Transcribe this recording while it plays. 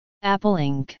Apple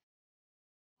Inc.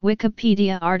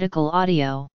 Wikipedia article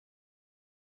audio.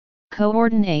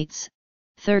 Coordinates,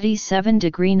 37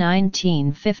 degree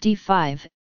 1955,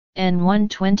 N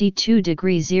 122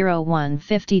 degree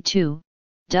 0152,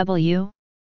 W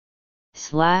 /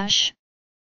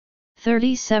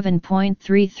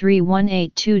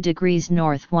 37.33182 degrees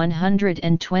north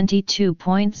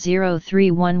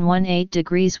 122.03118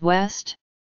 degrees west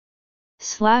 /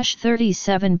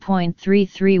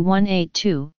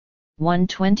 37.33182,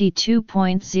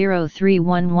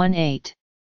 122.03118.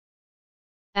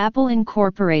 Apple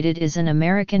Incorporated is an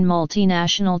American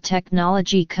multinational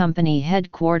technology company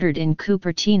headquartered in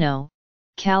Cupertino,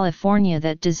 California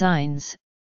that designs,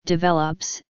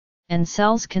 develops, and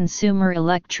sells consumer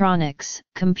electronics,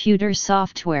 computer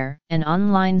software, and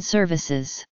online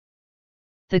services.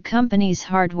 The company's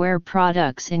hardware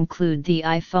products include the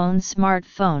iPhone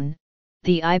smartphone,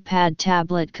 the iPad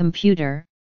tablet computer,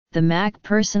 the Mac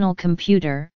personal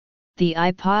computer, the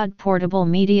iPod portable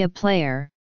media player,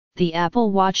 the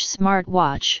Apple Watch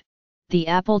smartwatch, the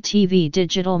Apple TV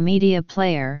digital media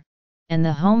player, and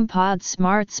the HomePod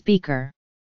smart speaker.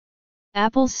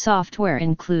 Apple's software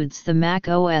includes the Mac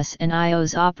OS and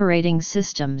iOS operating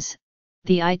systems,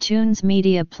 the iTunes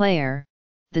media player,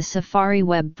 the Safari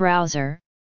web browser,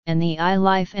 and the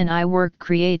iLife and iWork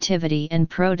creativity and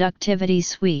productivity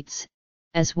suites,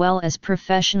 as well as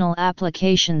professional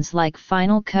applications like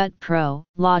Final Cut Pro,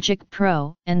 Logic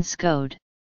Pro, and Xcode.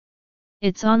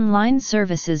 Its online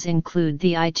services include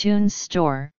the iTunes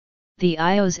Store, the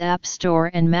iOS App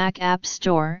Store and Mac App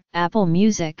Store, Apple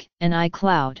Music, and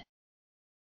iCloud.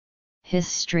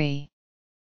 History.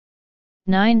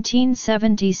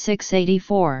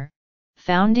 1976–84,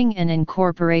 Founding and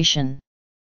Incorporation.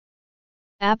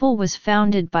 Apple was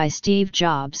founded by Steve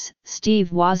Jobs, Steve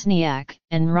Wozniak,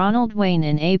 and Ronald Wayne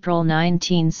in April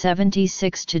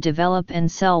 1976 to develop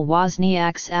and sell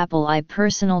Wozniak's Apple I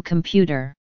personal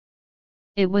computer.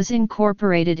 It was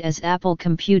incorporated as Apple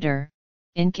Computer,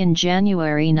 Inc. in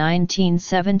January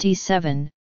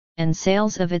 1977, and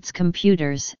sales of its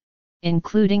computers,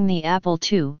 including the Apple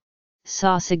II,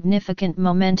 saw significant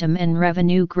momentum and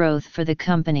revenue growth for the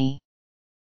company.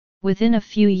 Within a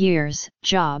few years,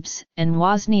 Jobs and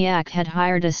Wozniak had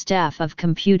hired a staff of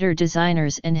computer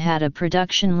designers and had a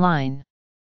production line.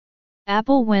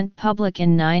 Apple went public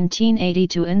in 1980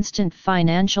 to instant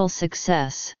financial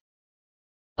success.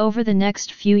 Over the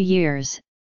next few years,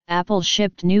 Apple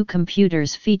shipped new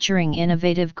computers featuring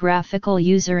innovative graphical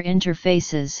user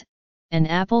interfaces, and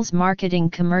Apple's marketing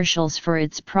commercials for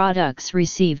its products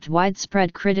received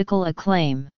widespread critical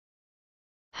acclaim.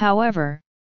 However,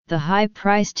 the high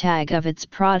price tag of its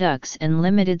products and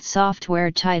limited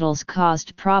software titles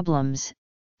caused problems,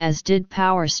 as did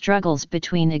power struggles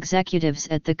between executives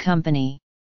at the company.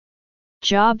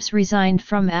 Jobs resigned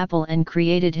from Apple and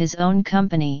created his own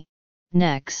company,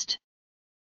 Next.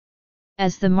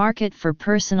 As the market for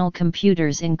personal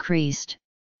computers increased,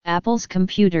 Apple's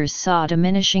computers saw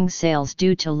diminishing sales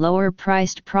due to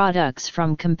lower-priced products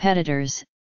from competitors,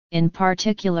 in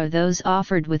particular those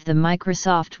offered with the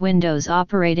Microsoft Windows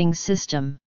operating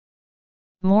system.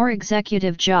 More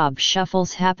executive job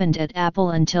shuffles happened at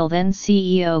Apple until then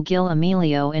CEO Gil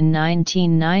Amelio in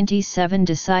 1997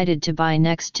 decided to buy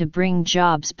Next to bring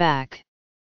Jobs back.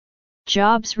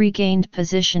 Jobs regained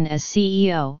position as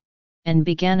CEO, and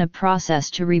began a process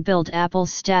to rebuild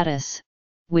Apple's status,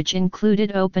 which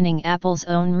included opening Apple's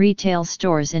own retail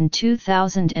stores in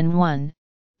 2001,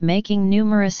 making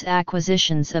numerous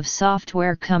acquisitions of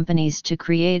software companies to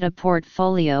create a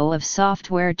portfolio of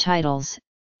software titles,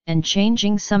 and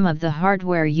changing some of the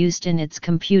hardware used in its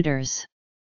computers.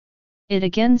 It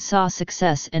again saw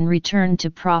success and returned to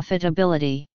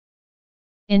profitability.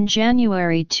 In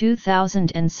January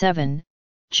 2007,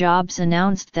 Jobs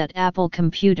announced that Apple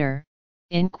Computer,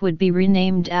 Inc. would be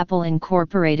renamed Apple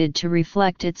Incorporated to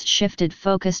reflect its shifted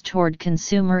focus toward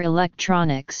consumer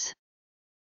electronics.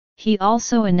 He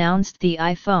also announced the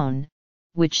iPhone,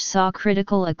 which saw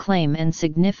critical acclaim and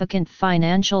significant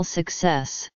financial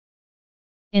success.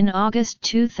 In August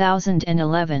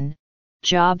 2011,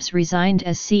 Jobs resigned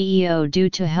as CEO due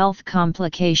to health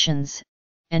complications,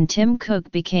 and Tim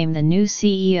Cook became the new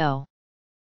CEO.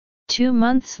 2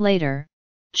 months later,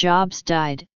 Jobs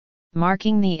died,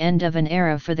 marking the end of an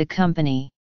era for the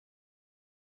company.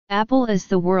 Apple is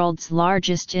the world's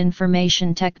largest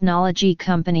information technology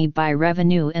company by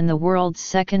revenue and the world's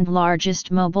second largest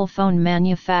mobile phone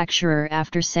manufacturer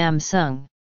after Samsung.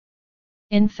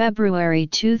 In February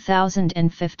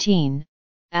 2015,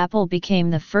 Apple became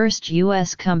the first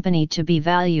U.S. company to be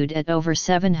valued at over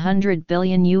 $700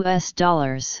 billion.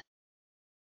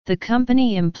 The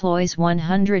company employs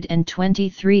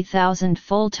 123,000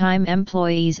 full-time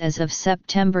employees as of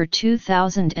September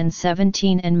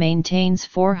 2017 and maintains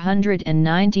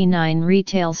 499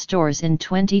 retail stores in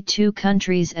 22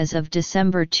 countries as of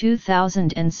December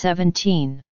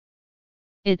 2017.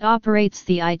 It operates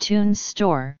the iTunes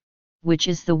Store, which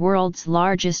is the world's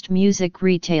largest music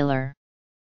retailer.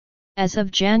 As of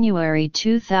January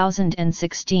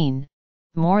 2016,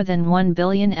 more than 1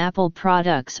 billion Apple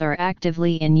products are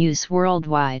actively in use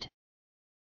worldwide.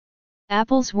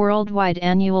 Apple's worldwide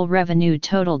annual revenue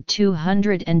totaled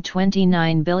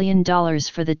 $229 billion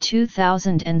for the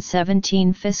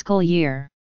 2017 fiscal year.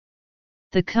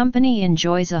 The company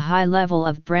enjoys a high level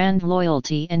of brand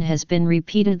loyalty and has been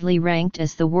repeatedly ranked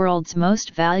as the world's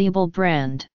most valuable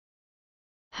brand.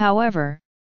 However,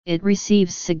 it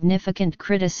receives significant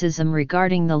criticism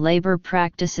regarding the labor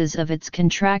practices of its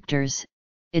contractors,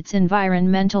 its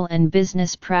environmental and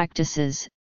business practices,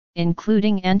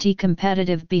 including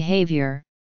anti-competitive behavior,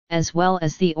 as well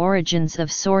as the origins of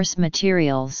source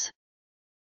materials.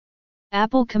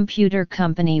 Apple Computer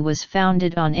Company was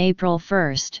founded on April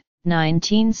 1,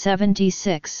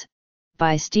 1976,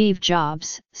 by Steve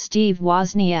Jobs, Steve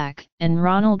Wozniak, and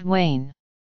Ronald Wayne.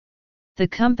 The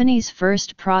company's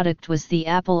first product was the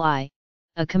Apple I,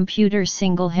 a computer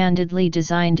single-handedly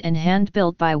designed and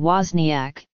hand-built by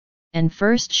Wozniak, and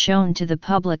first shown to the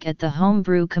public at the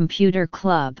Homebrew Computer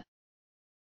Club.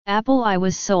 Apple I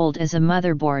was sold as a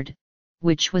motherboard,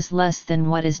 which was less than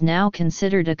what is now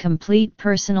considered a complete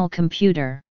personal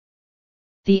computer.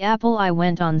 The Apple I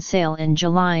went on sale in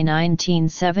July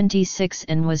 1976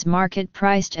 and was market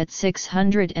priced at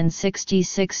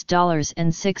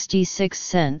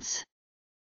 $666.66.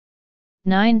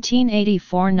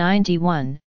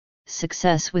 1984–91,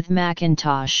 success with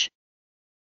Macintosh.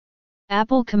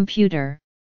 Apple Computer,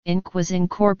 Inc. was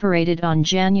incorporated on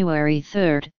January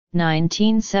 3,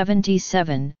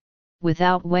 1977,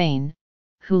 without Wayne,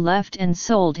 who left and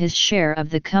sold his share of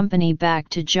the company back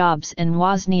to Jobs and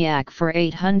Wozniak for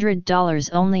 $800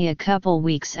 only a couple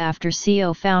weeks after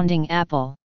CO founding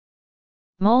Apple.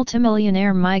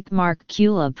 Multimillionaire Mike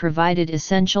Markkula provided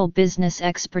essential business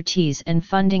expertise and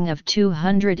funding of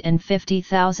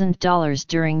 $250,000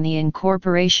 during the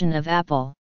incorporation of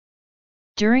Apple.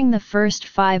 During the first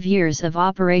 5 years of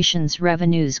operations,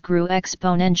 revenues grew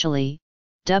exponentially,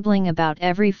 doubling about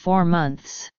every 4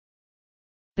 months.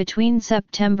 Between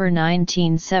September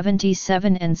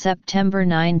 1977 and September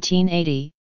 1980,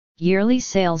 yearly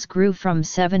sales grew from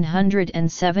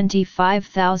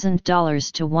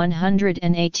 $775,000 to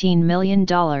 $118 million,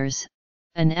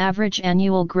 an average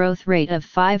annual growth rate of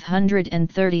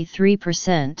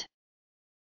 533%.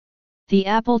 The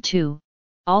Apple II,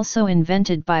 also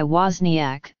invented by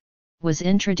Wozniak, was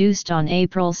introduced on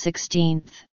April 16,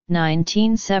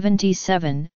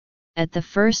 1977, at the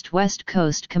first West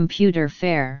Coast Computer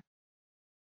Fair.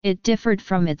 It differed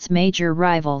from its major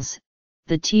rivals,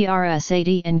 the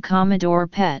TRS-80 and Commodore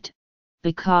PET,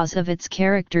 because of its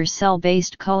character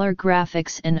cell-based color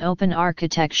graphics and open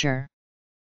architecture.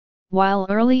 While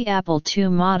early Apple II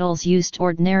models used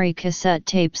ordinary cassette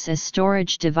tapes as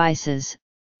storage devices,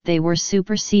 they were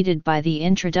superseded by the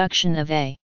introduction of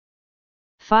a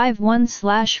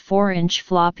 5.1/4-inch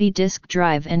floppy disk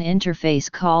drive and interface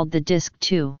called the Disk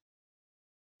II.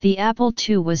 The Apple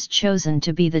II was chosen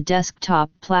to be the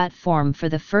desktop platform for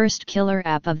the first killer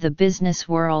app of the business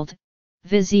world,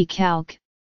 VisiCalc,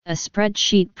 a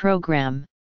spreadsheet program.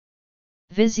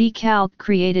 VisiCalc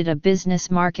created a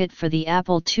business market for the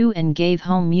Apple II and gave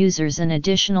home users an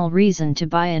additional reason to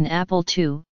buy an Apple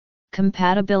II: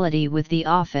 compatibility with the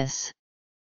Office.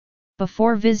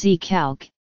 Before VisiCalc,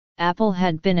 Apple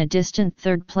had been a distant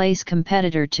third-place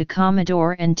competitor to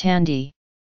Commodore and Tandy.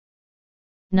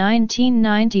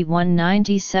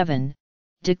 1991–97,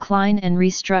 decline and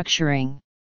restructuring.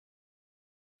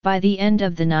 By the end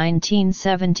of the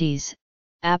 1970s,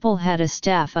 Apple had a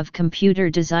staff of computer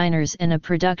designers and a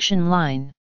production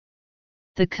line.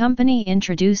 The company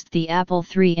introduced the Apple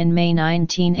III in May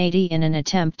 1980 in an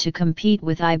attempt to compete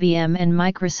with IBM and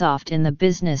Microsoft in the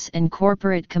business and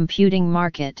corporate computing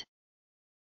market.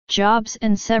 Jobs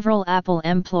and several Apple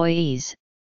employees,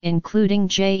 including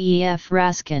Jeff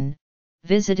Raskin,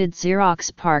 visited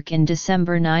Xerox PARC in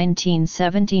December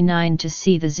 1979 to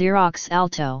see the Xerox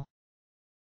Alto.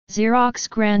 Xerox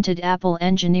granted Apple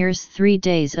engineers 3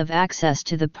 days of access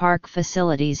to the PARC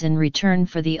facilities in return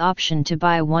for the option to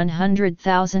buy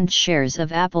 100,000 shares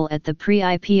of Apple at the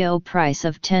pre-IPO price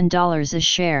of $10 a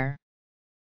share.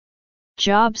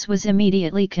 Jobs was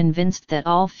immediately convinced that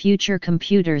all future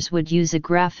computers would use a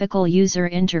graphical user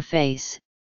interface,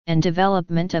 and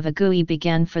development of a GUI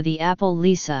began for the Apple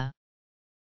Lisa.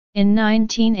 In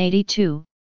 1982,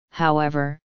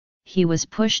 however, he was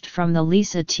pushed from the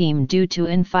Lisa team due to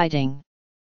infighting.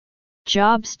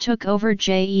 Jobs took over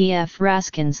Jeff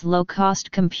Raskin's low-cost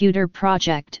computer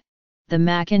project, the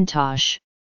Macintosh.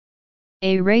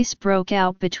 A race broke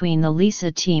out between the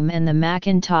Lisa team and the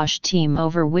Macintosh team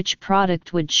over which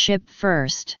product would ship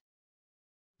first.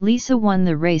 Lisa won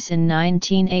the race in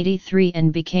 1983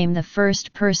 and became the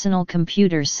first personal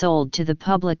computer sold to the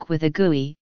public with a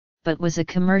GUI, but was a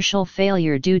commercial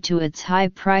failure due to its high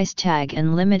price tag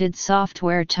and limited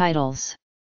software titles.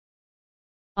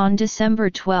 On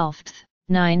December 12,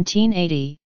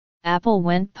 1980, Apple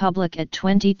went public at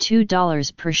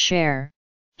 $22 per share,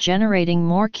 generating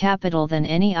more capital than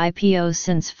any IPO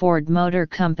since Ford Motor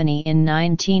Company in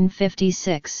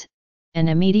 1956, and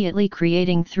immediately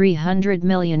creating 300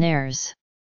 millionaires.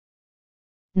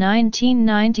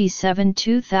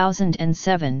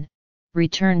 1997–2007,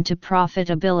 return to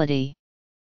profitability.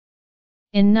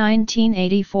 In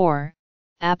 1984,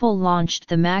 Apple launched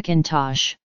the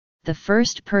Macintosh, the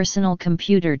first personal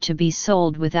computer to be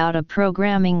sold without a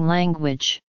programming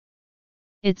language.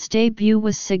 Its debut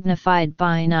was signified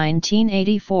by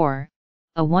 1984,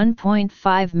 a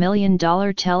 $1.5 million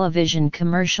television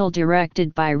commercial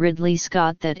directed by Ridley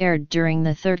Scott that aired during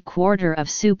the third quarter of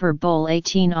Super Bowl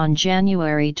XVIII on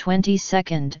January 22,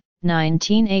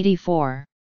 1984.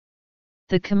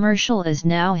 The commercial is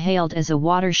now hailed as a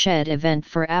watershed event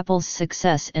for Apple's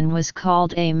success and was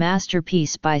called a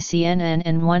masterpiece by CNN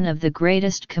and one of the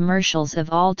greatest commercials of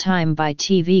all time by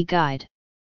TV Guide.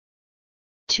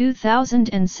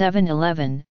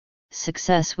 2007–11,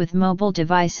 success with mobile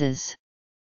devices.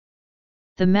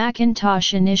 The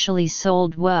Macintosh initially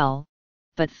sold well,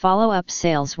 but follow-up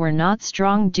sales were not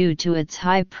strong due to its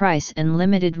high price and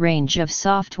limited range of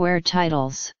software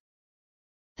titles.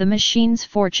 The machine's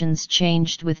fortunes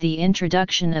changed with the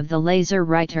introduction of the Laser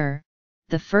Writer,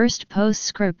 the first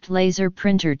PostScript laser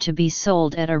printer to be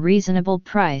sold at a reasonable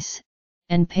price,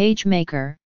 and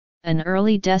PageMaker, an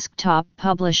early desktop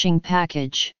publishing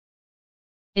package.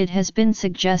 It has been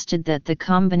suggested that the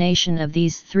combination of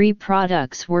these three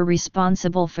products were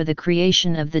responsible for the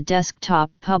creation of the desktop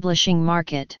publishing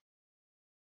market.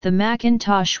 The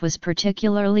Macintosh was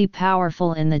particularly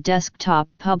powerful in the desktop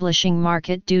publishing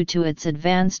market due to its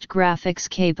advanced graphics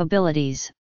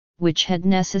capabilities, which had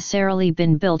necessarily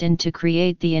been built in to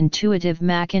create the intuitive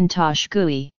Macintosh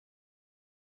GUI.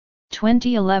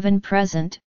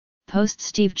 2011–present,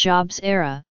 post-Steve Jobs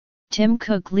era, Tim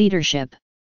Cook leadership.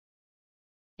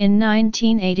 In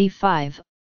 1985,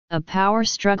 a power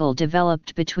struggle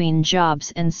developed between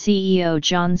Jobs and CEO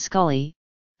John Sculley,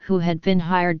 who had been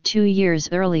hired 2 years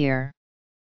earlier.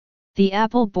 The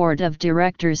Apple board of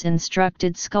directors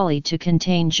instructed Sculley to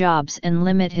contain Jobs and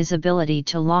limit his ability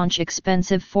to launch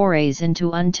expensive forays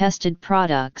into untested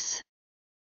products.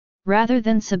 Rather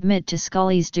than submit to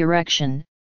Sculley's direction,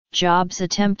 Jobs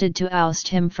attempted to oust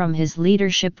him from his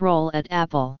leadership role at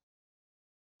Apple.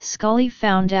 Sculley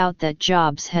found out that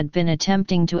Jobs had been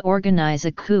attempting to organize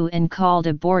a coup and called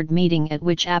a board meeting at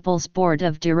which Apple's board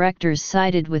of directors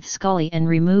sided with Sculley and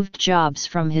removed Jobs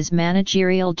from his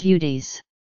managerial duties.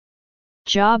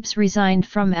 Jobs resigned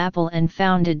from Apple and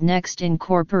founded Next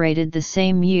Incorporated the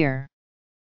same year.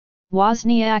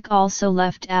 Wozniak also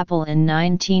left Apple in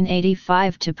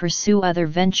 1985 to pursue other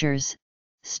ventures,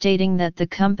 stating that the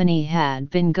company had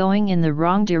been going in the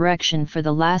wrong direction for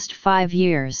the last 5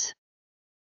 years.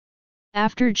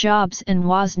 After Jobs and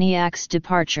Wozniak's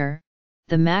departure,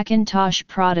 the Macintosh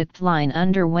product line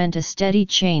underwent a steady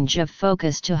change of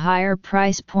focus to higher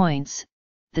price points,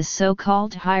 the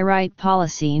so-called high-right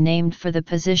policy named for the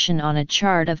position on a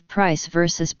chart of price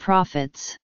versus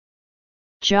profits.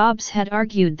 Jobs had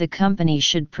argued the company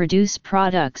should produce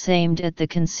products aimed at the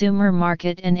consumer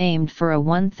market and aimed for a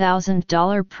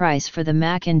 $1,000 price for the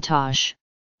Macintosh,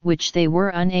 which they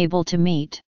were unable to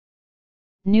meet.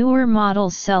 Newer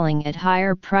models selling at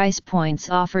higher price points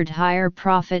offered higher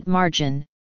profit margin,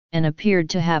 and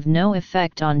appeared to have no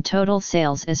effect on total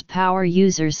sales as power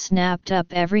users snapped up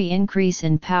every increase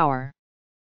in power.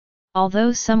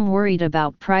 Although some worried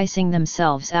about pricing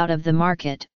themselves out of the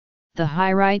market, the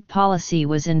high-right policy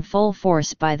was in full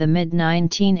force by the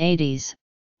mid-1980s,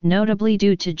 notably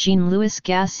due to Jean-Louis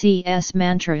Gassie's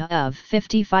mantra of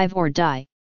 55 or die,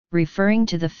 referring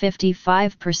to the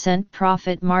 55%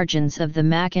 profit margins of the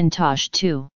Macintosh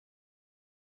II.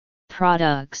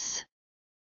 Products.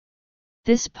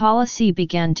 This policy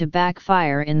began to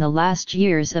backfire in the last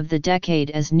years of the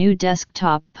decade as new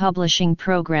desktop publishing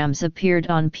programs appeared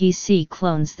on PC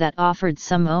clones that offered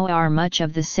some or much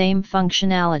of the same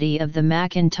functionality of the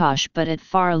Macintosh but at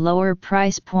far lower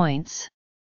price points.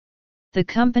 The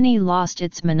company lost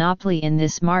its monopoly in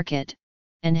this market,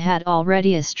 and had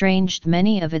already estranged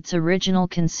many of its original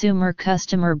consumer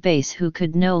customer base who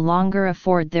could no longer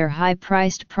afford their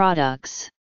high-priced products.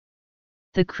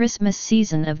 The Christmas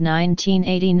season of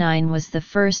 1989 was the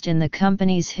first in the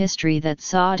company's history that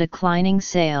saw declining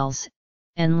sales,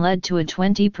 and led to a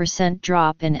 20%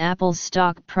 drop in Apple's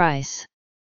stock price.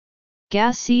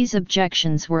 Gassie's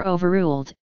objections were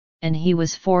overruled, and he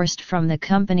was forced from the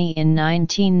company in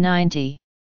 1990.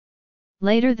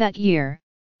 Later that year,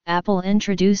 Apple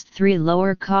introduced 3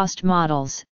 lower-cost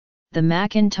models, the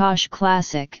Macintosh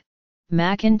Classic,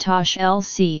 Macintosh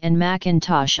LC and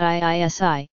Macintosh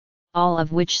IISI, all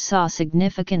of which saw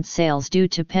significant sales due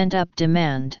to pent-up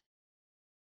demand.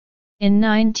 In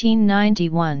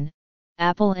 1991,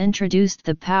 Apple introduced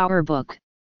the PowerBook,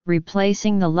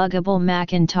 replacing the luggable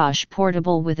Macintosh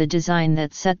Portable with a design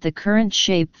that set the current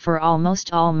shape for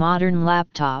almost all modern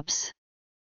laptops.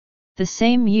 The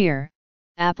same year,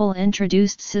 Apple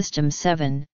introduced System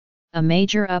 7, a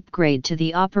major upgrade to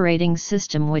the operating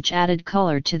system which added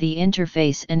color to the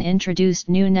interface and introduced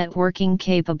new networking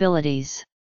capabilities.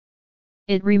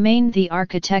 It remained the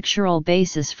architectural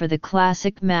basis for the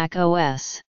classic Mac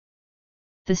OS.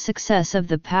 The success of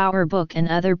the PowerBook and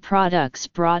other products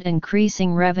brought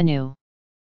increasing revenue.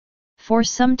 For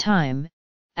some time,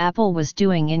 Apple was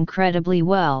doing incredibly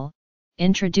well,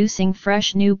 introducing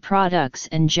fresh new products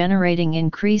and generating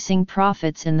increasing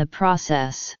profits in the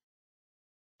process.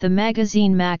 The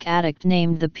magazine Mac Addict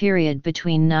named the period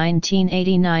between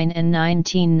 1989 and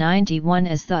 1991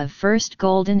 as the first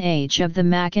golden age of the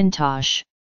Macintosh.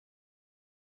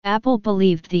 Apple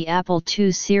believed the Apple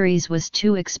II series was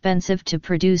too expensive to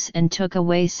produce and took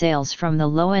away sales from the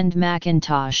low-end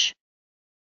Macintosh.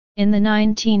 In the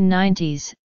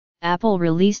 1990s, Apple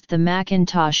released the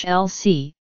Macintosh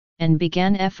LC, and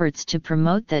began efforts to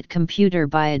promote that computer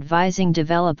by advising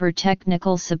developer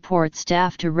technical support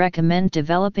staff to recommend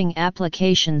developing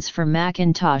applications for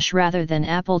Macintosh rather than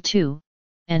Apple II,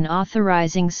 and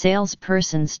authorizing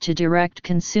salespersons to direct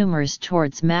consumers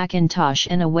towards Macintosh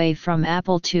and away from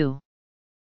Apple II.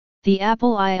 The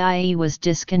Apple IIE was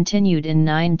discontinued in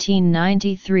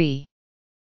 1993.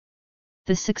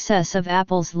 The success of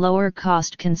Apple's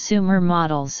lower-cost consumer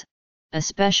models,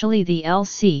 especially the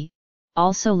LC,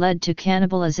 also led to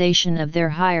cannibalization of their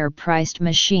higher-priced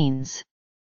machines.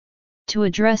 To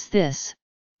address this,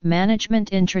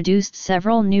 management introduced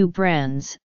several new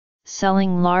brands,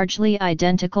 selling largely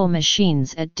identical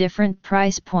machines at different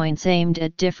price points aimed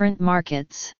at different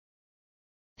markets.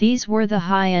 These were the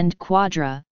high-end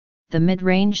Quadra, the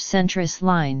mid-range Centris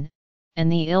line,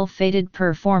 and the ill-fated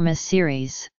Performa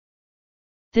series.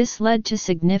 This led to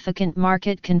significant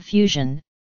market confusion,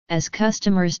 as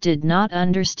customers did not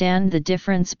understand the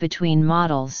difference between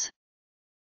models.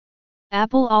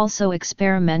 Apple also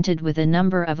experimented with a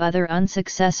number of other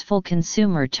unsuccessful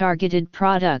consumer-targeted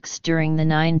products during the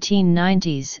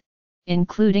 1990s,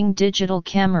 including digital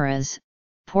cameras,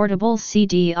 portable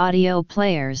CD audio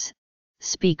players,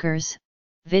 speakers,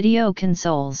 video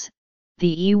consoles,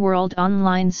 the eWorld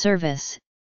online service,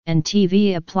 and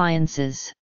TV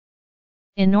appliances.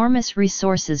 Enormous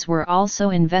resources were also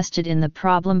invested in the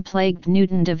problem-plagued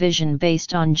Newton division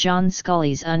based on John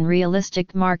Sculley's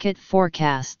unrealistic market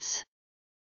forecasts.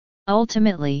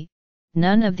 Ultimately,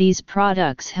 none of these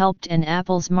products helped and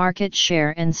Apple's market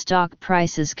share and stock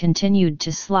prices continued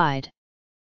to slide.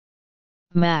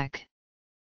 Mac.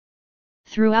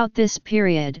 Throughout this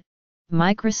period,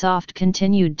 Microsoft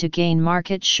continued to gain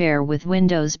market share with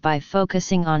Windows by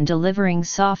focusing on delivering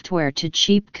software to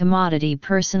cheap commodity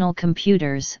personal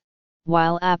computers,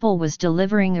 while Apple was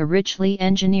delivering a richly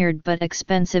engineered but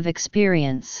expensive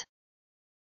experience.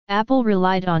 Apple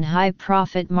relied on high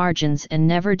profit margins and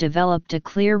never developed a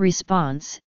clear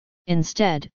response.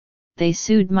 Instead, they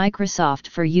sued Microsoft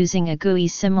for using a GUI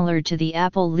similar to the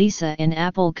Apple Lisa in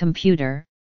Apple Computer,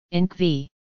 Inc. v.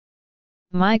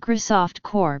 Microsoft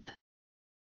Corp.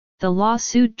 The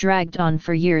lawsuit dragged on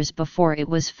for years before it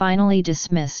was finally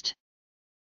dismissed.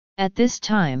 At this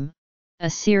time, a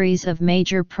series of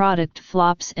major product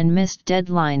flops and missed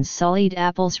deadlines sullied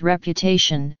Apple's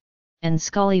reputation, and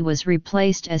Sculley was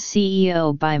replaced as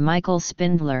CEO by Michael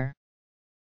Spindler.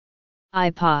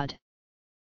 iPod.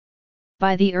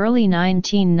 By the early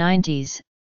 1990s,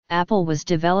 Apple was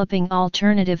developing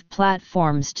alternative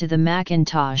platforms to the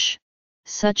Macintosh,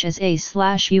 such as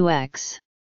A/UX.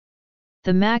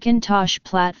 The Macintosh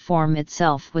platform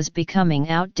itself was becoming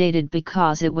outdated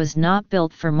because it was not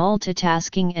built for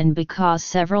multitasking and because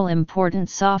several important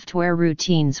software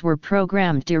routines were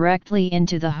programmed directly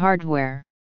into the hardware.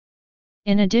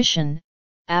 In addition,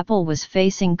 Apple was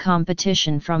facing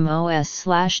competition from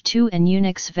OS/2 and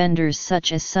Unix vendors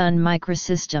such as Sun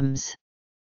Microsystems.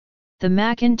 The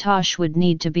Macintosh would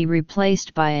need to be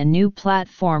replaced by a new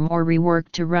platform or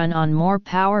reworked to run on more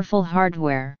powerful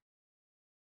hardware.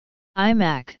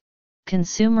 iMac,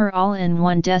 consumer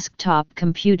all-in-one desktop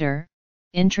computer,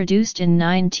 introduced in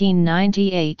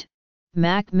 1998,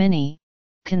 Mac Mini,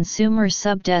 consumer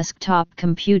sub-desktop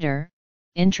computer,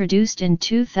 introduced in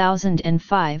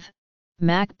 2005,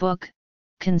 MacBook,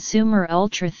 consumer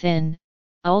ultra-thin,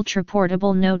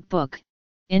 ultra-portable notebook,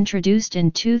 introduced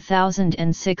in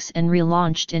 2006 and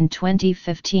relaunched in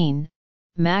 2015,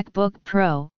 MacBook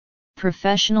Pro,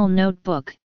 professional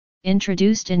notebook,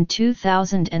 introduced in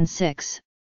 2006,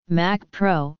 Mac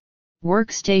Pro,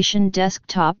 workstation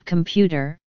desktop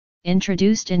computer,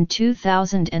 introduced in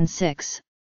 2006,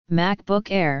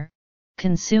 MacBook Air,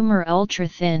 consumer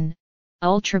ultra-thin,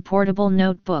 ultra-portable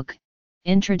notebook,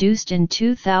 introduced in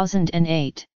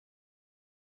 2008.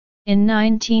 In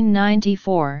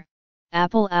 1994,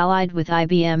 Apple allied with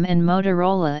IBM and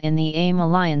Motorola in the AIM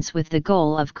alliance with the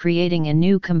goal of creating a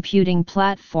new computing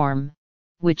platform,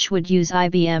 which would use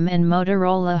IBM and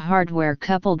Motorola hardware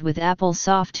coupled with Apple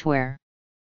software.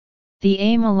 The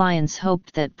AIM alliance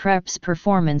hoped that Prep's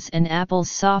performance and Apple's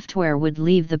software would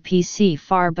leave the PC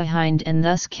far behind and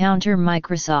thus counter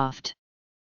Microsoft.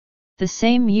 The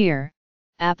same year,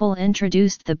 Apple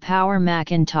introduced the Power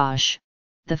Macintosh,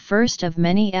 the first of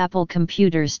many Apple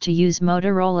computers to use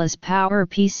Motorola's Power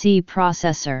PC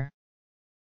processor.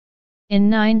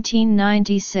 In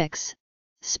 1996,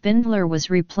 Spindler was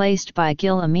replaced by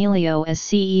Gil Amelio as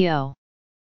CEO.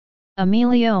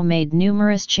 Amelio made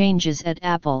numerous changes at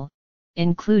Apple,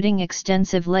 including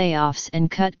extensive layoffs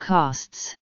and cut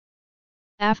costs.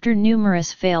 After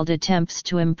numerous failed attempts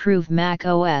to improve Mac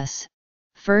OS,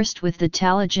 first with the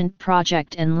Taligent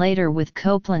project and later with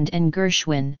Copeland and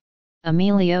Gershwin,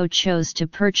 Amelio chose to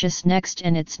purchase Next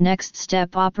and its Next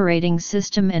Step operating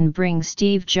system and bring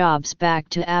Steve Jobs back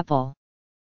to Apple.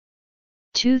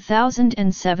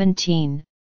 2017,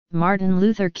 Martin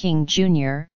Luther King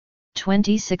Jr.,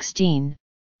 2016,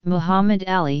 Muhammad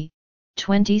Ali,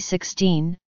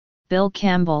 2016, Bill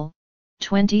Campbell,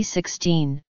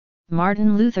 2016,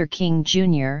 Martin Luther King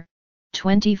Jr.,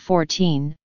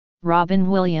 2014, Robin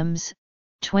Williams,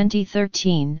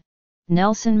 2013,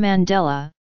 Nelson Mandela,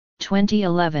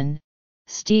 2011,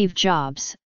 Steve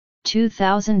Jobs,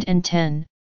 2010,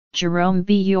 Jerome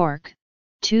B. York,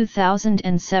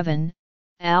 2007,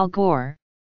 Al Gore,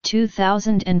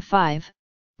 2005,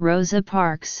 Rosa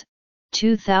Parks,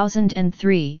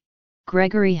 2003,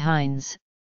 Gregory Hines,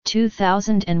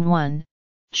 2001,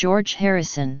 George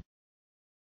Harrison.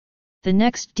 The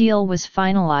next deal was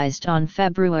finalized on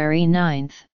February 9,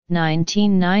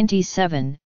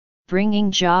 1997,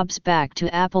 bringing Jobs back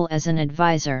to Apple as an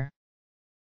advisor.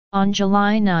 On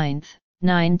July 9,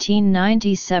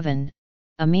 1997,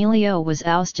 Amelio was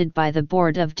ousted by the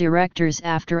board of directors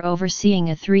after overseeing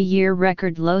a 3-year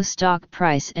record low stock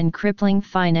price and crippling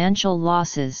financial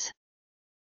losses.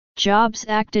 Jobs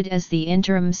acted as the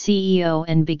interim CEO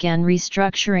and began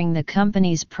restructuring the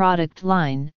company's product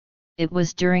line. It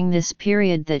was during this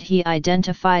period that he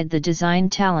identified the design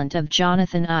talent of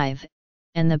Jonathan Ive,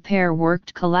 and the pair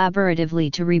worked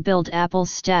collaboratively to rebuild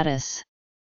Apple's status.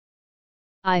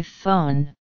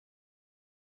 iPhone,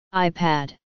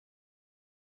 iPad,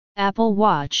 Apple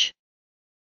Watch,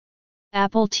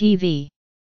 Apple TV.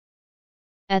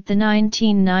 At the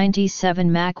 1997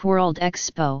 Macworld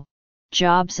Expo,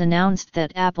 Jobs announced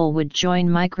that Apple would join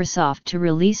Microsoft to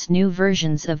release new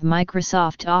versions of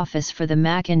Microsoft Office for the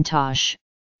Macintosh,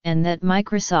 and that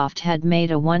Microsoft had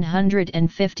made a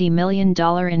 $150 million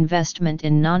investment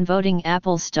in non-voting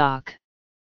Apple stock.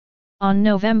 On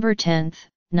November 10,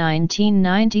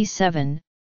 1997,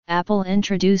 Apple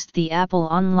introduced the Apple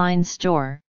Online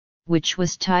Store, which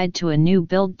was tied to a new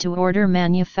build-to-order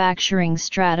manufacturing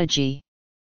strategy.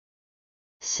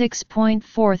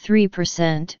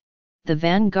 6.43%, the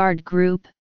Vanguard Group,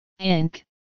 Inc.,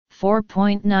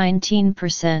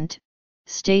 4.19%,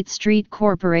 State Street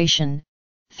Corporation,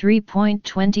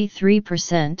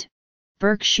 3.23%,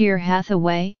 Berkshire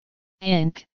Hathaway,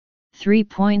 Inc.,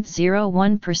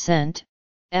 3.01%,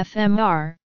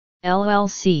 FMR,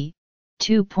 LLC,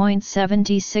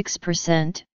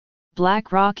 2.76%,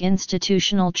 BlackRock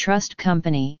Institutional Trust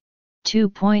Company,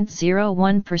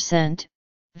 2.01%,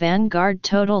 Vanguard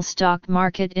Total Stock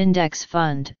Market Index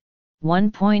Fund,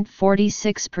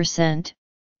 1.46%,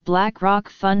 BlackRock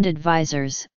Fund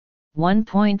Advisors,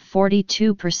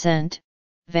 1.42%,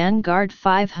 Vanguard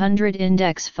 500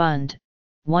 Index Fund,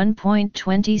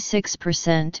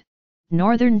 1.26%,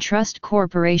 Northern Trust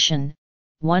Corporation,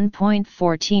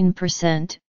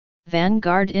 1.14%,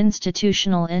 Vanguard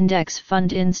Institutional Index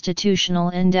Fund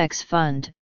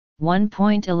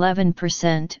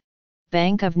 1.11%,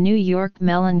 Bank of New York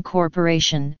Mellon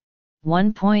Corporation,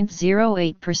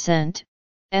 1.08%,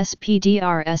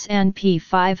 SPDR S&P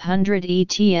 500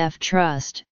 ETF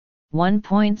Trust,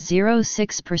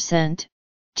 1.06%,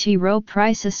 T. Rowe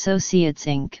Price Associates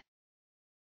Inc.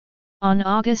 On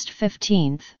August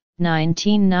 15,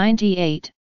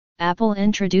 1998, Apple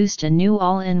introduced a new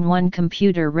all-in-one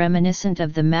computer reminiscent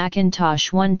of the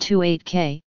Macintosh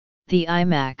 128K, the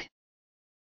iMac.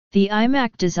 The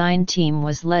iMac design team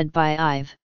was led by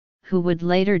Ive, who would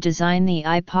later design the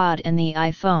iPod and the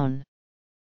iPhone.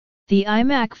 The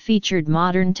iMac featured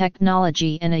modern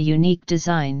technology and a unique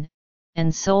design,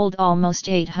 and sold almost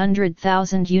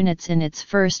 800,000 units in its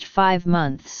first 5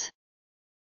 months.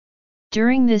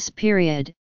 During this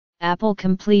period, Apple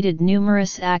completed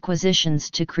numerous acquisitions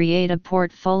to create a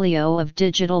portfolio of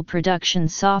digital production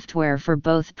software for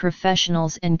both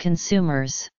professionals and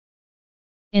consumers.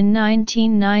 In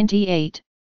 1998,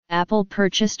 Apple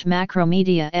purchased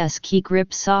Macromedia's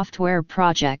KeyGrip software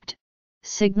project,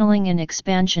 signaling an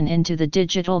expansion into the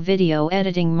digital video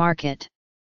editing market.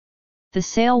 The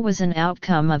sale was an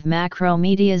outcome of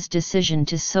Macromedia's decision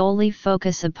to solely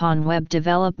focus upon web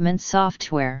development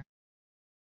software.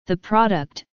 The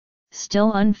product,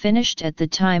 still unfinished at the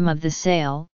time of the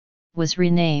sale, was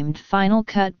renamed Final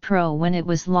Cut Pro when it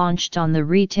was launched on the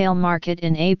retail market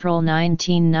in April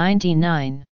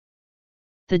 1999.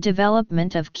 The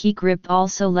development of KeyGrip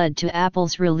also led to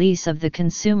Apple's release of the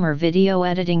consumer video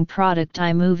editing product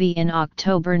iMovie in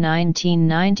October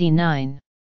 1999.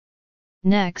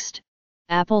 Next,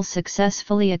 Apple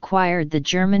successfully acquired the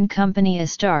German company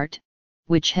Astart,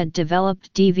 which had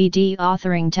developed DVD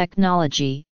authoring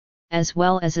technology, as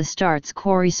well as Astart's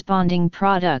corresponding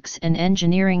products and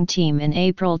engineering team in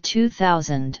April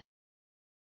 2000.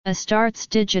 Astart's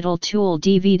digital tool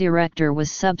DV Director was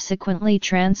subsequently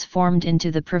transformed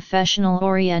into the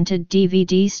professional-oriented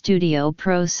DVD Studio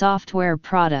Pro software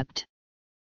product.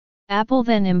 Apple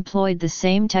then employed the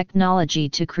same technology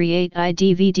to create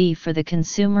iDVD for the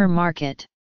consumer market.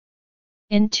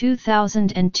 In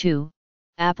 2002,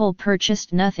 Apple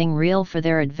purchased Nothing Real for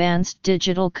their advanced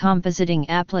digital compositing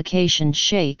application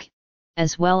Shake,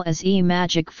 as well as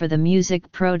eMagic for the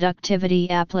music productivity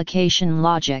application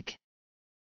Logic.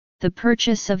 The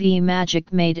purchase of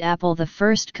eMagic made Apple the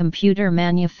first computer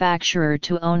manufacturer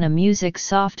to own a music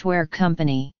software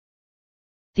company.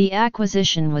 The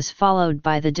acquisition was followed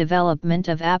by the development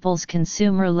of Apple's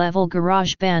consumer-level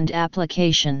GarageBand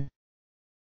application.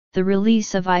 The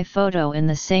release of iPhoto in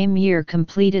the same year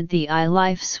completed the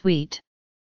iLife suite.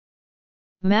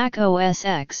 Mac OS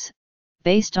X,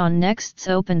 based on Next's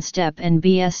OpenStep and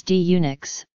BSD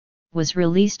Unix, was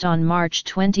released on March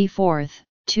 24,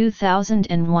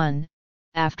 2001,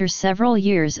 after several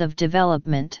years of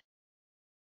development.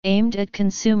 Aimed at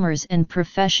consumers and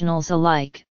professionals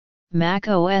alike, Mac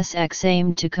OS X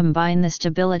aimed to combine the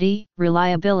stability,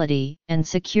 reliability, and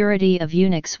security of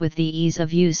Unix with the ease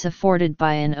of use afforded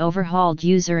by an overhauled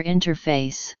user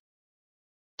interface.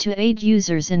 To aid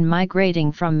users in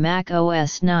migrating from Mac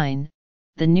OS 9,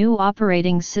 the new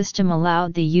operating system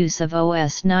allowed the use of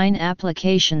OS 9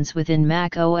 applications within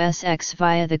Mac OS X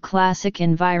via the Classic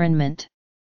environment.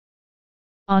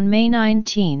 On May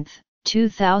 19,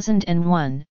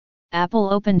 2001,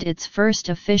 Apple opened its first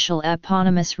official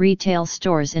eponymous retail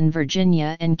stores in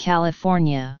Virginia and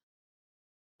California.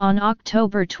 On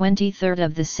October 23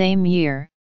 of the same year,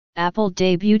 Apple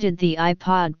debuted the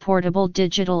iPod portable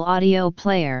digital audio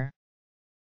player.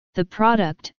 The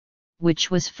product,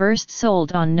 which was first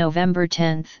sold on November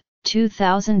 10,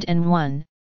 2001,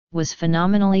 was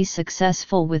phenomenally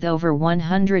successful with over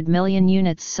 100 million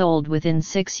units sold within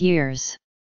 6 years.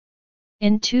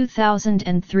 In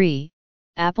 2003,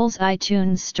 Apple's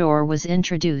iTunes Store was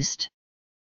introduced.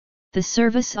 The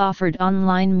service offered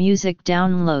online music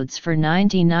downloads for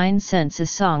 99 cents a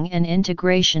song and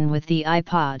integration with the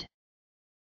iPod.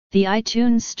 The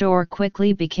iTunes Store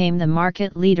quickly became the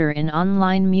market leader in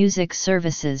online music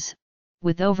services,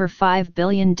 with over 5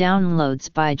 billion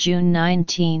downloads by June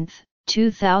 19,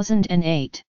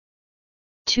 2008.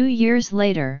 2 years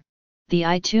later, the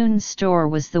iTunes Store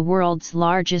was the world's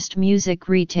largest music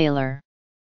retailer.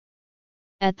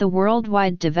 At the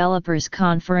Worldwide Developers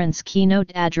Conference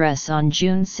keynote address on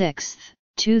June 6,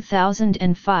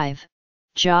 2005,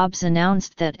 Jobs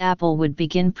announced that Apple would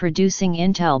begin producing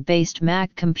Intel-based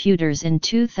Mac computers in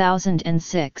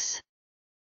 2006.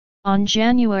 On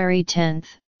January 10,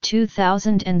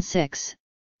 2006,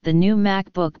 the new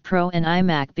MacBook Pro and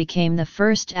iMac became the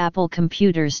first Apple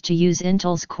computers to use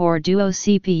Intel's Core Duo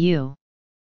CPU.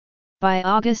 By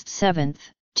August 7,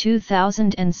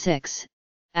 2006,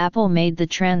 Apple made the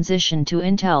transition to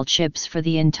Intel chips for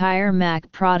the entire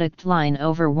Mac product line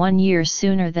over 1 year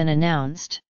sooner than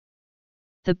announced.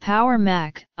 The Power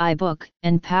Mac, iBook,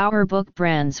 and PowerBook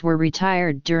brands were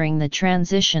retired during the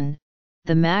transition.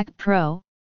 The Mac Pro,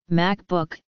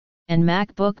 MacBook, and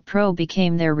MacBook Pro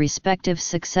became their respective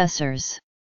successors.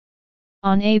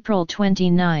 On April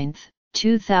 29,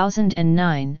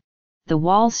 2009, The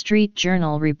Wall Street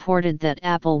Journal reported that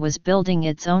Apple was building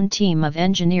its own team of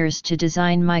engineers to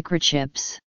design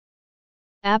microchips.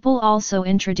 Apple also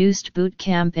introduced Boot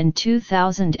Camp in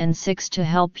 2006 to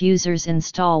help users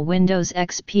install Windows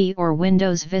XP or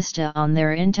Windows Vista on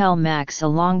their Intel Macs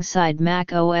alongside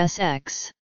Mac OS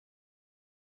X.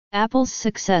 Apple's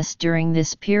success during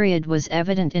this period was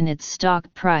evident in its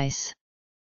stock price.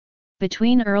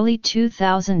 Between early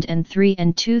 2003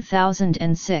 and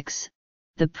 2006,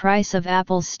 the price of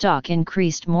Apple's stock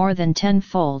increased more than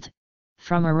tenfold,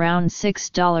 from around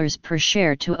 $6 per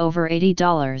share to over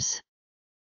 $80.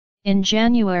 In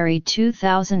January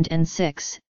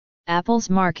 2006, Apple's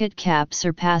market cap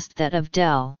surpassed that of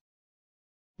Dell.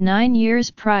 9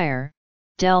 years prior,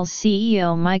 Dell's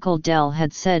CEO Michael Dell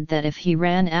had said that if he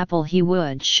ran Apple he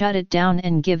would shut it down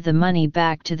and give the money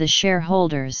back to the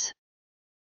shareholders.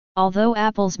 Although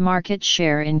Apple's market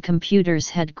share in computers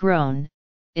had grown,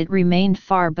 it remained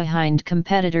far behind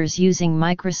competitors using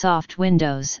Microsoft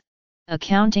Windows,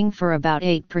 accounting for about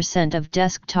 8% of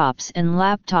desktops and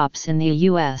laptops in the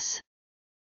US.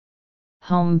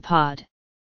 HomePod.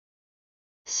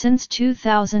 Since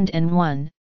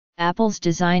 2001, Apple's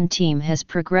design team has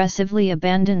progressively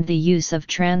abandoned the use of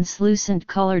translucent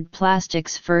colored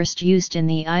plastics first used in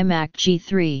the iMac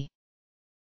G3.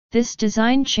 This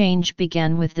design change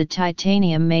began with the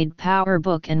titanium-made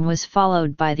PowerBook and was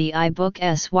followed by the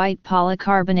iBook's white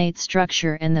polycarbonate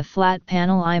structure and the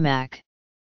flat-panel iMac.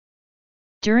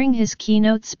 During his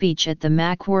keynote speech at the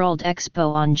Macworld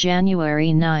Expo on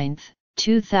January 9,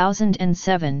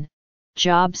 2007,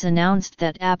 Jobs announced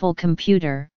that Apple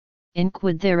Computer, Inc.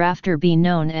 would thereafter be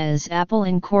known as Apple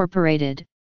Incorporated,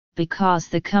 because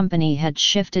the company had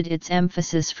shifted its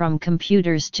emphasis from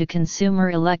computers to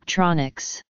consumer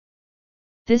electronics.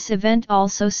 This event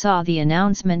also saw the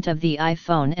announcement of the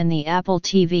iPhone and the Apple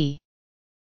TV.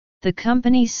 The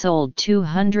company sold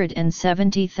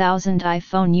 270,000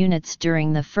 iPhone units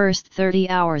during the first 30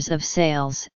 hours of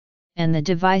sales, and the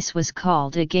device was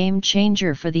called a game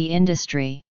changer for the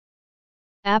industry.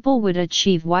 Apple would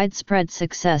achieve widespread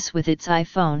success with its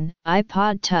iPhone,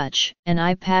 iPod Touch, and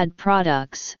iPad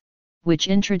products, which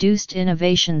introduced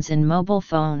innovations in mobile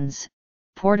phones,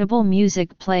 portable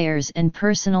music players and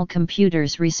personal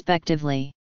computers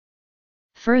respectively.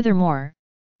 Furthermore,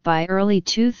 by early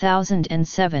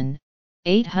 2007,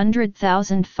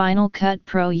 800,000 Final Cut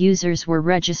Pro users were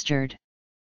registered.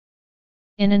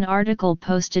 In an article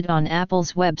posted on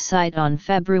Apple's website on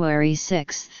February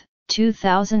 6,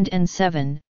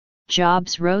 2007,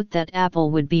 Jobs wrote that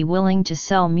Apple would be willing to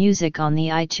sell music on the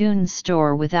iTunes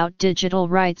Store without digital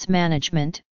rights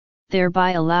management,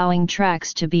 thereby allowing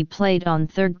tracks to be played on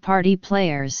third-party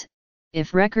players,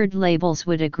 if record labels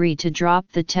would agree to drop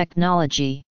the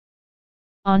technology.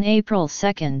 On April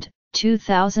 2,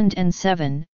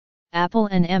 2007, Apple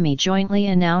and EMI jointly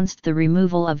announced the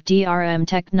removal of DRM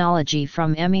technology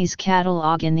from EMI's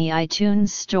catalog in the iTunes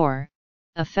Store,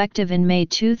 effective in May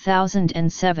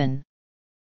 2007.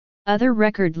 Other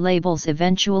record labels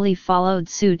eventually followed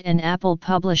suit and Apple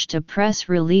published a press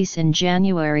release in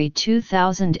January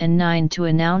 2009 to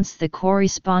announce the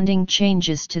corresponding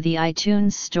changes to the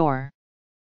iTunes Store.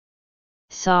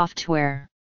 Software.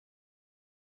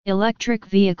 Electric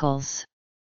vehicles.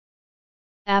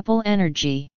 Apple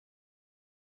Energy.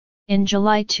 In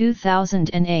July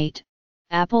 2008,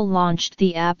 Apple launched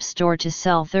the App Store to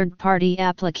sell third-party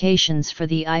applications for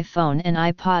the iPhone and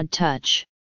iPod Touch.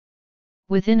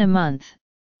 Within a month,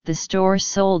 the store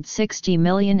sold 60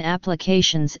 million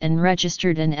applications and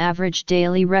registered an average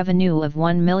daily revenue of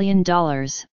 $1 million,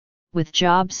 with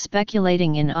Jobs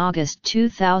speculating in August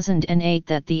 2008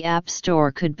 that the App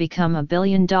Store could become a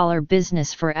billion-dollar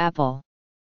business for Apple.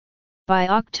 By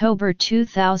October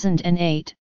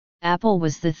 2008, Apple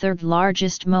was the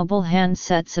third-largest mobile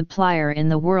handset supplier in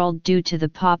the world due to the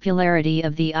popularity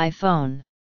of the iPhone.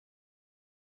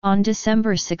 On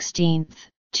December 16,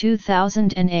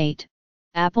 2008,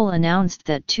 Apple announced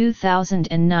that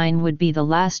 2009 would be the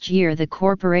last year the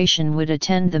corporation would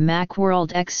attend the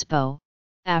Macworld Expo,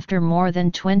 after more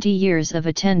than 20 years of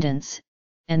attendance,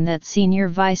 and that Senior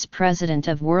Vice President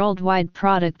of Worldwide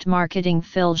Product Marketing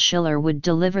Phil Schiller would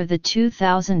deliver the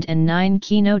 2009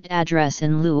 keynote address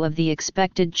in lieu of the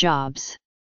expected Jobs.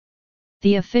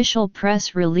 The official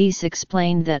press release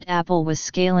explained that Apple was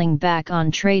scaling back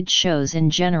on trade shows in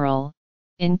general,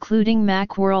 including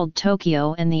Macworld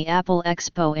Tokyo and the Apple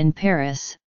Expo in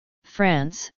Paris,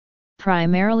 France,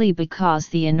 primarily because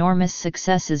the enormous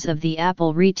successes of the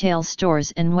Apple retail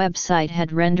stores and website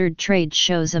had rendered trade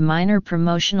shows a minor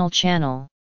promotional channel.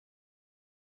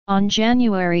 On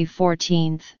January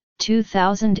 14,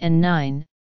 2009,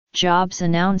 Jobs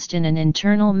announced in an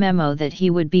internal memo that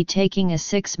he would be taking a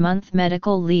 6-month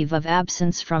medical leave of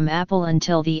absence from Apple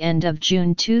until the end of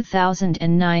June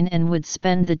 2009 and would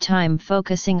spend the time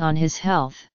focusing on his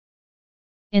health.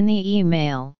 In the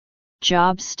email,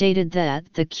 Jobs stated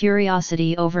that the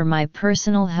curiosity over my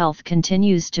personal health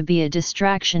continues to be a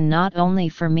distraction not only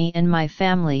for me and my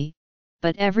family,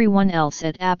 but everyone else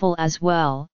at Apple as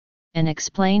well, and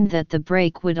explained that the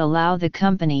break would allow the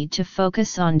company to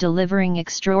focus on delivering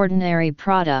extraordinary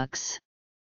products.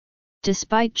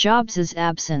 Despite Jobs'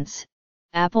 absence,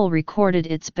 Apple recorded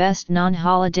its best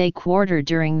non-holiday quarter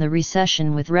during the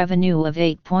recession with revenue of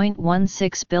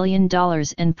 $8.16 billion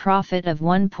and profit of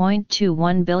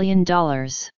 $1.21 billion.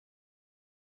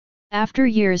 After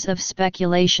years of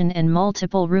speculation and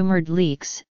multiple rumored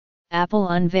leaks, Apple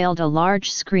unveiled a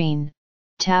large-screen,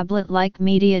 tablet-like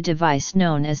media device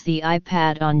known as the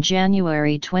iPad on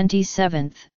January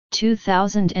 27,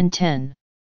 2010.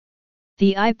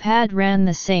 The iPad ran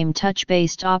the same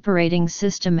touch-based operating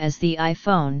system as the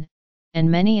iPhone,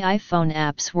 and many iPhone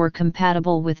apps were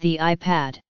compatible with the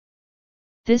iPad.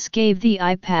 This gave the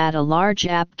iPad a large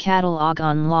app catalog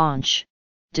on launch,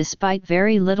 despite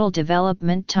very little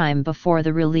development time before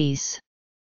the release.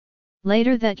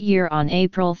 Later that year on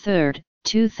April 3,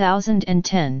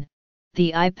 2010,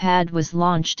 the iPad was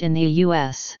launched in the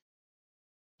US.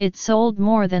 It sold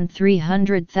more than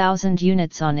 300,000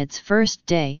 units on its first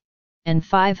day, and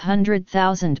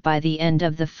 500,000 by the end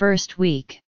of the first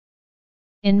week.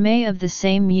 In May of the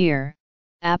same year,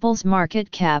 Apple's market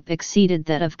cap exceeded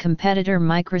that of competitor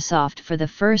Microsoft for the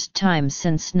first time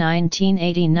since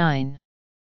 1989.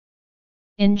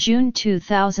 In June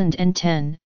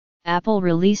 2010, Apple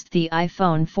released the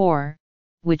iPhone 4,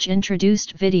 which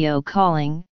introduced video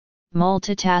calling,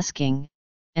 multitasking,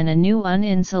 and a new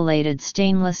uninsulated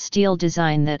stainless steel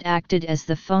design that acted as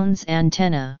the phone's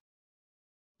antenna.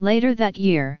 Later that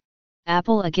year,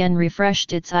 Apple again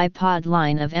refreshed its iPod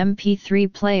line of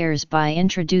MP3 players by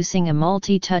introducing a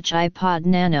multi-touch iPod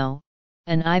Nano,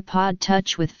 an iPod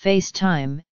Touch with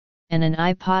FaceTime, and an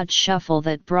iPod Shuffle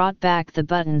that brought back the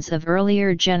buttons of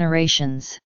earlier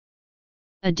generations.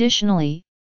 Additionally,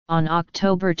 on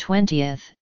October 20,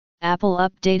 Apple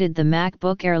updated the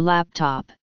MacBook Air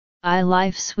laptop,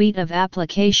 iLife suite of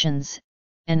applications,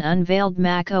 and unveiled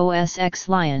Mac OS X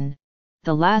Lion,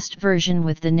 the last version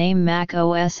with the name Mac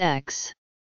OS X.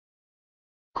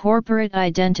 Corporate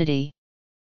identity.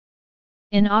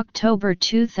 In October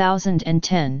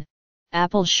 2010,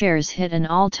 Apple shares hit an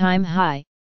all-time high,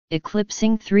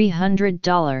 eclipsing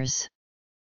 $300.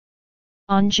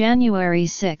 On January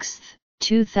 6,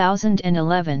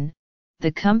 2011,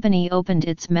 the company opened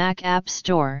its Mac App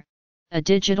Store, a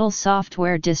digital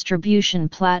software distribution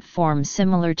platform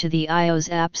similar to the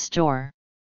iOS App Store.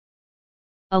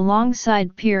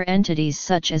 Alongside peer entities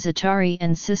such as Atari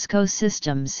and Cisco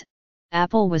Systems,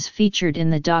 Apple was featured in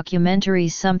the documentary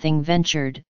Something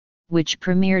Ventured, which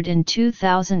premiered in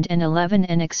 2011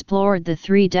 and explored the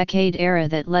 3-decade era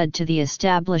that led to the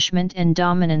establishment and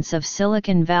dominance of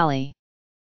Silicon Valley.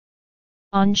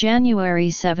 On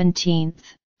January 17,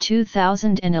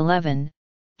 2011,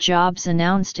 Jobs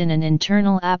announced in an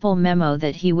internal Apple memo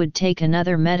that he would take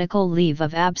another medical leave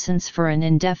of absence for an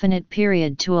indefinite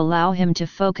period to allow him to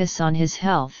focus on his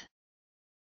health.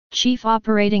 Chief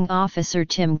Operating Officer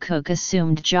Tim Cook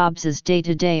assumed Jobs'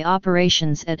 day-to-day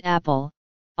operations at Apple,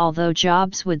 although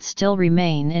Jobs would still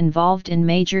remain involved in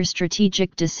major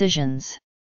strategic decisions.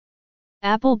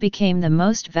 Apple became the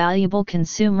most valuable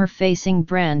consumer-facing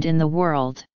brand in the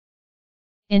world.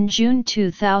 In June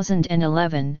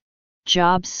 2011,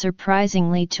 Jobs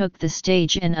surprisingly took the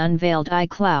stage and unveiled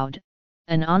iCloud,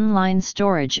 an online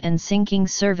storage and syncing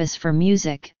service for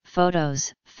music,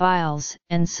 photos, files,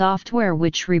 and software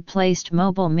which replaced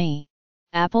MobileMe,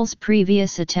 Apple's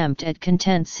previous attempt at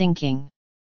content syncing.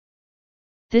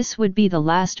 This would be the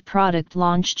last product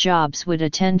launch Jobs would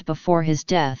attend before his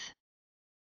death.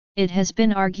 It has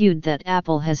been argued that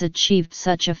Apple has achieved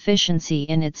such efficiency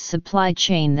in its supply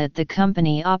chain that the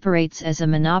company operates as a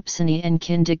monopsony and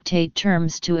can dictate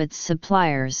terms to its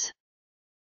suppliers.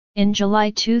 In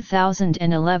July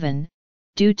 2011,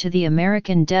 due to the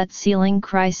American debt ceiling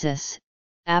crisis,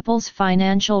 Apple's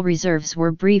financial reserves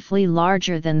were briefly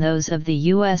larger than those of the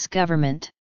U.S. government.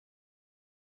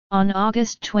 On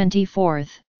August 24,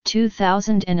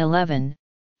 2011,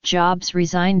 Jobs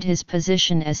resigned his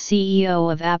position as CEO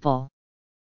of Apple.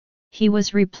 He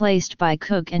was replaced by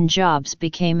Cook and Jobs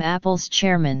became Apple's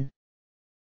chairman.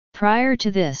 Prior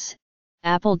to this,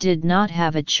 Apple did not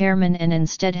have a chairman and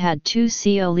instead had two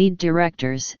CEO lead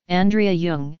directors, Andrea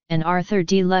Jung and Arthur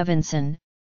D. Levinson,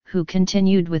 who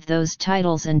continued with those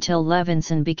titles until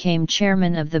Levinson became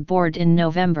chairman of the board in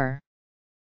November.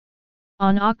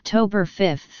 On October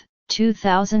 5,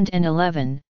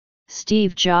 2011,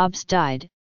 Steve Jobs died,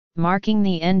 marking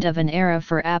the end of an era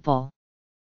for Apple.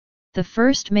 The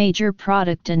first major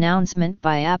product announcement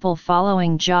by Apple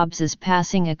following Jobs'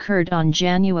 passing occurred on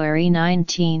January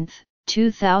 19,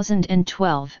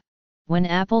 2012, when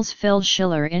Apple's Phil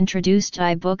Schiller introduced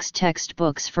iBooks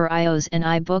textbooks for iOS and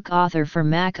iBook Author for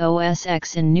Mac OS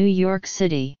X in New York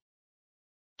City.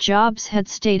 Jobs had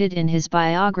stated in his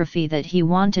biography that he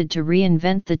wanted to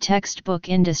reinvent the textbook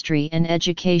industry and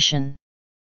education.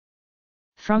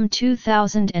 From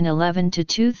 2011 to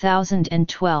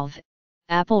 2012,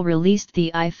 Apple released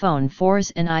the iPhone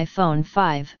 4s and iPhone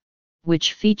 5,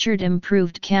 which featured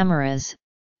improved cameras,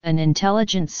 an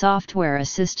intelligent software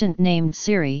assistant named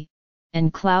Siri,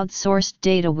 and cloud-sourced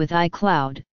data with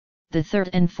iCloud, the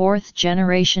third and fourth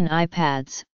generation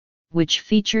iPads, which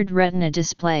featured Retina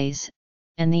displays,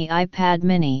 and the iPad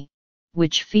mini,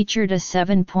 which featured a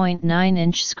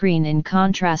 7.9-inch screen in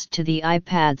contrast to the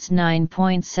iPad's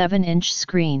 9.7-inch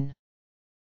screen.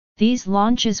 These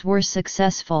launches were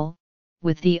successful,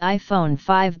 with the iPhone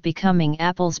 5 becoming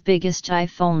Apple's biggest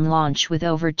iPhone launch with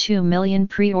over 2 million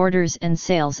pre-orders and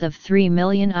sales of 3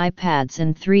 million iPads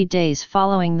in 3 days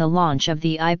following the launch of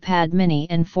the iPad mini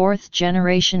and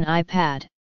fourth-generation iPad.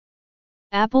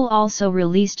 Apple also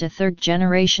released a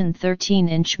third-generation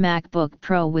 13-inch MacBook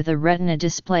Pro with a Retina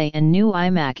display and new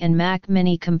iMac and Mac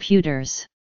mini computers.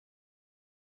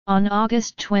 On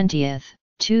August 20,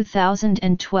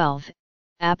 2012,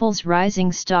 Apple's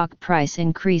rising stock price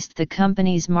increased the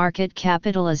company's market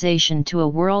capitalization to a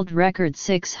world record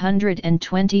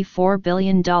 $624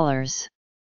 billion.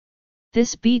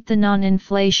 This beat the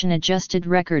non-inflation adjusted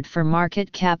record for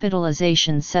market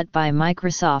capitalization set by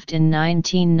Microsoft in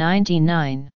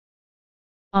 1999.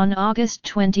 On August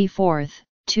 24,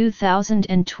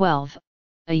 2012,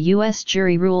 a U.S.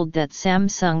 jury ruled that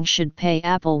Samsung should pay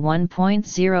Apple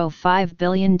 $1.05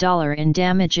 billion in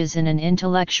damages in an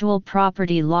intellectual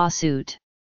property lawsuit.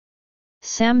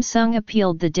 Samsung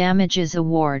appealed the damages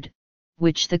award,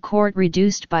 which the court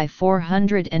reduced by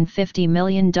 $450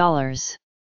 million.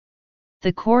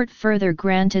 The court further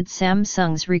granted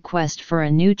Samsung's request for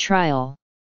a new trial.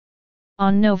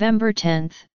 On November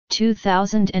 10,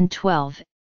 2012,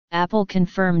 Apple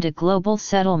confirmed a global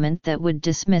settlement that would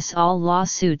dismiss all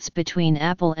lawsuits between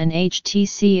Apple and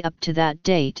HTC up to that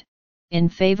date, in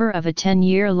favor of a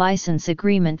 10-year license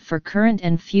agreement for current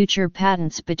and future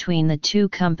patents between the two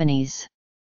companies.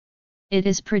 It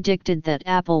is predicted that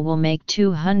Apple will make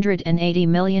 $280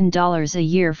 million a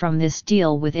year from this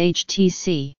deal with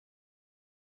HTC.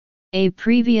 A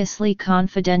previously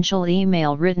confidential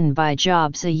email written by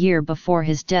Jobs a year before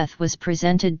his death was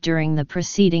presented during the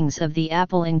proceedings of the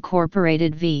Apple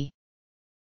Incorporated v.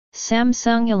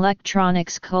 Samsung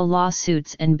Electronics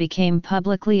co-lawsuits and became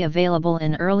publicly available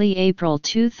in early April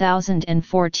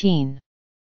 2014.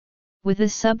 With a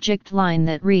subject line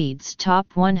that reads Top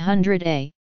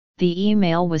 100A, the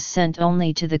email was sent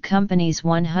only to the company's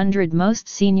 100 most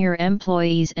senior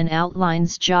employees and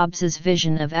outlines Jobs'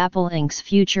 vision of Apple Inc.'s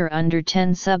future under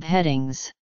 10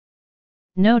 subheadings.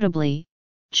 Notably,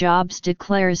 Jobs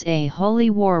declares a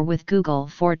holy war with Google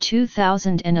for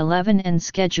 2011 and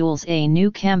schedules a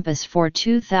new campus for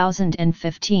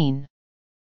 2015.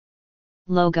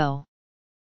 Logo.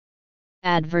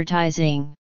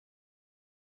 Advertising.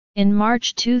 In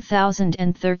March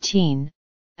 2013,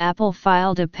 Apple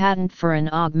filed a patent for an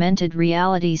augmented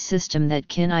reality system that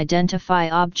can identify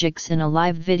objects in a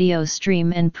live video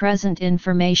stream and present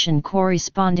information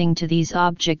corresponding to these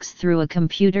objects through a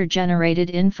computer-generated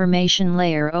information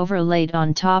layer overlaid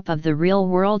on top of the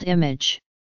real-world image.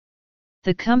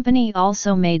 The company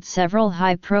also made several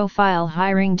high-profile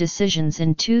hiring decisions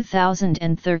in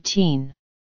 2013.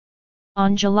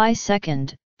 On July 2,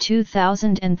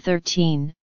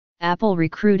 2013, Apple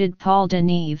recruited Paul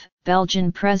Deneve,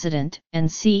 Belgian president and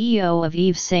CEO of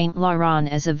Yves Saint Laurent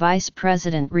as a vice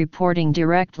president reporting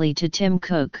directly to Tim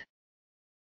Cook.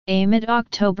 A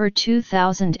mid-October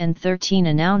 2013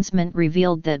 announcement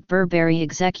revealed that Burberry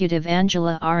executive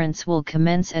Angela Ahrendts will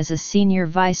commence as a senior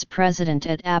vice president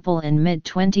at Apple in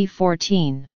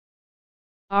mid-2014.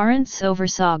 Ahrendts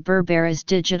oversaw Burberry's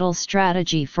digital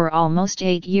strategy for almost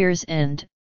 8 years and,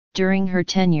 during her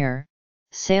tenure,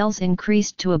 sales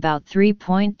increased to about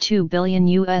 $3.2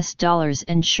 billion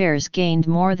and shares gained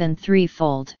more than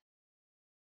threefold.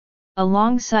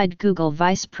 Alongside Google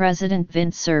Vice President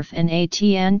Vint Cerf and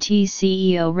AT&T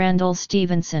CEO Randall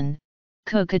Stephenson,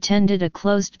 Cook attended a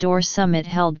closed-door summit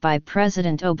held by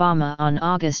President Obama on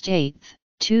August 8,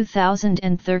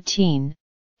 2013,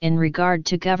 in regard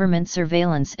to government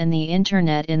surveillance and the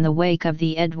Internet in the wake of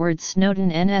the Edward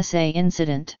Snowden NSA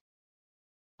incident.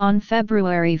 On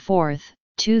February 4,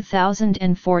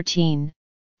 2014,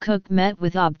 Cook met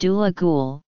with Abdullah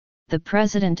Gül, the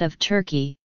president of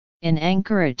Turkey, in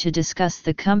Ankara to discuss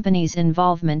the company's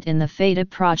involvement in the FATA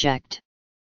project.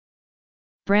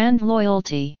 Brand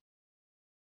loyalty.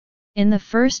 In the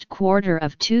first quarter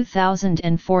of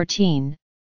 2014,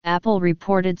 Apple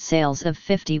reported sales of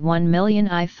 51 million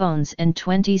iPhones and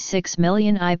 26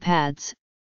 million iPads,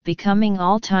 becoming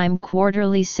all-time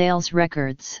quarterly sales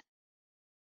records.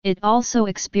 It also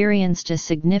experienced a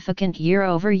significant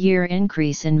year-over-year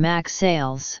increase in Mac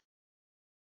sales.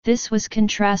 This was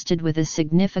contrasted with a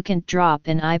significant drop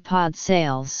in iPod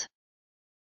sales.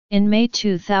 In May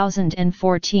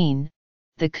 2014,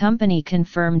 the company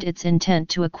confirmed its intent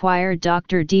to acquire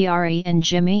Dr. Dre and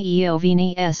Jimmy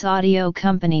Iovini's audio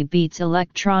company Beats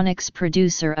Electronics,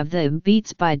 producer of the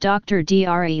Beats by Dr.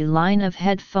 Dre line of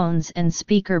headphones and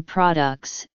speaker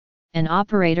products, and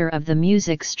operator of the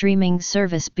music streaming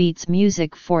service Beats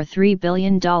Music, for $3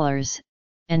 billion.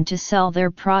 And to sell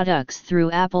their products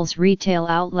through Apple's retail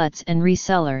outlets and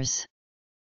resellers.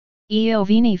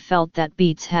 Iovini felt that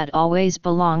Beats had always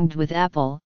belonged with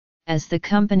Apple, as the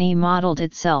company modeled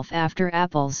itself after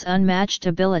Apple's unmatched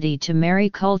ability to marry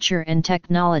culture and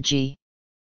technology.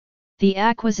 The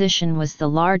acquisition was the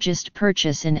largest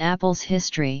purchase in Apple's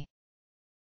history.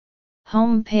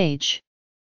 Home page.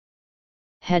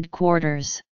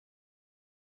 Headquarters.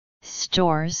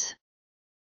 Stores.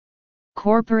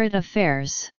 Corporate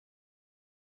affairs.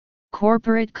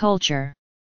 Corporate culture.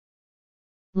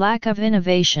 Lack of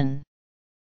innovation.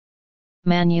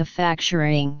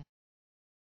 Manufacturing.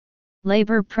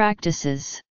 Labor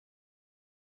practices.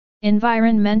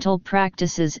 Environmental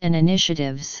practices and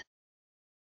initiatives.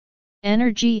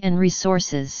 Energy and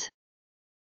resources.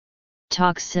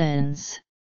 Toxins.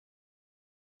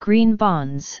 Green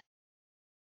bonds.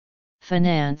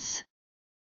 Finance.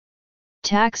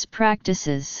 Tax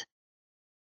practices.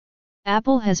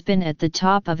 Apple has been at the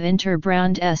top of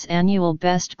Interbrand's annual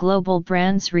Best Global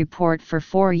Brands report for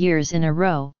 4 years in a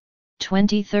row,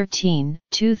 2013,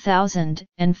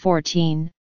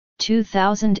 2014,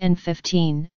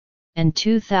 2015, and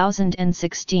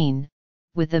 2016,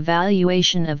 with a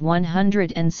valuation of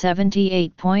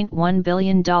 $178.1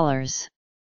 billion.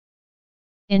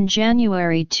 In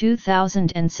January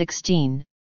 2016,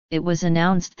 it was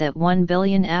announced that 1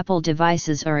 billion Apple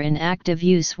devices are in active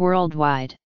use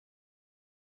worldwide.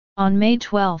 On May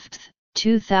 12,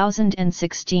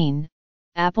 2016,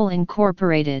 Apple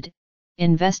Incorporated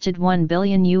invested $1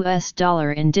 billion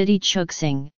in Didi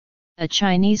Chuxing, a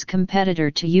Chinese competitor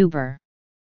to Uber.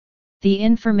 The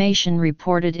information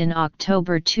reported in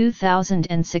October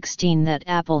 2016 that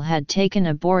Apple had taken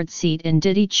a board seat in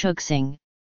Didi Chuxing,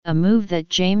 a move that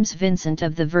James Vincent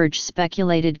of The Verge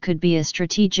speculated could be a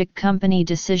strategic company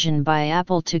decision by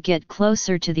Apple to get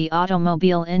closer to the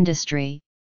automobile industry,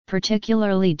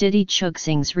 particularly Didi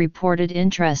Chuxing's reported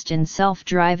interest in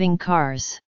self-driving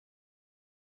cars.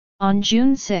 On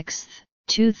June 6,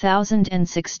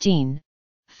 2016,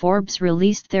 Forbes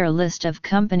released their list of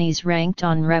companies ranked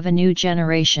on revenue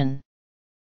generation.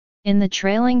 In the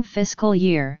trailing fiscal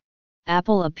year,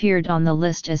 Apple appeared on the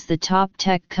list as the top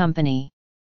tech company.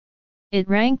 It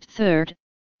ranked third,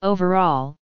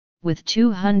 overall, with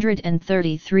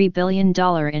 $233 billion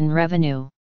in revenue.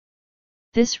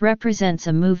 This represents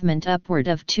a movement upward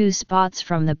of 2 spots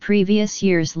from the previous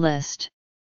year's list.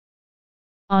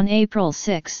 On April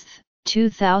 6,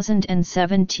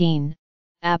 2017,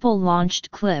 Apple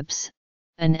launched Clips,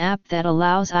 an app that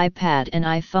allows iPad and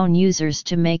iPhone users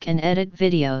to make and edit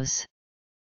videos.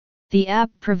 The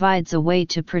app provides a way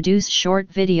to produce short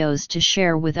videos to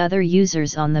share with other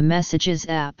users on the Messages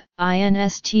app,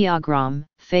 Instagram,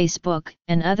 Facebook,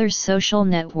 and other social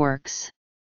networks.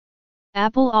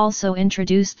 Apple also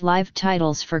introduced live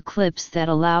titles for Clips that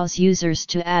allows users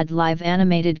to add live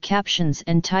animated captions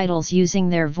and titles using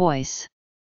their voice.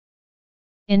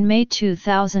 In May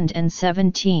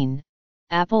 2017,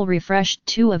 Apple refreshed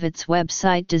two of its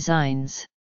website designs.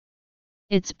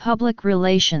 Its public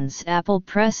relations Apple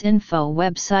Press Info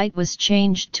website was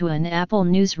changed to an Apple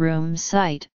Newsroom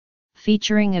site,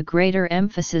 featuring a greater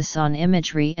emphasis on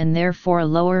imagery and therefore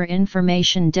lower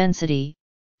information density,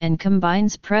 and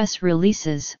combines press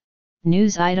releases,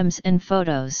 news items and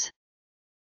photos.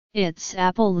 Its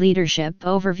Apple Leadership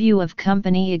Overview of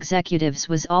company executives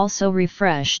was also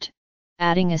refreshed,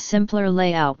 adding a simpler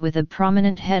layout with a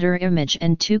prominent header image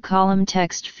and two-column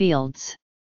text fields.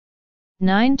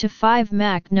 9 to 5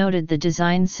 Mac noted the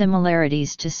design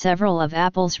similarities to several of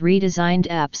Apple's redesigned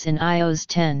apps in iOS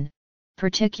 10,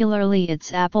 particularly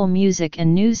its Apple Music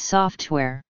and News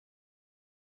software.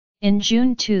 In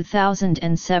June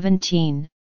 2017,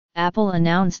 Apple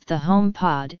announced the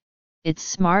HomePod, its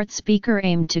smart speaker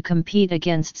aimed to compete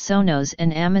against Sonos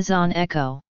and Amazon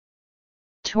Echo.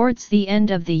 Towards the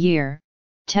end of the year,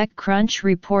 TechCrunch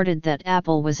reported that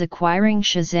Apple was acquiring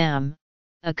Shazam,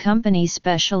 a company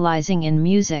specializing in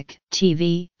music,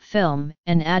 TV, film,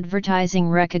 and advertising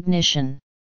recognition.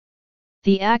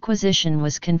 The acquisition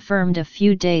was confirmed a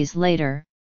few days later,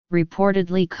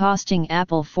 reportedly costing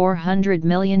Apple $400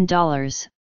 million,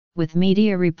 with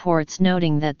media reports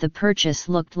noting that the purchase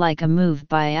looked like a move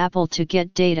by Apple to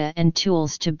get data and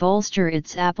tools to bolster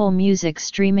its Apple Music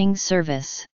streaming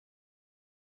service.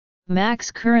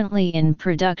 Macs currently in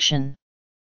production.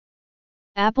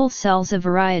 Apple sells a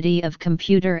variety of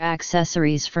computer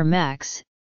accessories for Macs,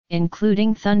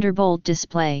 including Thunderbolt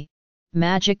display,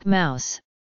 Magic Mouse,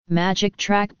 Magic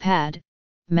Trackpad,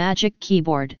 Magic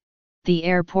Keyboard, the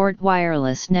Airport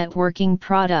wireless networking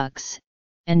products,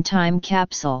 and Time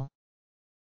Capsule.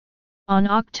 On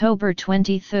October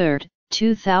 23,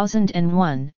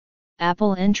 2001,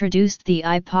 Apple introduced the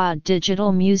iPod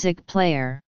digital music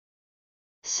player.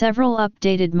 Several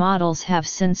updated models have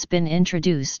since been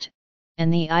introduced,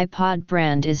 and the iPod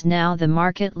brand is now the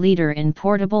market leader in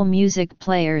portable music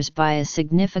players by a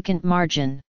significant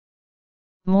margin.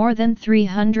 More than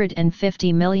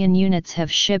 350 million units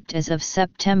have shipped as of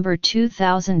September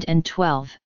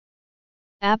 2012.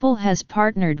 Apple has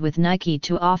partnered with Nike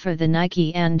to offer the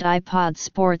Nike and iPod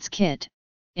Sports Kit,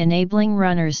 enabling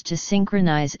runners to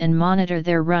synchronize and monitor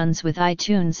their runs with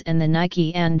iTunes and the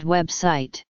Nike and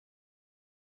website.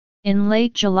 In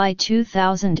late July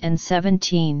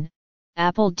 2017,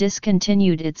 Apple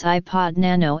discontinued its iPod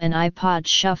Nano and iPod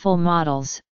Shuffle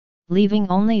models, leaving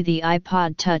only the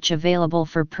iPod Touch available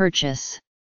for purchase.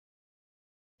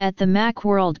 At the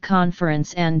Macworld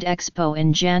Conference and Expo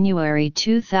in January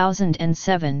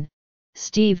 2007,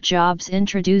 Steve Jobs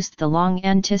introduced the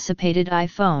long-anticipated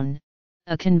iPhone,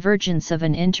 a convergence of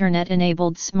an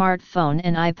Internet-enabled smartphone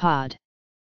and iPod.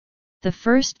 The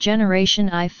first-generation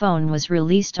iPhone was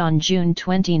released on June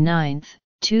 29,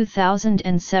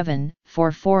 2007,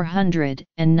 for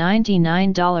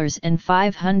 $499 and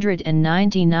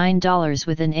 $599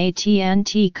 with an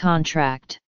AT&T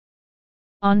contract.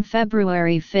 On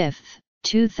February 5,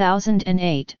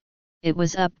 2008, it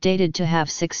was updated to have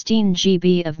 16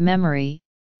 GB of memory,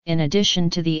 in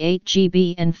addition to the 8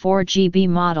 GB and 4 GB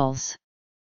models.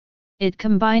 It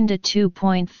combined a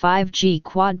 2.5G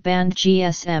quad-band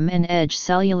GSM and Edge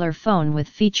cellular phone with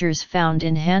features found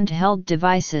in handheld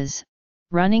devices,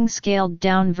 running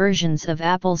scaled-down versions of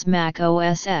Apple's Mac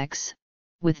OS X,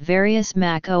 with various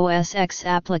Mac OS X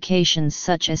applications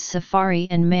such as Safari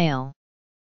and Mail.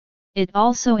 It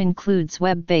also includes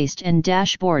web-based and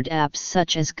dashboard apps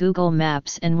such as Google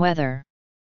Maps and Weather.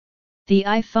 The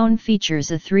iPhone features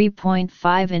a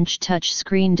 3.5-inch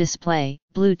touchscreen display,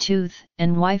 Bluetooth,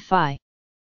 and Wi-Fi.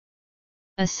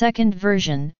 A second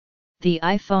version, the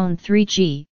iPhone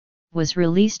 3G, was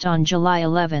released on July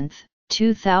 11,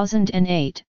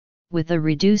 2008, with a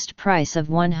reduced price of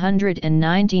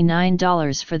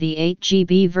 $199 for the 8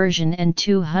 GB version and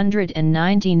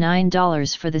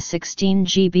 $299 for the 16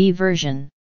 GB version.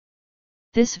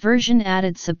 This version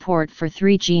added support for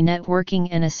 3G networking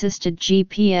and assisted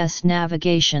GPS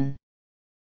navigation.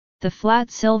 The flat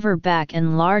silver back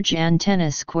and large antenna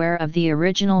square of the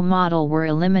original model were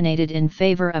eliminated in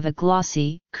favor of a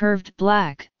glossy, curved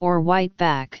black or white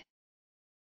back.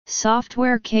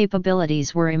 Software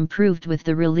capabilities were improved with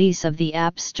the release of the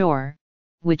App Store,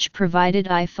 which provided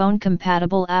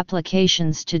iPhone-compatible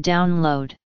applications to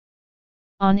download.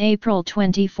 On April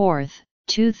 24,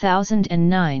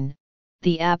 2009,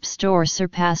 the App Store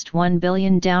surpassed 1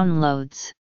 billion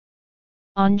downloads.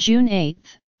 On June 8,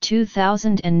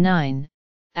 2009,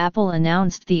 Apple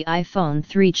announced the iPhone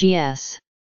 3GS.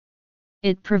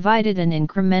 It provided an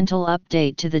incremental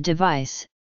update to the device,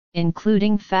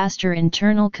 including faster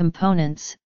internal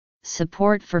components,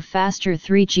 support for faster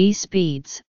 3G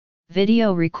speeds,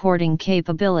 video recording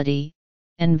capability,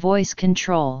 and voice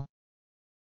control.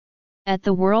 At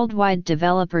the Worldwide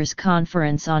Developers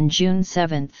Conference on June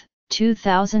 7,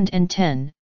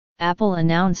 2010, Apple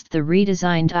announced the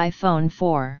redesigned iPhone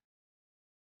 4.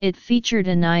 It featured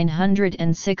a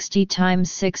 960 x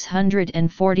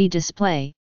 640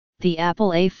 display, the Apple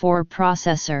A4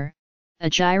 processor, a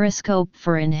gyroscope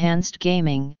for enhanced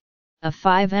gaming, a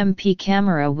 5MP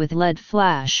camera with LED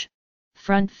flash,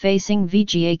 front-facing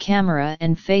VGA camera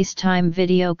and FaceTime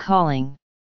video calling.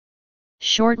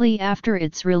 Shortly after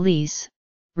its release,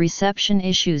 reception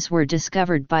issues were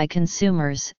discovered by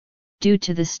consumers, due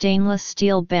to the stainless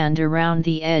steel band around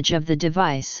the edge of the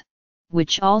device,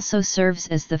 which also serves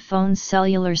as the phone's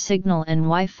cellular signal and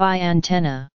Wi-Fi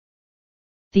antenna.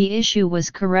 The issue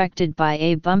was corrected by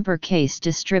a bumper case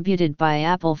distributed by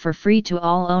Apple for free to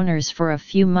all owners for a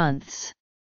few months.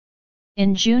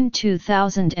 In June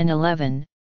 2011,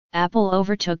 Apple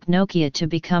overtook Nokia to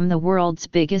become the world's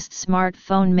biggest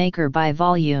smartphone maker by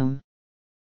volume.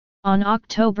 On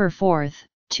October 4,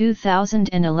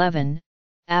 2011,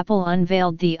 Apple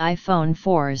unveiled the iPhone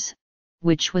 4s,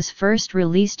 which was first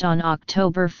released on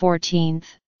October 14,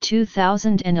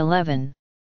 2011.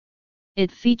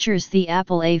 It features the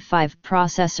Apple A5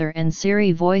 processor and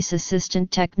Siri voice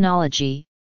assistant technology,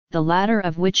 the latter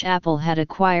of which Apple had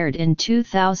acquired in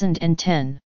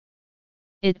 2010.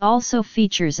 It also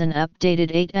features an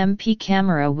updated 8MP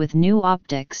camera with new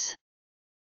optics.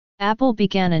 Apple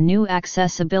began a new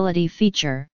accessibility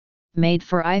feature, made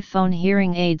for iPhone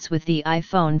hearing aids with the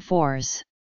iPhone 4s.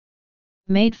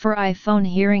 Made for iPhone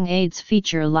hearing aids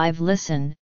feature Live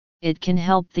Listen. It can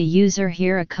help the user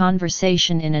hear a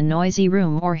conversation in a noisy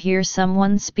room or hear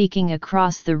someone speaking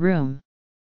across the room.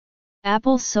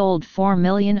 Apple sold 4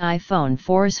 million iPhone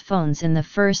 4s phones in the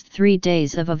first 3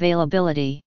 days of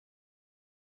availability.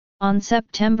 On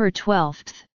September 12,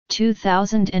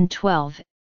 2012,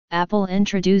 Apple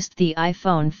introduced the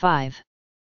iPhone 5.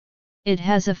 It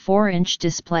has a 4-inch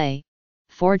display,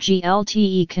 4G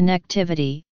LTE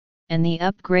connectivity, and the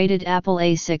upgraded Apple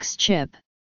A6 chip,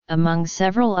 among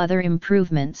several other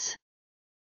improvements.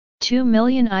 2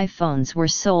 million iPhones were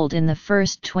sold in the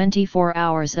first 24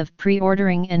 hours of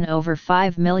pre-ordering and over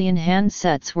 5 million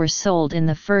handsets were sold in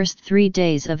the first 3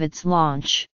 days of its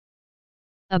launch.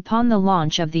 Upon the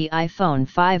launch of the iPhone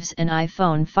 5s and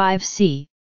iPhone 5C,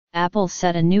 Apple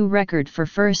set a new record for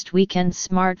first weekend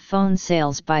smartphone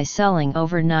sales by selling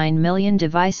over 9 million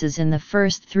devices in the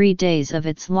first 3 days of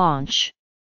its launch.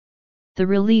 The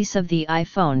release of the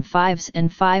iPhone 5s and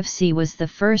 5C was the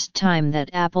first time that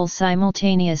Apple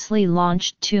simultaneously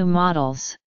launched 2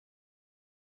 models.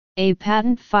 A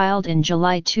patent filed in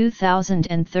July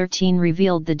 2013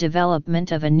 revealed the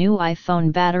development of a new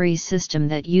iPhone battery system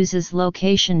that uses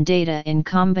location data in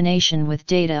combination with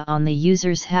data on the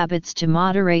user's habits to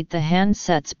moderate the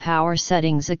handset's power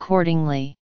settings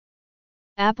accordingly.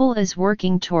 Apple is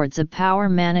working towards a power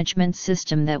management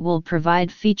system that will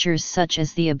provide features such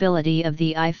as the ability of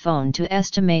the iPhone to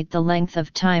estimate the length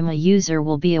of time a user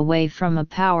will be away from a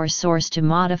power source to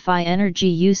modify energy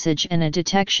usage and a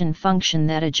detection function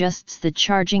that adjusts the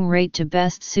charging rate to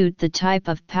best suit the type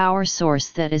of power source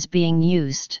that is being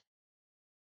used.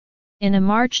 In a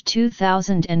March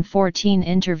 2014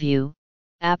 interview,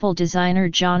 Apple designer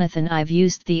Jonathan Ive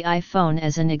used the iPhone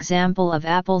as an example of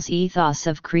Apple's ethos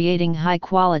of creating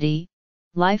high-quality,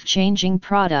 life-changing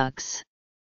products.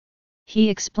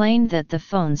 He explained that the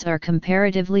phones are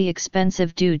comparatively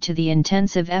expensive due to the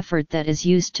intensive effort that is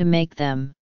used to make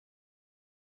them.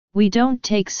 We don't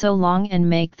take so long and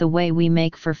make the way we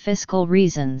make for fiscal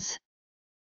reasons.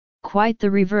 Quite the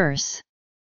reverse.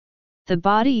 The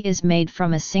body is made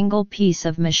from a single piece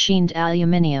of machined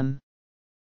aluminium.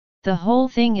 The whole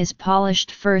thing is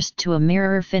polished first to a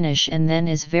mirror finish and then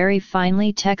is very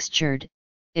finely textured,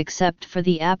 except for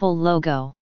the Apple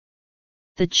logo.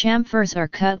 The chamfers are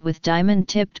cut with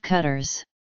diamond-tipped cutters.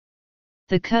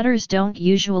 The cutters don't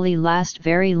usually last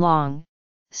very long,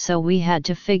 so we had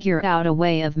to figure out a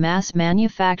way of mass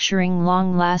manufacturing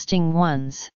long-lasting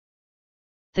ones.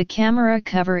 The camera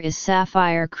cover is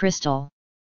sapphire crystal.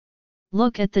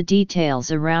 Look at the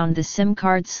details around the SIM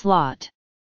card slot.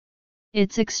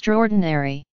 It's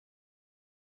extraordinary.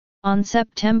 On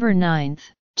September 9,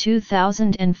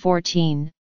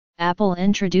 2014, Apple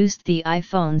introduced the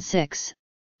iPhone 6,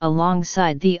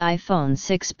 alongside the iPhone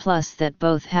 6 Plus that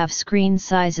both have screen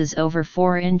sizes over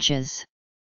 4 inches.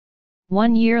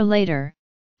 1 year later,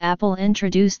 Apple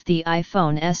introduced the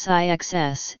iPhone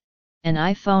SIXS, and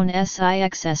iPhone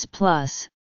SIXS Plus,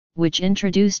 which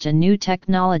introduced a new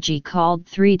technology called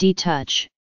 3D Touch,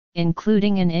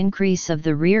 including an increase of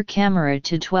the rear camera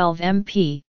to 12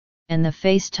 MP, and the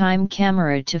FaceTime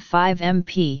camera to 5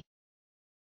 MP.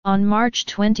 On March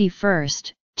 21,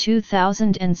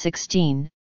 2016,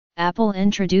 Apple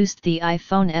introduced the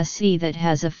iPhone SE that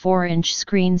has a 4-inch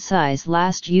screen size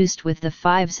last used with the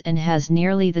 5s and has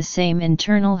nearly the same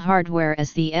internal hardware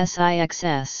as the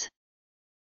SiXS.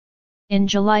 In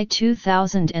July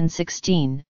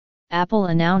 2016, Apple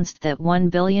announced that 1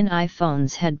 billion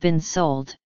iPhones had been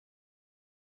sold.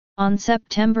 On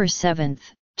September 7,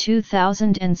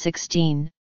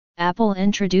 2016, Apple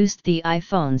introduced the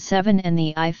iPhone 7 and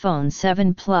the iPhone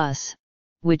 7 Plus,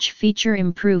 which feature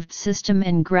improved system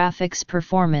and graphics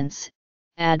performance,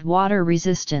 add water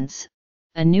resistance,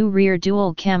 a new rear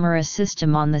dual camera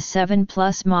system on the 7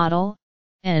 Plus model,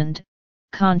 and,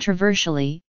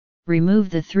 controversially, remove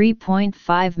the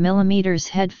 3.5mm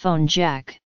headphone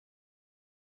jack.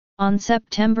 On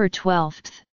September 12,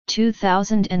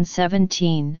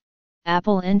 2017,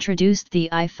 Apple introduced the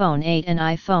iPhone 8 and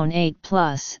iPhone 8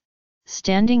 Plus,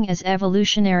 standing as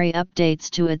evolutionary updates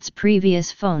to its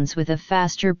previous phones with a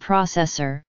faster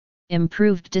processor,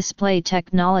 improved display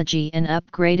technology and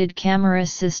upgraded camera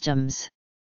systems.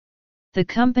 The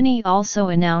company also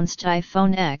announced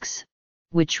iPhone X,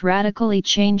 which radically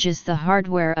changes the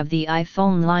hardware of the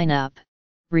iPhone lineup,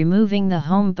 removing the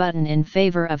home button in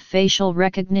favor of facial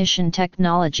recognition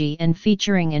technology and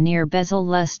featuring a near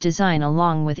bezel-less design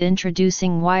along with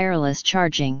introducing wireless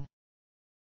charging.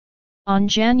 On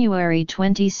January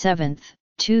 27,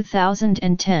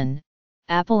 2010,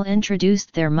 Apple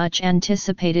introduced their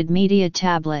much-anticipated media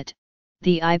tablet,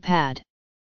 the iPad.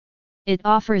 It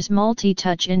offers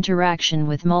multi-touch interaction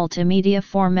with multimedia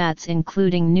formats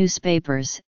including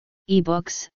newspapers,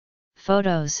 ebooks,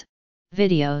 photos,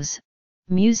 videos,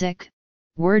 music,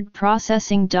 word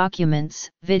processing documents,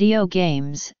 video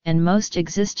games, and most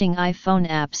existing iPhone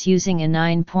apps using a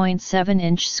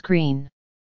 9.7-inch screen.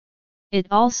 It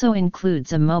also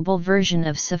includes a mobile version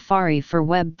of Safari for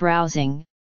web browsing,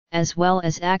 as well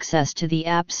as access to the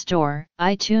App Store,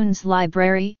 iTunes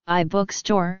Library, iBook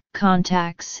Store,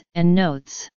 Contacts, and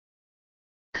Notes.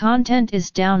 Content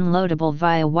is downloadable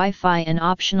via Wi-Fi and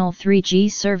optional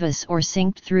 3G service or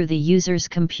synced through the user's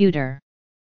computer.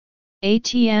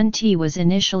 AT&T was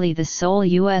initially the sole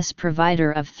U.S.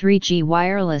 provider of 3G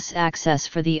wireless access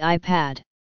for the iPad.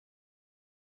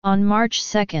 On March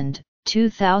 2,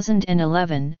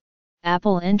 2011,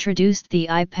 Apple introduced the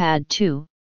iPad 2,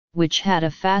 which had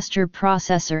a faster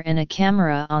processor and a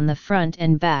camera on the front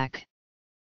and back.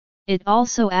 It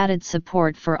also added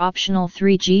support for optional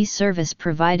 3G service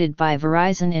provided by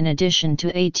Verizon in addition to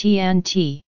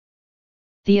AT&T.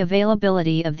 The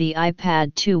availability of the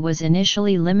iPad 2 was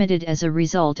initially limited as a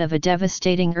result of a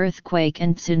devastating earthquake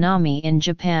and tsunami in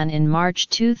Japan in March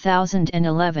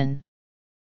 2011.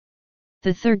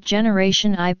 The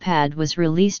third-generation iPad was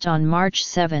released on March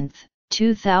 7,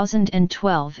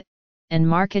 2012, and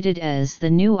marketed as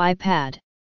the new iPad.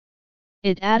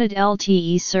 It added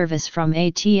LTE service from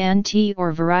AT&T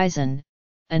or Verizon,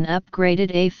 an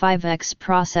upgraded A5X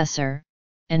processor,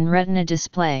 and Retina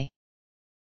display.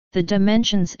 The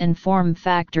dimensions and form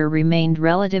factor remained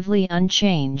relatively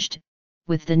unchanged,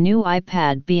 with the new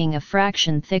iPad being a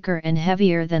fraction thicker and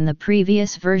heavier than the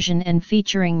previous version and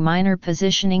featuring minor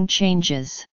positioning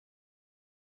changes.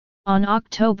 On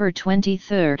October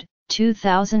 23,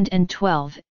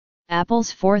 2012,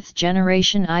 Apple's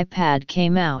fourth-generation iPad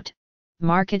came out,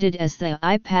 marketed as the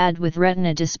iPad with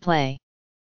Retina display.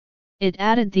 It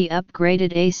added the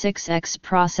upgraded A6X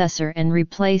processor and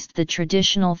replaced the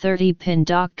traditional 30-pin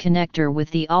dock connector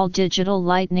with the all-digital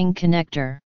Lightning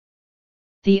connector.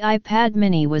 The iPad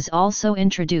mini was also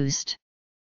introduced.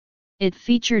 It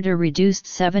featured a reduced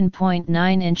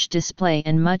 7.9-inch display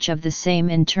and much of the same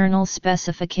internal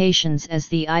specifications as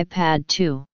the iPad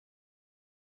 2.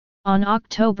 On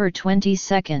October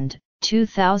 22,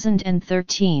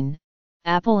 2013,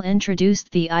 Apple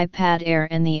introduced the iPad Air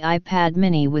and the iPad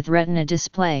mini with Retina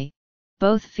display,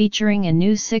 both featuring a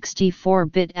new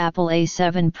 64-bit Apple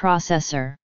A7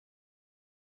 processor.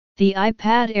 The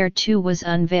iPad Air 2 was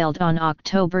unveiled on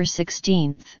October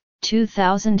 16,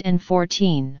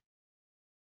 2014.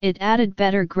 It added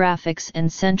better graphics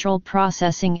and central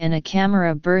processing and a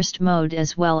camera burst mode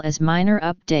as well as minor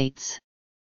updates.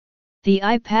 The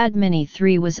iPad mini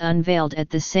 3 was unveiled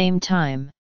at the same time.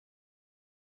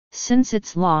 Since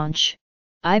its launch,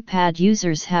 iPad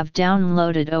users have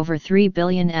downloaded over 3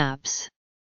 billion apps.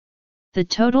 The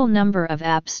total number of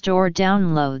App Store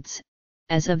downloads,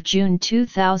 as of June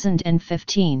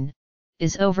 2015,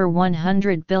 is over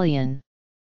 100 billion.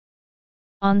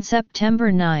 On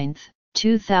September 9,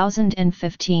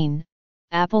 2015,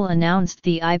 Apple announced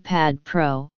the iPad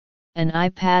Pro, an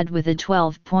iPad with a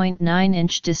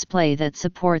 12.9-inch display that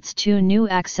supports two new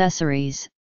accessories,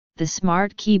 the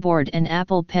Smart Keyboard and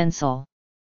Apple Pencil.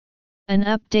 An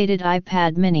updated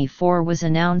iPad Mini 4 was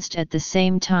announced at the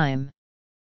same time.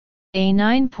 A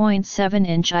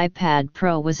 9.7-inch iPad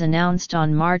Pro was announced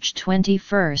on March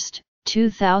 21,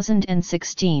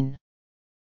 2016.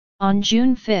 On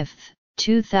June 5,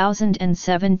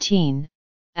 2017,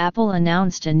 Apple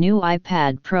announced a new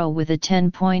iPad Pro with a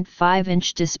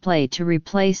 10.5-inch display to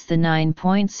replace the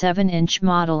 9.7-inch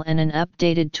model and an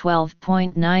updated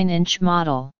 12.9-inch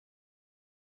model.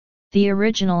 The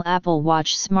original Apple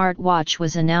Watch smartwatch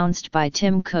was announced by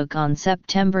Tim Cook on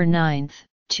September 9,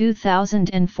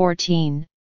 2014,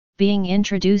 being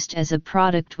introduced as a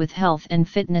product with health and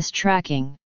fitness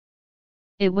tracking.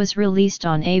 It was released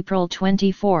on April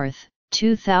 24,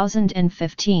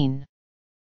 2015.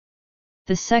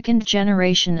 The second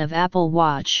generation of Apple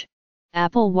Watch,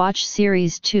 Apple Watch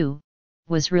Series 2,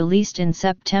 was released in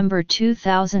September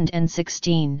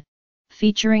 2016,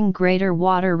 featuring greater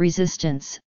water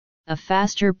resistance, a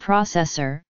faster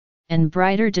processor, and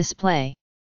brighter display.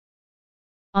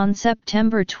 On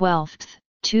September 12,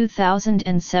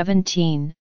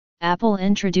 2017, Apple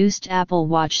introduced Apple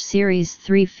Watch Series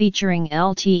 3 featuring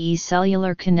LTE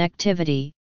cellular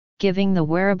connectivity, giving the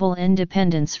wearable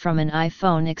independence from an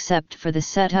iPhone except for the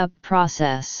setup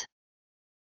process.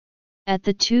 At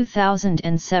the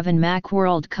 2007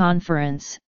 Macworld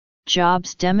Conference,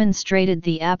 Jobs demonstrated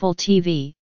the Apple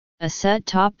TV, a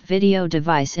set-top video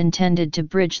device intended to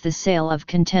bridge the sale of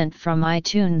content from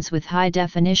iTunes with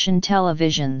high-definition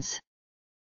televisions.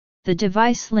 The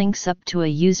device links up to a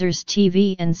user's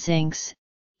TV and syncs,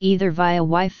 either via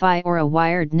Wi-Fi or a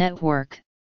wired network,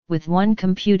 with one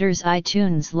computer's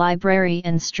iTunes library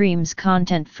and streams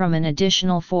content from an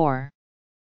additional 4.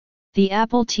 The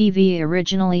Apple TV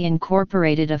originally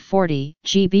incorporated a 40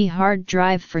 GB hard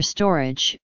drive for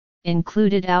storage,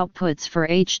 included outputs for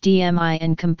HDMI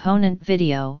and component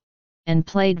video, and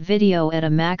played video at a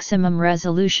maximum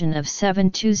resolution of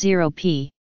 720p.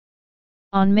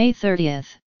 On May 30,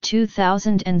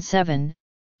 2007,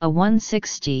 a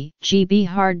 160 GB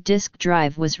hard disk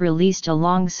drive was released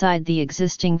alongside the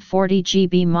existing 40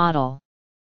 GB model.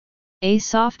 A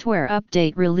software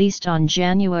update released on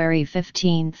January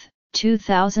 15,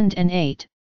 2008,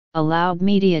 allowed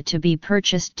media to be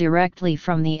purchased directly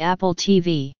from the Apple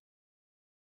TV.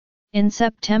 In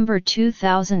September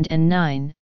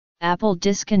 2009, Apple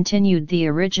discontinued the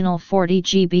original 40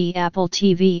 GB Apple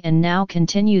TV and now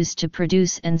continues to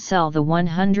produce and sell the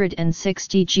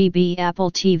 160 GB Apple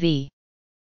TV.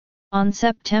 On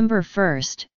September 1,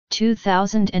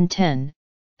 2010,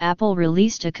 Apple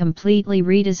released a completely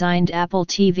redesigned Apple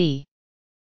TV.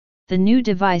 The new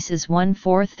device is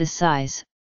 1/4 the size,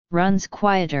 runs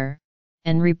quieter,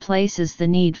 and replaces the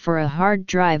need for a hard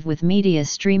drive with media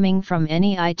streaming from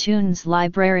any iTunes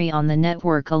library on the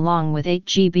network along with 8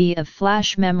 GB of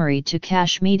flash memory to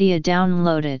cache media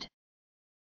downloaded.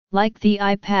 Like the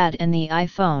iPad and the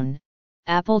iPhone,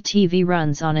 Apple TV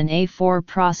runs on an A4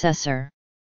 processor.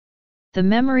 The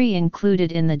memory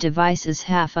included in the device is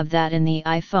half of that in the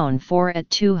iPhone 4 at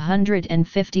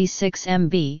 256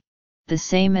 MB, the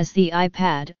same as the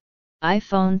iPad,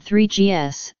 iPhone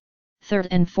 3GS, third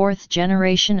and fourth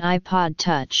generation iPod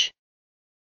Touch.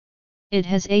 It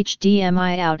has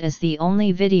HDMI out as the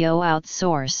only video out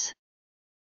source.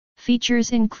 Features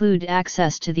include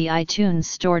access to the iTunes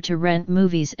Store to rent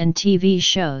movies and TV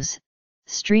shows,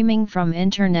 streaming from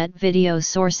internet video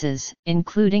sources,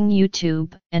 including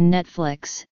YouTube and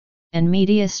Netflix, and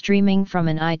media streaming from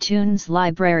an iTunes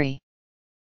library.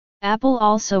 Apple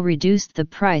also reduced the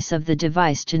price of the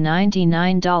device to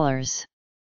 $99.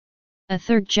 A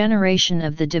third generation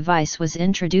of the device was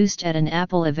introduced at an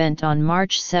Apple event on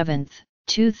March 7,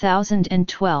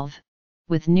 2012,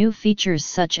 with new features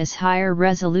such as higher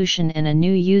resolution and a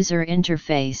new user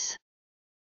interface.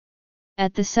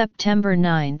 At the September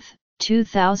 9,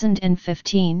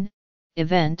 2015,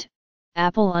 event,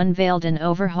 Apple unveiled an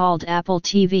overhauled Apple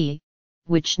TV,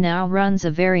 which now runs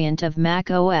a variant of Mac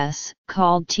OS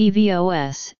called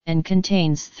tvOS and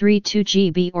contains 32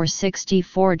 GB or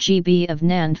 64 GB of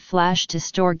NAND flash to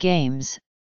store games,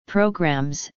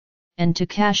 programs, and to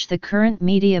cache the current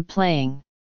media playing.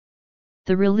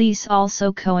 The release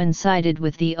also coincided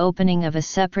with the opening of a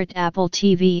separate Apple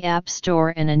TV App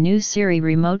Store and a new Siri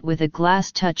remote with a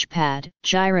glass touchpad,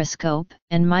 gyroscope,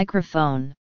 and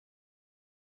microphone.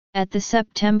 At the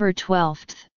September 12,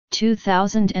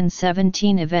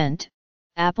 2017 event,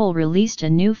 Apple released a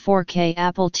new 4K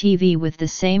Apple TV with the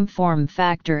same form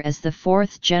factor as the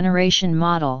fourth generation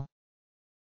model.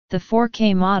 The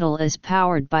 4K model is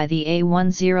powered by the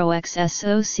A10X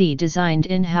SoC designed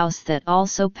in-house that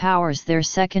also powers their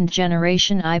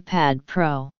second-generation iPad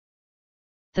Pro.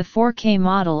 The 4K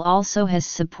model also has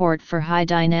support for high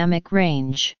dynamic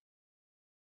range.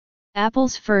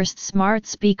 Apple's first smart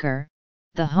speaker,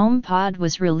 the HomePod,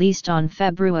 was released on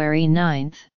February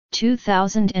 9,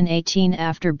 2018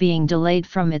 after being delayed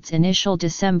from its initial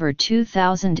December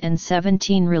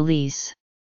 2017 release.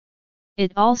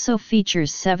 It also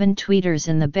features 7 tweeters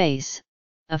in the base,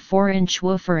 a 4-inch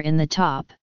woofer in the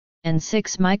top, and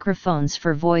 6 microphones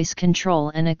for voice control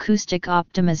and acoustic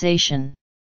optimization.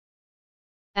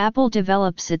 Apple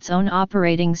develops its own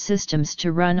operating systems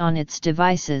to run on its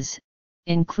devices,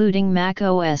 including Mac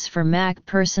OS for Mac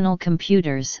personal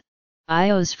computers,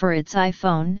 iOS for its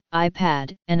iPhone,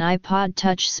 iPad, and iPod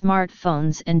Touch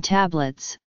smartphones and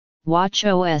tablets,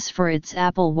 watchOS for its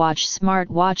Apple Watch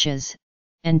smartwatches,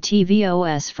 and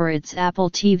tvOS for its Apple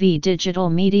TV digital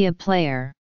media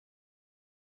player.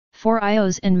 For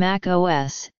iOS and Mac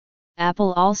OS,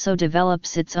 Apple also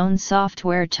develops its own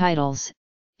software titles,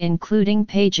 including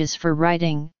Pages for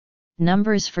writing,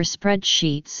 Numbers for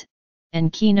spreadsheets,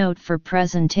 and Keynote for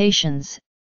presentations,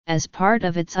 as part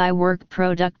of its iWork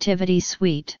productivity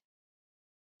suite.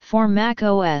 For Mac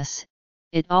OS,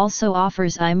 it also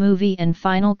offers iMovie and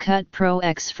Final Cut Pro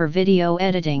X for video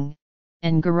editing,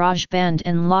 and GarageBand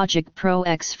and Logic Pro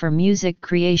X for music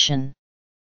creation.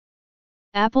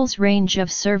 Apple's range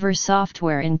of server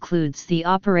software includes the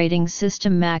operating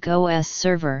system Mac OS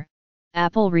Server,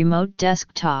 Apple Remote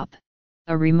Desktop,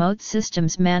 a remote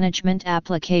systems management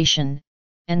application,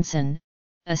 and SAN,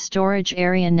 a storage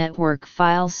area network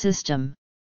file system.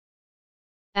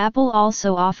 Apple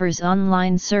also offers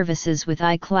online services with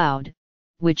iCloud,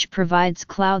 which provides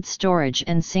cloud storage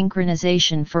and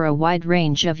synchronization for a wide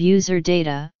range of user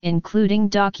data, including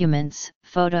documents,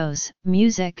 photos,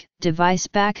 music, device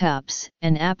backups,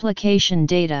 and application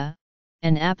data,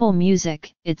 and Apple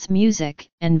Music, its music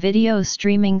and video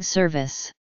streaming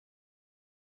service.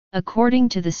 According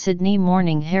to the Sydney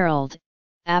Morning Herald,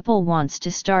 Apple wants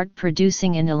to start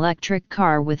producing an electric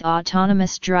car with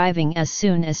autonomous driving as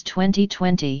soon as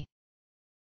 2020.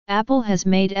 Apple has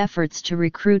made efforts to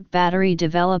recruit battery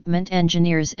development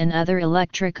engineers and other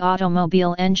electric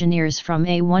automobile engineers from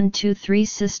A123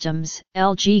 Systems,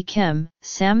 LG Chem,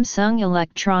 Samsung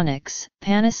Electronics,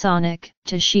 Panasonic,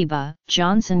 Toshiba,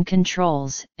 Johnson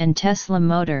Controls, and Tesla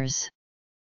Motors.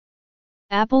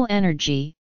 Apple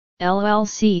Energy,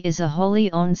 LLC is a wholly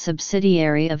owned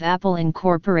subsidiary of Apple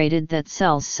Incorporated that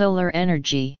sells solar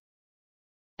energy.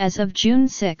 As of June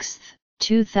 6,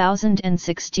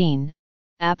 2016,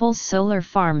 Apple's solar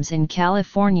farms in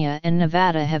California and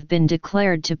Nevada have been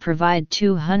declared to provide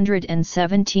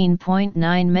 217.9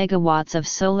 megawatts of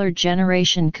solar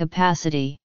generation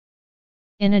capacity.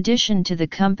 In addition to the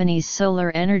company's solar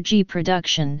energy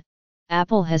production,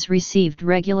 Apple has received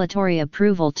regulatory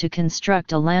approval to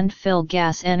construct a landfill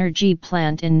gas energy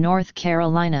plant in North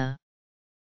Carolina.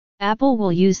 Apple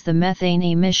will use the methane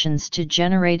emissions to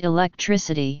generate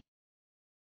electricity.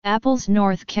 Apple's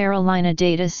North Carolina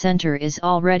data center is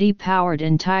already powered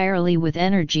entirely with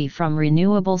energy from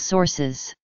renewable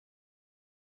sources.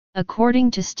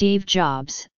 According to Steve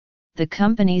Jobs, the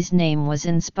company's name was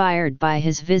inspired by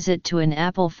his visit to an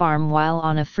apple farm while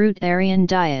on a fruitarian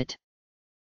diet.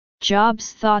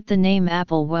 Jobs thought the name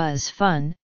Apple was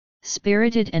fun,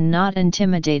 spirited and not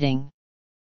intimidating.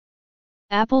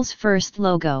 Apple's first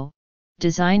logo,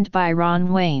 designed by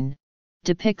Ron Wayne,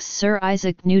 depicts Sir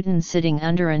Isaac Newton sitting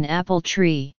under an apple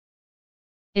tree.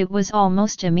 It was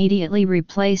almost immediately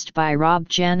replaced by Rob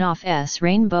Janoff's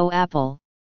Rainbow Apple,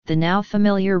 the now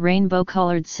familiar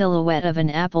rainbow-colored silhouette of an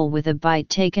apple with a bite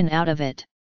taken out of it.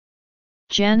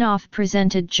 Janoff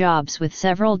presented Jobs with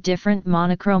several different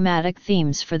monochromatic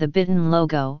themes for the bitten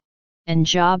logo, and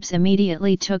Jobs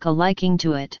immediately took a liking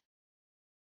to it.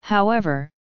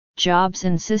 However, Jobs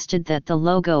insisted that the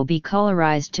logo be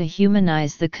colorized to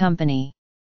humanize the company.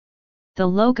 The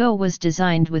logo was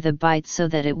designed with a bite so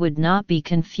that it would not be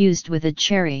confused with a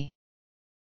cherry.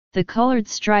 The colored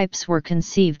stripes were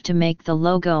conceived to make the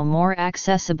logo more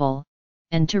accessible,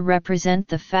 and to represent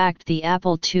the fact the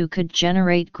Apple II could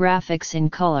generate graphics in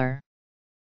color.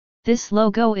 This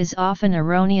logo is often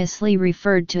erroneously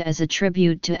referred to as a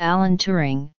tribute to Alan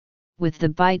Turing, with the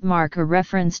bite mark a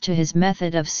reference to his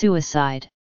method of suicide.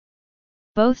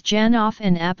 Both Janoff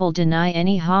and Apple deny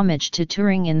any homage to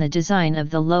Turing in the design of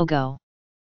the logo.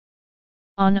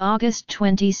 On August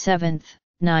 27,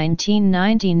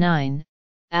 1999,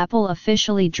 Apple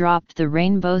officially dropped the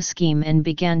rainbow scheme and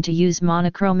began to use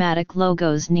monochromatic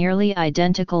logos nearly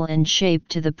identical in shape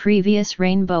to the previous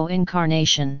rainbow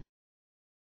incarnation.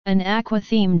 An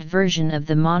aqua-themed version of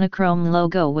the monochrome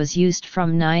logo was used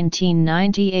from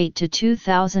 1998 to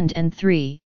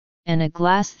 2003, and a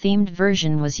glass-themed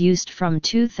version was used from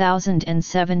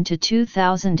 2007 to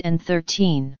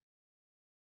 2013.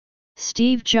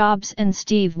 Steve Jobs and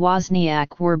Steve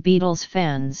Wozniak were Beatles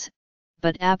fans,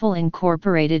 but Apple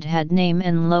Incorporated had name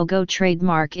and logo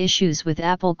trademark issues with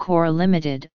Apple Corps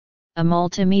Limited, a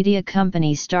multimedia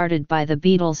company started by the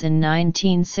Beatles in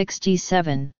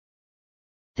 1967.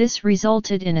 This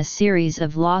resulted in a series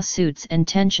of lawsuits and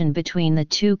tension between the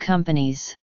two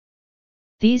companies.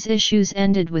 These issues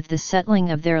ended with the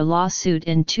settling of their lawsuit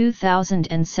in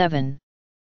 2007.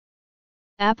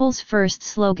 Apple's first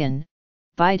slogan,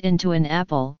 "Bite into an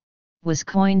apple," was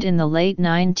coined in the late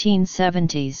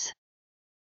 1970s.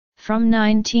 From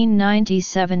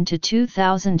 1997 to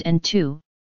 2002,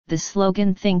 the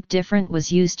slogan "Think Different"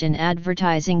 was used in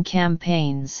advertising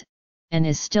campaigns, and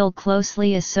is still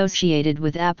closely associated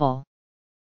with Apple.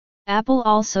 Apple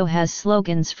also has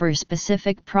slogans for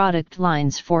specific product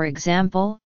lines. For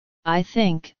example, "I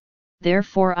think,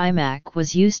 therefore iMac"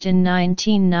 was used in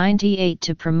 1998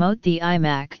 to promote the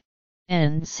iMac,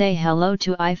 and "Say hello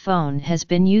to iPhone" has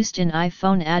been used in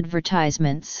iPhone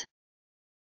advertisements.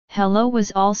 Hello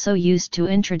was also used to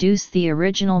introduce the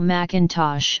original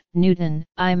Macintosh, Newton,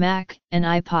 iMac, and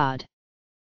iPod.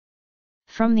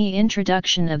 From the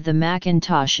introduction of the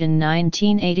Macintosh in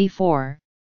 1984,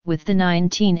 with the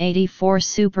 1984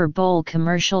 Super Bowl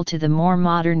commercial, to the more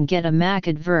modern Get a Mac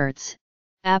adverts,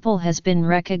 Apple has been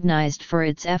recognized for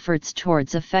its efforts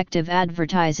towards effective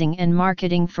advertising and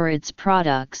marketing for its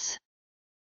products.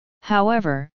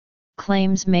 However,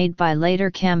 claims made by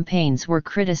later campaigns were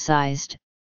criticized,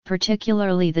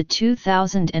 particularly the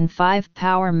 2005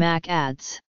 Power Mac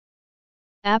ads.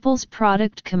 Apple's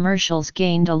product commercials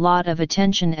gained a lot of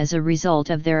attention as a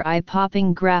result of their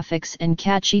eye-popping graphics and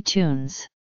catchy tunes.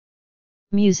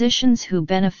 Musicians who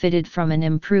benefited from an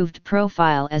improved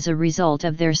profile as a result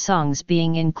of their songs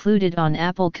being included on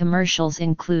Apple commercials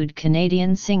include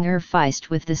Canadian singer Feist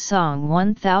with the song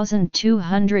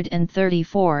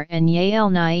 1234 and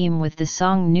Yael Naim with the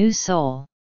song New Soul.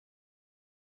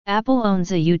 Apple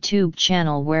owns a YouTube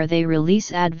channel where they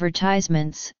release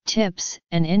advertisements, tips,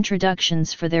 and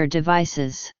introductions for their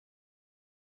devices.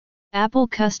 Apple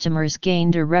customers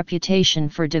gained a reputation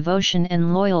for devotion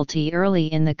and loyalty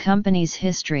early in the company's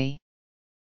history.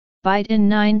 Byte in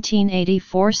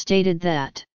 1984 stated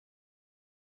that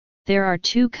there are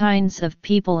two kinds of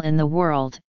people in the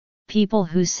world: people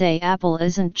who say Apple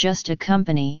isn't just a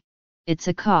company, it's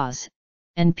a cause,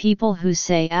 and people who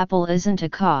say Apple isn't a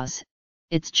cause,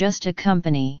 it's just a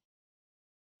company.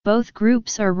 Both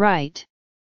groups are right.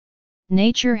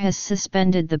 Nature has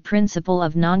suspended the principle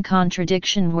of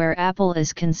non-contradiction where Apple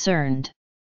is concerned.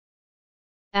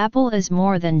 Apple is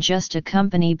more than just a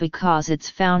company because its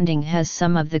founding has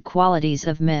some of the qualities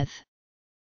of myth.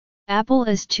 Apple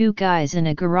is two guys in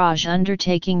a garage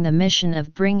undertaking the mission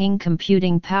of bringing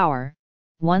computing power,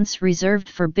 once reserved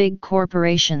for big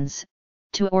corporations,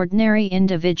 to ordinary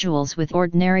individuals with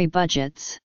ordinary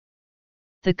budgets.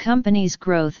 The company's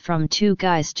growth from two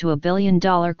guys to a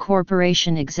billion-dollar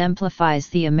corporation exemplifies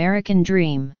the American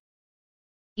dream.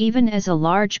 Even as a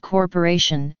large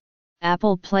corporation,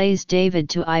 Apple plays David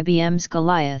to IBM's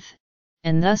Goliath,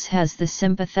 and thus has the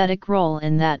sympathetic role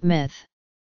in that myth.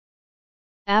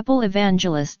 Apple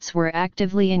evangelists were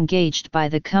actively engaged by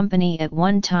the company at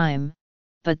one time,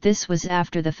 but this was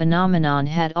after the phenomenon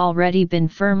had already been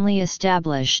firmly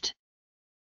established.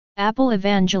 Apple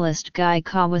evangelist Guy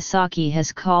Kawasaki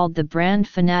has called the brand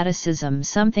fanaticism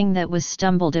something that was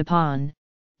stumbled upon,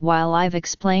 while I've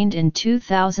explained in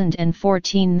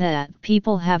 2014 that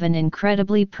people have an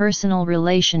incredibly personal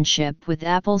relationship with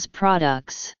Apple's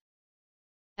products.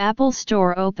 Apple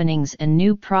Store openings and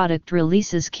new product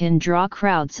releases can draw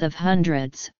crowds of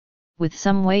hundreds, with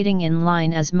some waiting in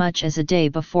line as much as a day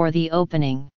before the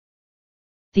opening.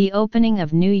 The opening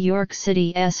of New York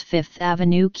City's Fifth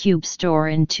Avenue Cube store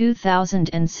in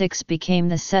 2006 became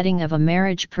the setting of a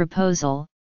marriage proposal,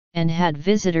 and had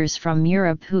visitors from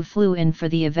Europe who flew in for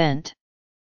the event.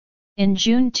 In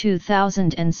June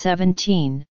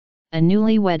 2017, a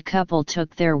newlywed couple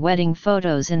took their wedding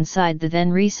photos inside the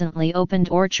then recently opened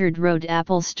Orchard Road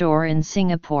Apple store in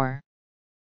Singapore.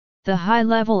 The high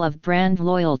level of brand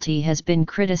loyalty has been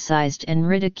criticized and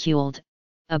ridiculed,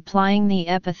 applying the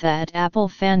epithet Apple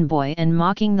fanboy and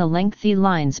mocking the lengthy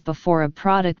lines before a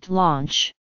product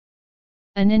launch.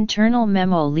 An internal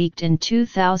memo leaked in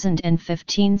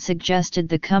 2015 suggested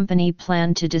the company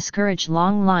planned to discourage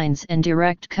long lines and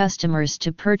direct customers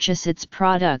to purchase its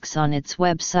products on its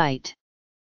website.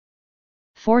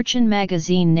 Fortune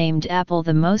magazine named Apple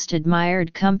the most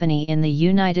admired company in the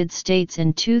United States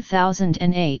in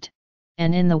 2008,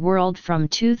 and in the world from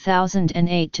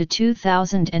 2008 to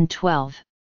 2012.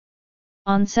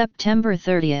 On September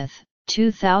 30,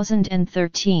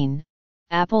 2013,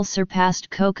 Apple surpassed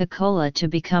Coca-Cola to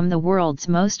become the world's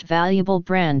most valuable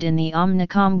brand in the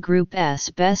Omnicom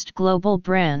Group's Best Global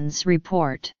Brands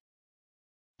report.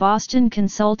 Boston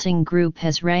Consulting Group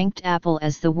has ranked Apple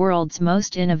as the world's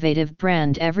most innovative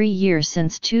brand every year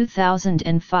since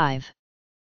 2005.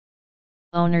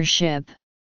 Ownership,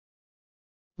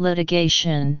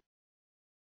 litigation,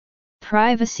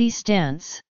 privacy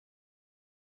stance,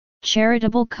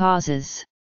 charitable causes,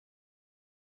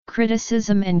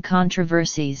 criticism and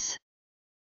controversies.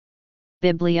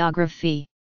 Bibliography.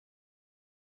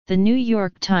 The New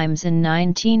York Times in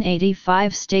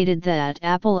 1985 stated that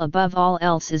Apple above all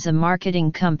else is a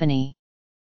marketing company.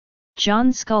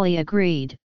 John Scully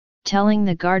agreed, telling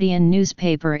the Guardian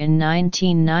newspaper in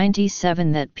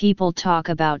 1997 that people talk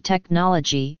about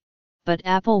technology, but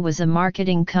Apple was a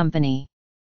marketing company.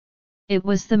 It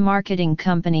was the marketing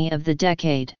company of the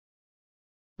decade.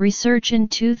 Research in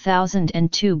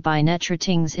 2002 by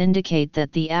NetRatings indicate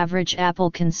that the average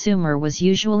Apple consumer was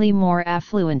usually more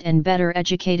affluent and better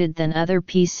educated than other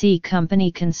PC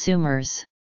company consumers.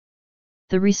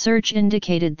 The research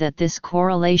indicated that this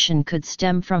correlation could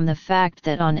stem from the fact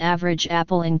that on average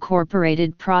Apple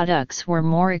Incorporated products were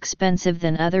more expensive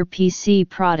than other PC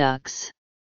products.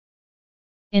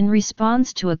 In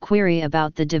response to a query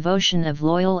about the devotion of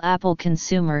loyal Apple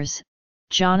consumers,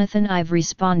 Jonathan Ive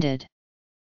responded,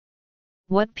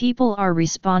 "What people are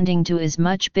responding to is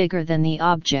much bigger than the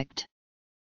object.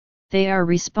 They are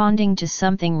responding to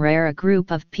something rare, a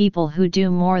group of people who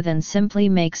do more than simply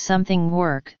make something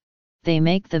work, they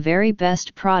make the very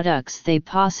best products they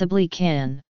possibly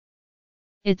can.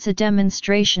 It's a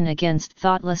demonstration against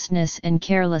thoughtlessness and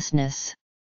carelessness."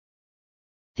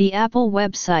 The Apple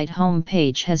website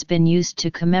homepage has been used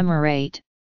to commemorate,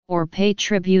 or pay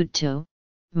tribute to,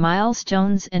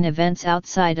 milestones and events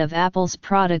outside of Apple's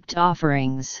product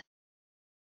offerings.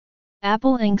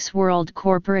 Apple Inc.'s world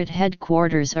corporate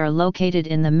headquarters are located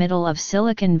in the middle of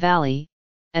Silicon Valley,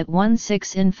 at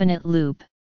 16 Infinite Loop,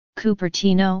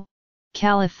 Cupertino,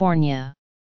 California.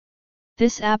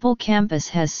 This Apple campus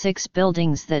has 6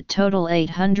 buildings that total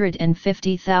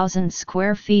 850,000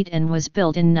 square feet and was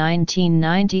built in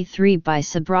 1993 by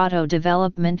Subrato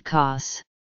Development COS.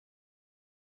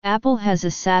 Apple has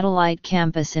a satellite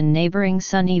campus in neighboring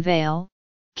Sunnyvale,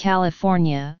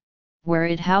 California, where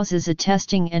it houses a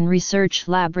testing and research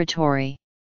laboratory.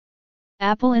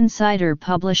 Apple Insider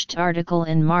published article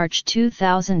in March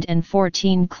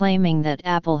 2014 claiming that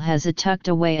Apple has a tucked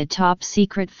away a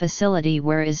top-secret facility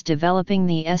where is developing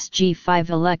the SG5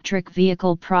 electric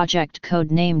vehicle project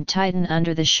codenamed Titan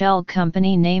under the shell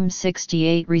company name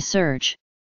 68 Research.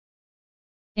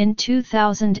 In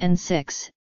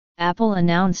 2006, Apple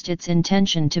announced its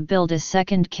intention to build a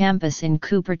second campus in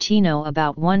Cupertino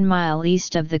about 1 mile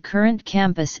east of the current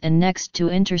campus and next to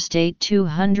Interstate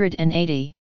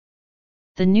 280.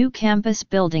 The new campus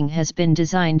building has been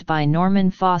designed by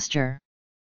Norman Foster.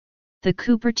 The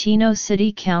Cupertino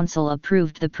City Council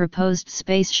approved the proposed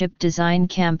Spaceship Design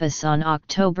Campus on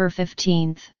October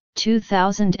 15,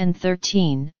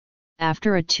 2013,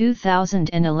 after a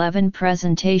 2011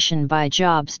 presentation by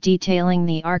Jobs detailing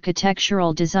the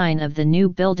architectural design of the new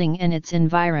building and its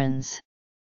environs.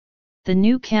 The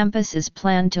new campus is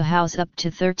planned to house up to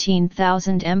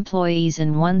 13,000 employees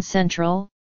in one central,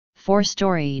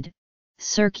 4-storied,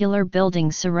 circular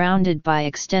building surrounded by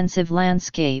extensive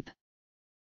landscape.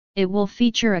 It will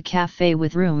feature a cafe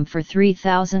with room for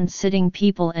 3,000 sitting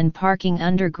people and parking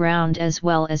underground as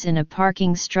well as in a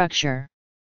parking structure.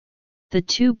 The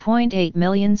 2.8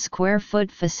 million square foot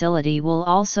facility will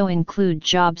also include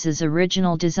Jobs'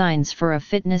 original designs for a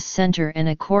fitness center and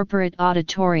a corporate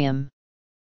auditorium.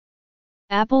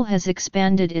 Apple has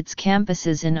expanded its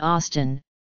campuses in Austin,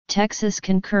 Texas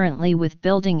concurrently with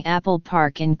building Apple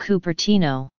Park in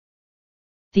Cupertino.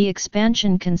 The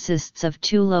expansion consists of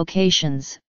 2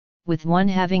 locations, with one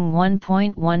having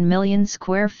 1.1 million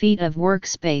square feet of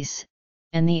workspace,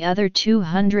 and the other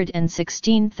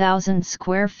 216,000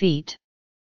 square feet.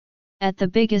 At the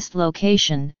biggest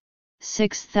location,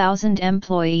 6,000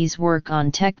 employees work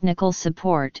on technical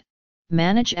support,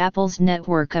 manage Apple's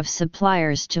network of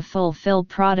suppliers to fulfill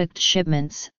product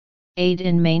shipments, aid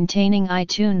in maintaining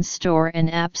iTunes Store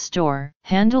and App Store,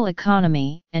 handle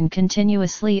economy, and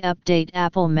continuously update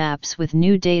Apple Maps with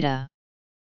new data.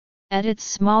 At its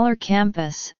smaller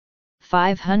campus,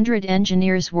 500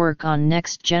 engineers work on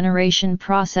next-generation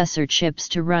processor chips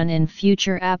to run in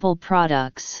future Apple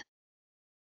products.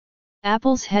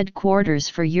 Apple's headquarters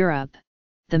for Europe,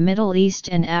 the Middle East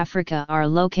and Africa are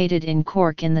located in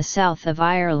Cork in the south of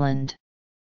Ireland.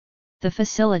 The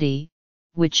facility,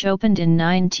 which opened in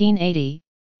 1980,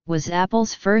 was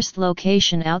Apple's first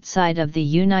location outside of the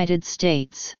United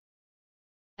States.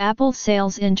 Apple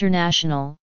Sales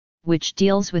International, which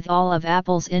deals with all of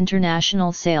Apple's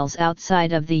international sales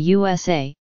outside of the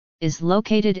USA, is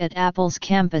located at Apple's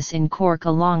campus in Cork,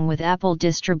 along with Apple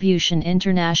Distribution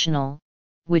International,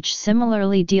 which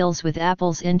similarly deals with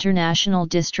Apple's international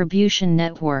distribution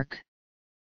network.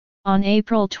 On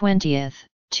April 20,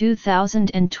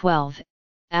 2012,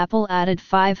 Apple added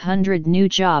 500 new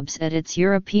jobs at its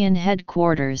European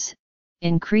headquarters,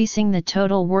 increasing the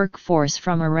total workforce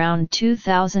from around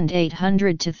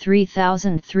 2,800 to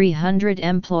 3,300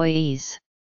 employees.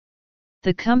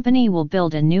 The company will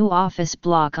build a new office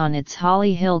block on its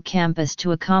Holly Hill campus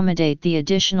to accommodate the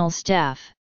additional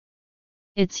staff.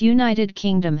 Its United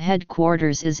Kingdom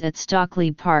headquarters is at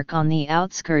Stockley Park on the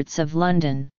outskirts of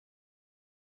London.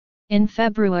 In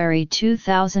February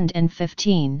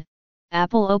 2015,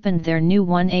 Apple opened their new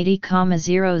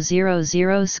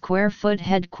 180,000 square foot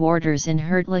headquarters in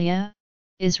Herzliya,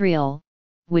 Israel,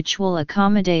 which will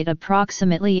accommodate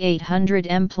approximately 800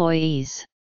 employees.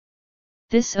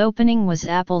 This opening was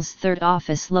Apple's third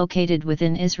office located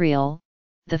within Israel.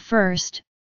 The first,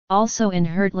 also in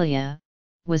Herzliya,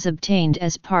 was obtained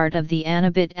as part of the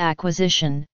Anabit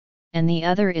acquisition, and the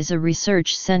other is a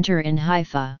research center in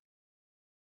Haifa.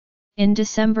 In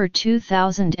December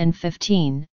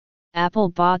 2015, Apple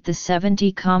bought the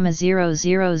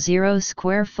 70,000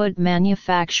 square foot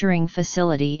manufacturing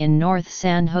facility in North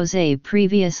San Jose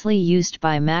previously used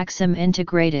by Maxim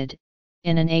Integrated,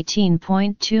 in an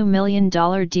 $18.2 million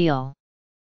deal.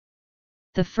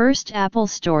 The first Apple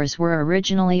stores were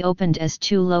originally opened as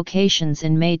 2 locations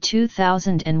in May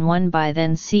 2001 by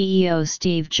then CEO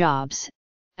Steve Jobs,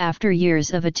 after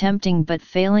years of attempting but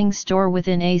failing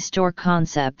store-within-a-store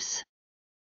concepts.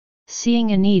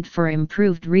 Seeing a need for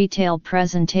improved retail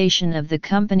presentation of the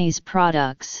company's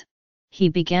products, he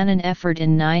began an effort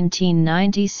in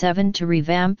 1997 to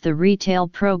revamp the retail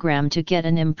program to get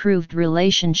an improved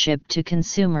relationship to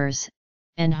consumers,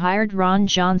 and hired Ron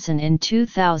Johnson in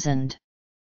 2000.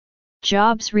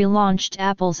 Jobs relaunched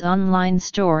Apple's online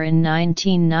store in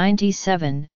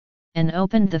 1997, and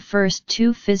opened the first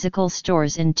 2 physical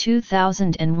stores in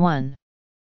 2001.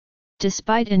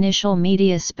 Despite initial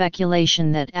media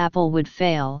speculation that Apple would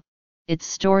fail, its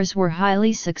stores were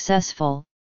highly successful,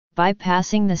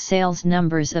 bypassing the sales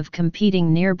numbers of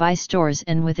competing nearby stores,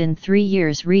 and within 3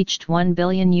 years reached $1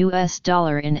 billion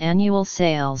in annual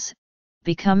sales,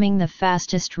 becoming the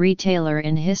fastest retailer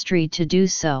in history to do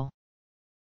so.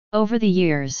 Over the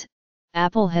years,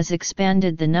 Apple has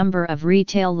expanded the number of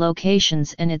retail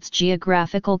locations and its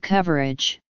geographical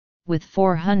coverage, with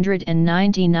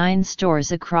 499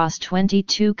 stores across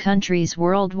 22 countries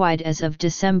worldwide as of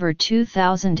December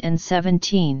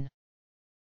 2017.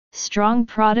 Strong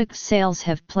product sales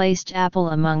have placed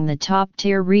Apple among the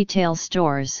top-tier retail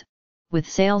stores, with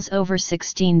sales over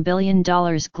 $16 billion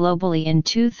globally in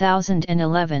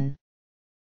 2011.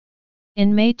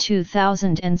 In May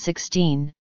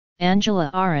 2016, Angela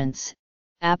Arendts,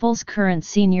 Apple's current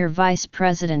Senior Vice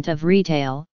President of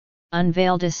Retail,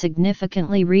 unveiled a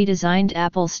significantly redesigned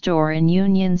Apple Store in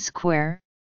Union Square,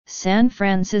 San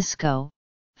Francisco,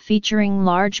 featuring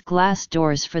large glass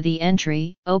doors for the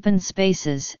entry, open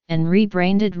spaces, and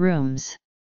rebranded rooms.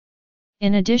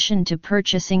 In addition to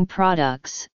purchasing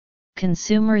products,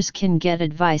 consumers can get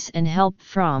advice and help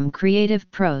from creative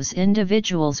pros,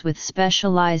 individuals with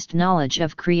specialized knowledge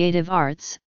of creative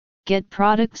arts, get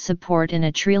product support in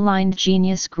a tree-lined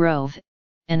Genius Grove,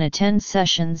 and attend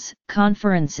sessions,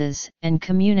 conferences, and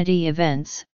community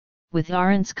events, with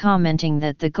Arendts commenting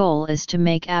that the goal is to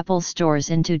make Apple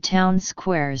stores into town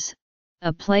squares,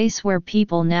 a place where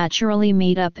people naturally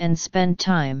meet up and spend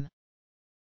time.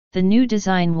 The new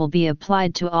design will be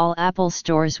applied to all Apple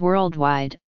stores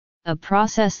worldwide, a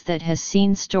process that has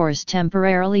seen stores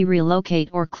temporarily relocate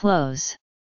or close.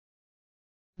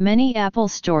 Many Apple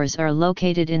stores are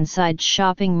located inside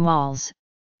shopping malls,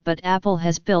 but Apple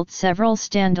has built several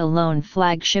standalone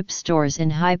flagship stores in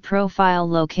high-profile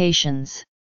locations.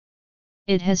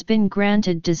 It has been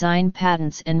granted design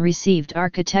patents and received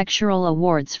architectural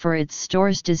awards for its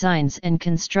store's designs and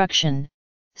construction,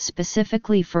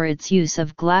 specifically for its use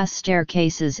of glass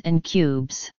staircases and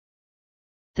cubes.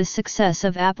 The success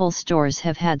of Apple stores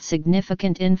have had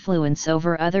significant influence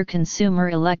over other consumer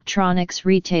electronics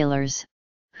retailers,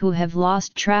 who have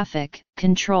lost traffic,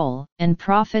 control, and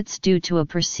profits due to a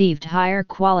perceived higher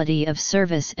quality of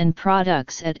service and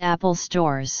products at Apple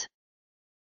stores.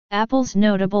 Apple's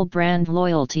notable brand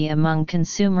loyalty among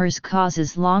consumers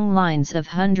causes long lines of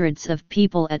hundreds of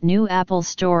people at new Apple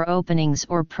Store openings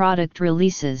or product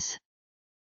releases.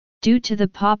 Due to the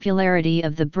popularity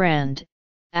of the brand,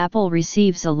 Apple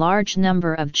receives a large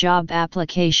number of job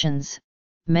applications,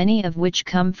 many of which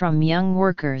come from young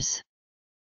workers.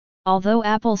 Although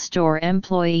Apple Store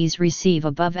employees receive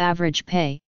above-average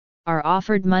pay, are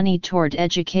offered money toward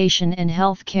education and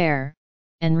health care,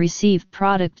 and receive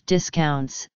product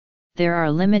discounts, there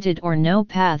are limited or no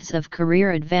paths of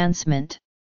career advancement.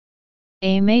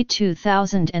 A May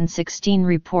 2016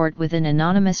 report with an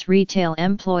anonymous retail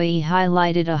employee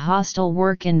highlighted a hostile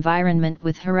work environment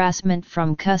with harassment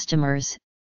from customers,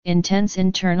 intense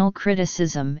internal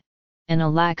criticism, and a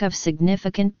lack of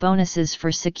significant bonuses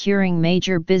for securing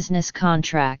major business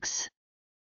contracts.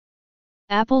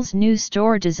 Apple's new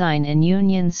store design in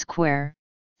Union Square,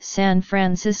 San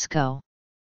Francisco.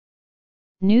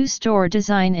 New store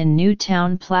design in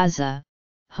Newtown Plaza,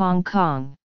 Hong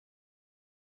Kong.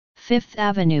 Fifth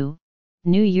Avenue,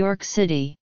 New York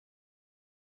City.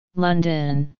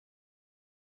 London.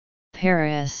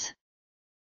 Paris.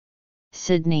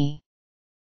 Sydney.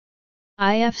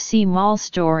 IFC Mall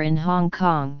store in Hong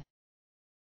Kong.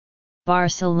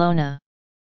 Barcelona.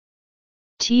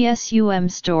 TSUM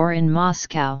store in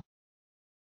Moscow.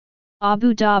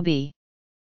 Abu Dhabi.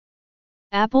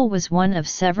 Apple was one of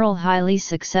several highly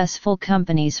successful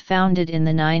companies founded in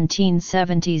the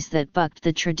 1970s that bucked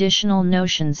the traditional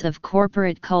notions of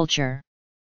corporate culture.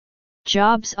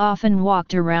 Jobs often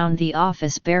walked around the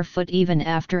office barefoot even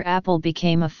after Apple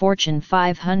became a Fortune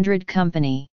 500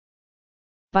 company.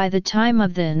 By the time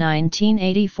of the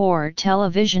 1984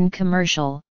 television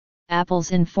commercial,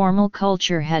 Apple's informal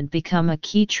culture had become a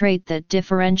key trait that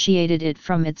differentiated it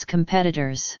from its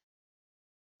competitors.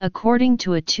 According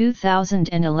to a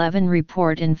 2011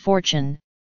 report in Fortune,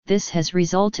 this has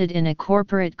resulted in a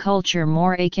corporate culture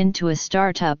more akin to a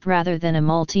startup rather than a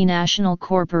multinational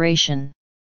corporation.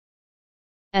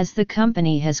 As the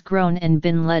company has grown and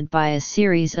been led by a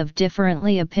series of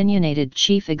differently opinionated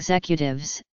chief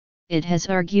executives, it has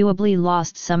arguably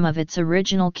lost some of its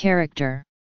original character.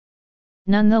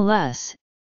 Nonetheless,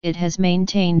 it has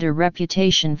maintained a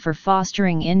reputation for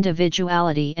fostering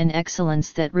individuality and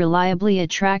excellence that reliably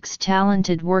attracts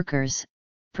talented workers,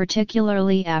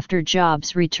 particularly after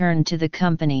Jobs returned to the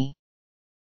company.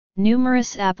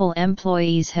 Numerous Apple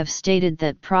employees have stated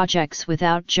that projects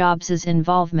without Jobs'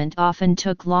 involvement often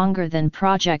took longer than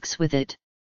projects with it.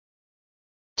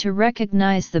 To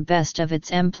recognize the best of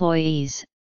its employees,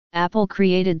 Apple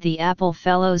created the Apple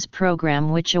Fellows program,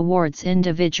 which awards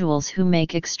individuals who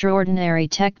make extraordinary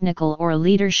technical or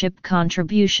leadership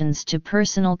contributions to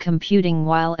personal computing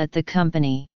while at the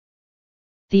company.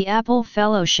 The Apple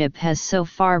Fellowship has so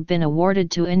far been awarded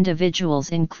to individuals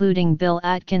including Bill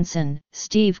Atkinson,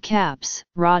 Steve Capps,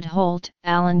 Rod Holt,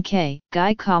 Alan Kay,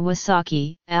 Guy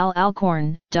Kawasaki, Al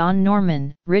Alcorn, Don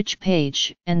Norman, Rich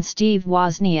Page, and Steve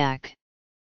Wozniak.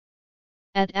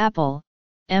 At Apple,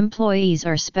 employees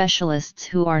are specialists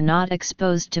who are not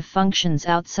exposed to functions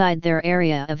outside their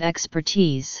area of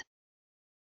expertise.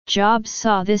 Jobs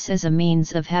saw this as a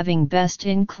means of having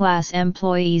best-in-class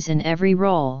employees in every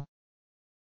role.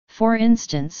 For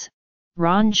instance,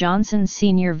 Ron Johnson,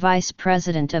 Senior Vice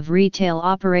President of Retail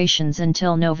Operations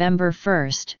until November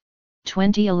 1,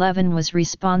 2011, was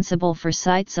responsible for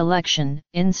site selection,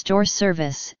 in-store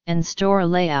service, and store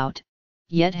layout,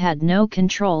 yet had no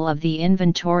control of the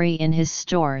inventory in his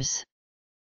stores.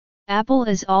 Apple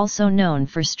is also known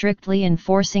for strictly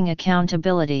enforcing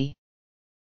accountability.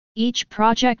 Each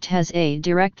project has a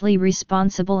directly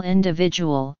responsible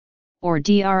individual, or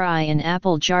DRI in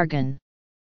Apple jargon.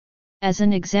 As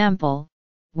an example,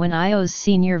 when iOS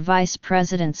Senior Vice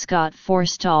President Scott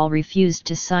Forstall refused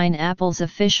to sign Apple's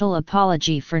official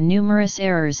apology for numerous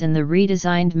errors in the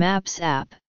redesigned Maps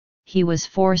app, he was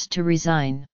forced to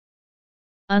resign.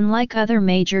 Unlike other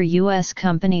major U.S.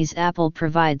 companies, Apple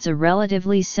provides a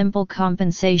relatively simple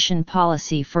compensation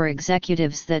policy for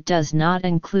executives that does not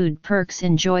include perks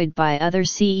enjoyed by other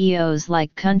CEOs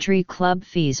like country club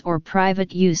fees or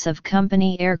private use of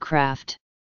company aircraft.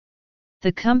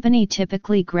 The company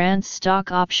typically grants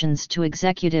stock options to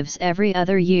executives every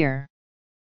other year.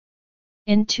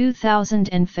 In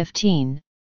 2015,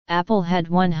 Apple had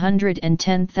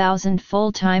 110,000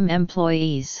 full-time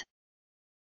employees.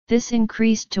 This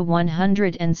increased to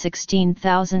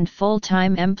 116,000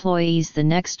 full-time employees the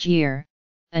next year,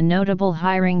 a notable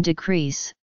hiring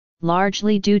decrease,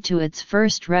 largely due to its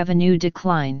first revenue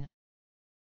decline.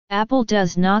 Apple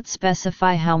does not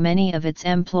specify how many of its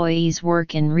employees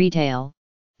work in retail,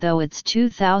 though its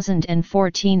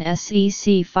 2014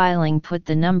 SEC filing put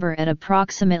the number at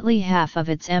approximately half of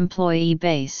its employee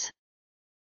base.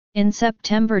 In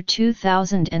September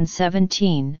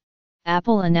 2017,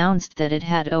 Apple announced that it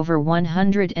had over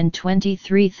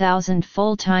 123,000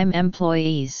 full-time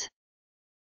employees.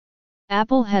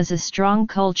 Apple has a strong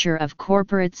culture of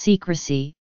corporate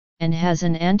secrecy, and has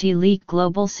an anti-leak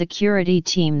global security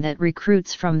team that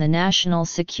recruits from the National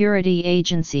Security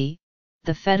Agency,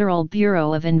 the Federal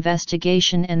Bureau of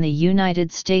Investigation and the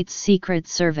United States Secret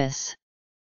Service.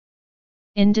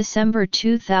 In December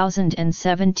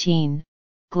 2017,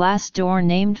 Glassdoor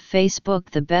named Facebook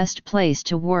the best place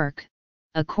to work,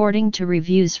 according to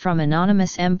reviews from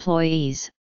anonymous employees,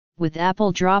 with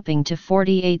Apple dropping to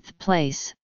 48th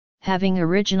place, having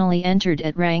originally entered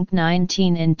at rank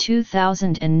 19 in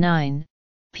 2009,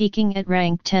 peaking at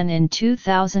rank 10 in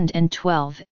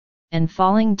 2012, and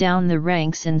falling down the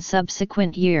ranks in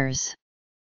subsequent years.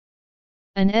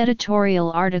 An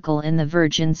editorial article in The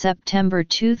Verge in September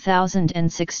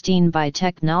 2016 by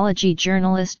technology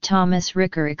journalist Thomas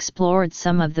Ricker explored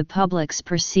some of the public's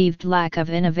perceived lack of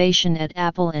innovation at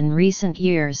Apple in recent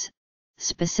years,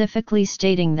 specifically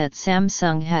stating that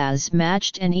Samsung has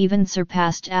matched and even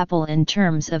surpassed Apple in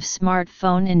terms of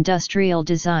smartphone industrial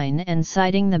design, and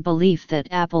citing the belief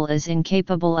that Apple is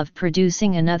incapable of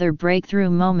producing another breakthrough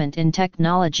moment in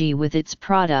technology with its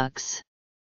products.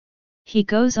 He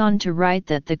goes on to write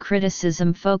that the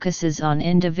criticism focuses on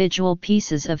individual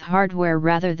pieces of hardware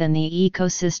rather than the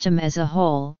ecosystem as a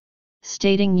whole,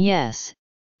 stating, "Yes,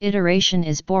 iteration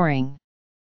is boring.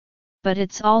 But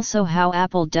it's also how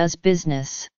Apple does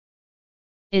business.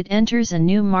 It enters a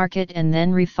new market and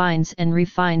then refines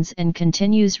and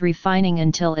continues refining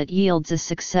until it yields a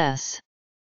success."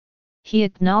 He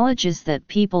acknowledges that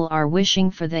people are wishing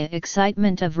for the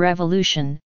excitement of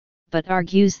revolution, but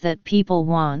argues that people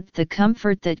want the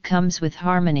comfort that comes with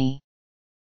harmony.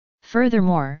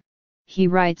 Furthermore, he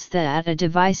writes that a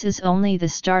device is only the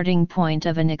starting point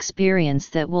of an experience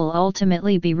that will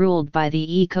ultimately be ruled by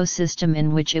the ecosystem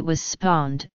in which it was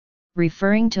spawned,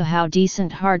 referring to how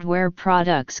decent hardware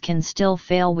products can still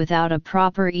fail without a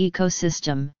proper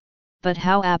ecosystem, but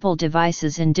how Apple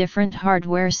devices in different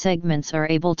hardware segments are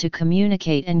able to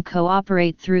communicate and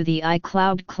cooperate through the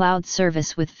iCloud cloud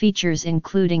service with features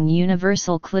including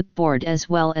universal clipboard as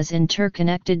well as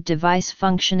interconnected device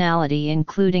functionality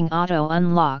including auto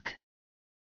unlock.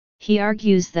 He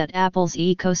argues that Apple's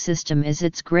ecosystem is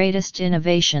its greatest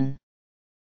innovation.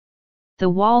 The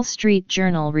Wall Street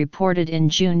Journal reported in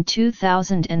June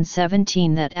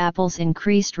 2017 that Apple's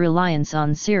increased reliance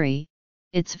on Siri,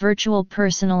 its virtual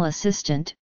personal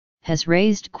assistant, has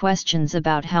raised questions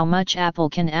about how much Apple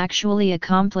can actually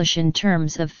accomplish in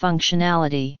terms of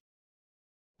functionality.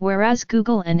 Whereas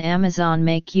Google and Amazon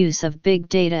make use of big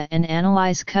data and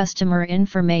analyze customer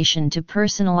information to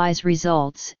personalize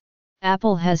results,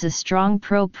 Apple has a strong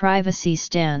pro-privacy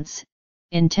stance,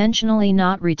 intentionally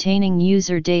not retaining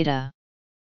user data.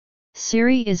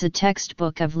 Siri is a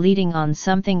textbook of leading on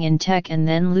something in tech and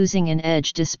then losing an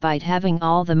edge despite having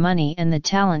all the money and the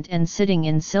talent and sitting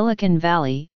in Silicon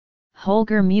Valley,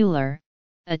 Holger Mueller,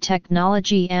 a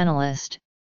technology analyst,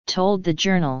 told the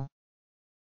Journal.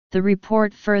 The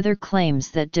report further claims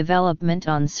that development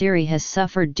on Siri has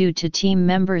suffered due to team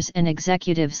members and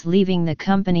executives leaving the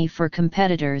company for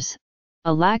competitors,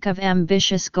 a lack of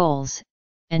ambitious goals,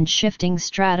 and shifting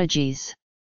strategies.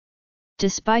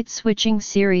 Despite switching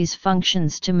Siri's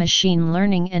functions to machine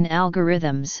learning and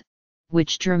algorithms,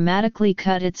 which dramatically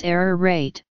cut its error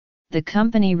rate, the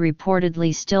company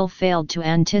reportedly still failed to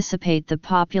anticipate the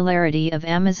popularity of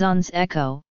Amazon's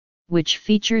Echo, which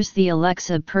features the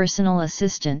Alexa personal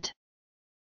assistant.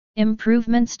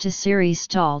 Improvements to Siri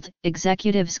stalled,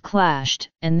 executives clashed,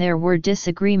 and there were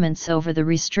disagreements over the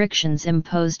restrictions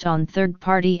imposed on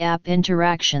third-party app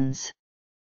interactions.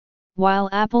 While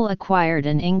Apple acquired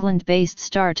an England-based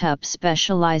startup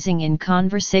specializing in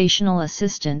conversational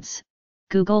assistants,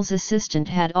 Google's Assistant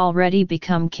had already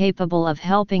become capable of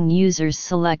helping users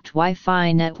select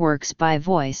Wi-Fi networks by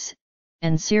voice,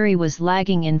 and Siri was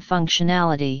lagging in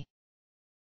functionality.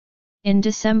 In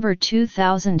December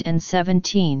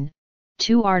 2017,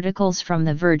 two articles from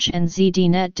The Verge and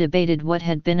ZDNet debated what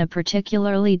had been a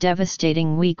particularly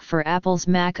devastating week for Apple's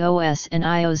Mac OS and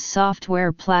iOS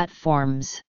software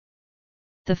platforms.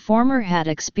 The former had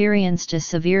experienced a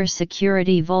severe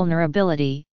security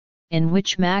vulnerability, in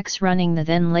which Macs running the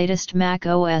then latest Mac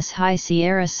OS High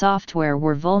Sierra software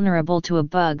were vulnerable to a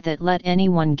bug that let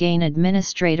anyone gain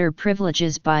administrator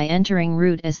privileges by entering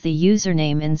root as the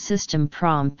username in system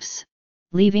prompts,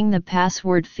 leaving the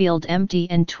password field empty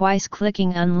and twice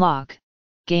clicking unlock,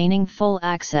 gaining full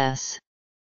access.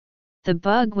 The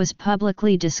bug was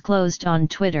publicly disclosed on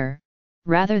Twitter,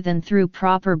 rather than through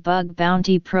proper bug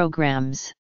bounty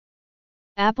programs.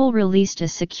 Apple released a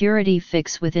security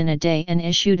fix within a day and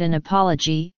issued an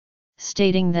apology,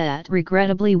 stating that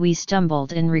regrettably we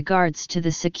stumbled in regards to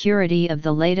the security of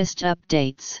the latest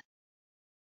updates.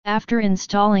 After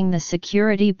installing the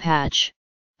security patch,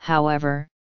 however,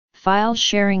 file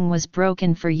sharing was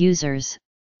broken for users,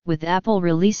 with Apple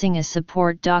releasing a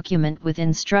support document with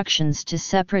instructions to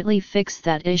separately fix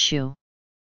that issue.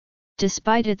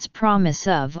 Despite its promise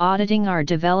of auditing our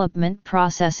development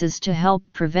processes to help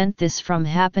prevent this from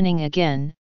happening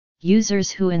again, users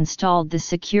who installed the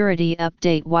security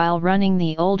update while running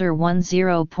the older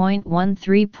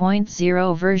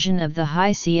 10.13.0 version of the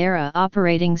High Sierra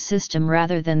operating system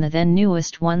rather than the then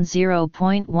newest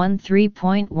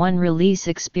 10.13.1 release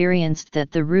experienced that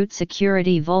the root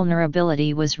security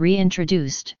vulnerability was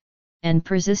reintroduced, and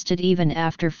persisted even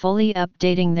after fully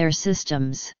updating their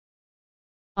systems.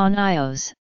 On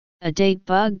iOS, a date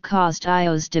bug caused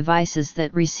iOS devices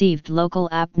that received local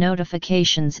app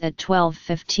notifications at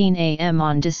 12:15 a.m.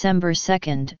 on December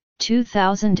 2,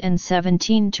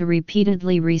 2017 to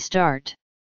repeatedly restart.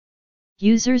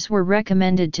 Users were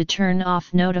recommended to turn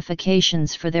off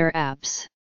notifications for their apps.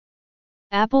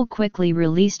 Apple quickly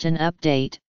released an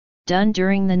update, done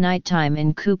during the nighttime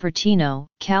in Cupertino,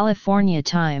 California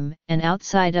time, and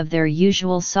outside of their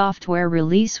usual software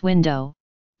release window,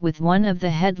 with one of the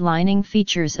headlining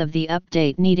features of the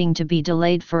update needing to be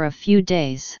delayed for a few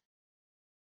days.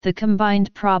 The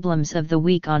combined problems of the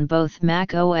week on both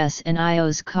Mac OS and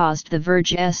iOS caused The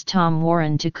Verge's Tom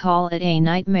Warren to call it a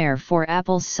nightmare for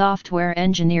Apple's software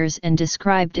engineers and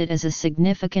described it as a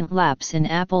significant lapse in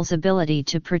Apple's ability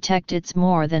to protect its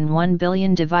more than 1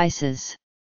 billion devices.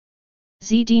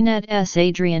 ZDNet's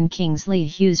Adrian Kingsley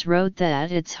Hughes wrote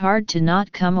that it's hard to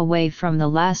not come away from the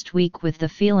last week with the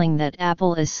feeling that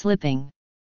Apple is slipping.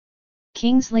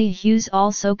 Kingsley Hughes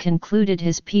also concluded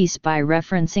his piece by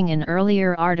referencing an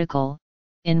earlier article,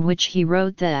 in which he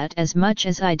wrote that as much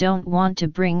as I don't want to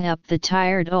bring up the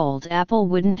tired old Apple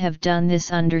wouldn't have done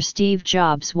this under Steve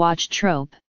Jobs' watch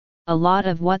trope, a lot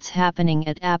of what's happening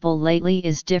at Apple lately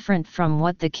is different from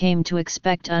what they came to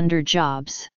expect under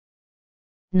Jobs.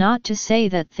 Not to say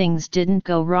that things didn't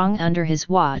go wrong under his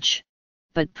watch,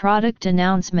 but product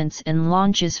announcements and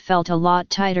launches felt a lot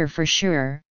tighter for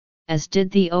sure, as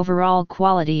did the overall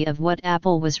quality of what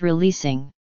Apple was releasing.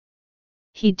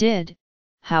 He did,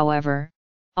 however,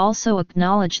 also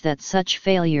acknowledge that such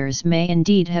failures may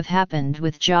indeed have happened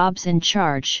with Jobs in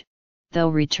charge, though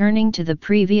returning to the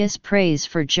previous praise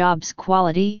for Jobs'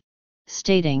 quality,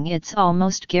 stating it's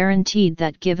almost guaranteed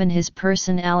that given his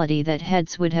personality that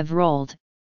heads would have rolled,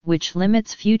 which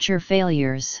limits future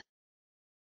failures.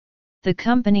 The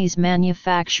company's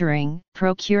manufacturing,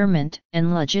 procurement,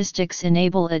 and logistics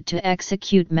enable it to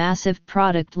execute massive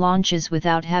product launches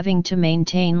without having to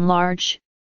maintain large,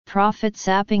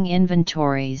 profit-sapping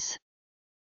inventories.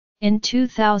 In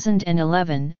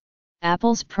 2011,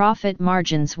 Apple's profit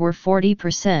margins were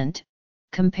 40%,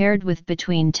 compared with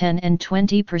between 10 and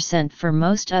 20% for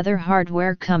most other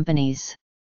hardware companies.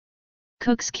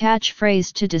 Cook's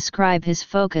catchphrase to describe his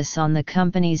focus on the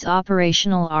company's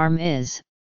operational arm is,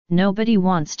 "Nobody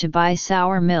wants to buy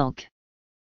sour milk."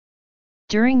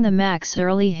 During the Mac's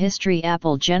early history,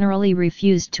 Apple generally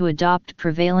refused to adopt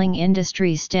prevailing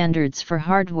industry standards for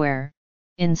hardware,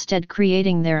 instead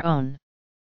creating their own.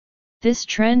 This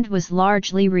trend was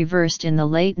largely reversed in the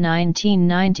late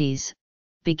 1990s,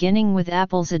 beginning with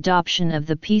Apple's adoption of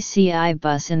the PCI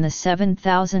bus in the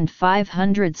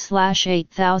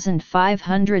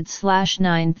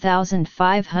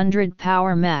 7500/8500/9500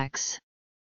 Power Macs.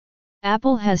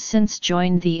 Apple has since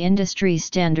joined the industry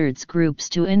standards groups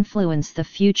to influence the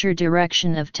future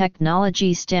direction of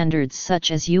technology standards such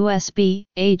as USB,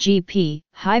 AGP,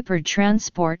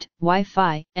 Hypertransport,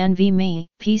 Wi-Fi, NVMe,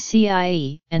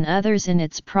 PCIe, and others in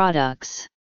its products.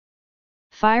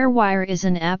 FireWire is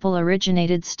an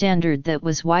Apple-originated standard that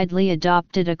was widely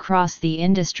adopted across the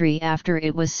industry after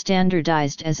it was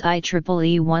standardized as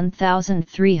IEEE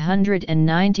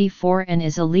 1394 and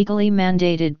is a legally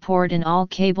mandated port in all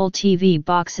cable TV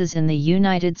boxes in the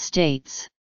United States.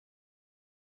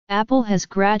 Apple has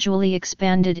gradually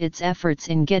expanded its efforts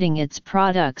in getting its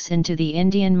products into the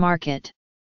Indian market.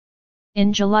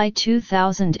 In July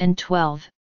 2012,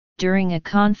 during a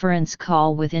conference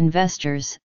call with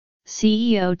investors,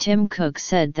 CEO Tim Cook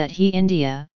said that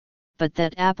India, but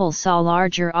that Apple saw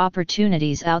larger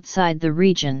opportunities outside the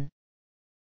region.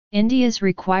 India's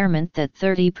requirement that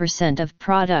 30% of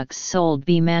products sold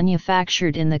be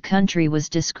manufactured in the country was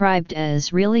described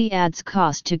as really adds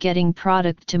cost to getting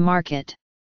product to market.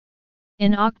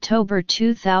 In October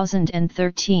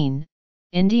 2013,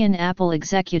 Indian Apple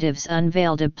executives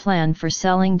unveiled a plan for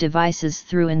selling devices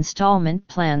through installment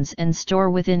plans and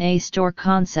store-within-a-store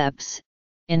concepts,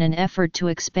 in an effort to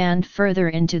expand further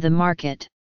into the market.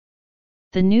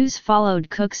 The news followed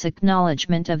Cook's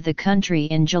acknowledgement of the country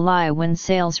in July when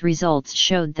sales results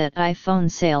showed that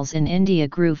iPhone sales in India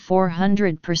grew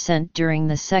 400% during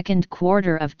the second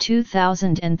quarter of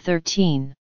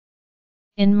 2013.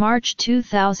 In March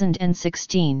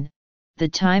 2016, The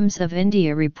Times of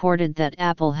India reported that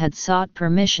Apple had sought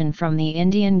permission from the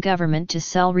Indian government to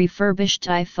sell refurbished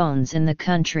iPhones in the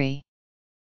country.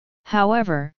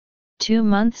 However, 2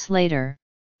 months later,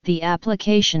 the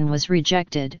application was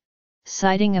rejected,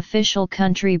 citing official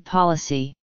country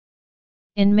policy.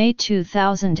 In May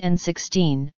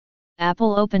 2016,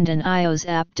 Apple opened an iOS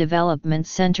app development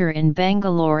center in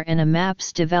Bangalore and a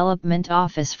maps development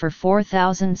office for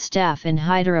 4,000 staff in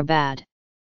Hyderabad.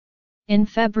 In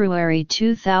February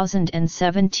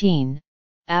 2017,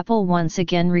 Apple once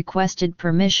again requested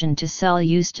permission to sell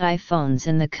used iPhones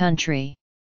in the country.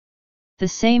 The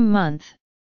same month,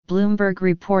 Bloomberg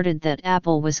reported that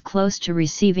Apple was close to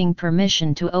receiving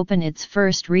permission to open its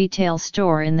first retail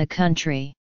store in the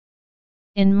country.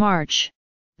 In March,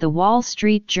 The Wall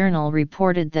Street Journal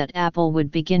reported that Apple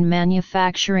would begin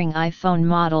manufacturing iPhone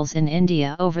models in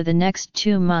India over the next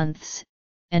 2 months,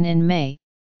 and in May,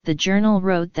 the journal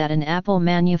wrote that an Apple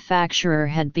manufacturer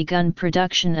had begun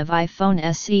production of iPhone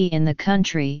SE in the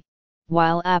country,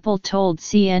 while Apple told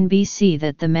CNBC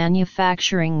that the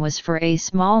manufacturing was for a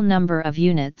small number of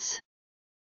units.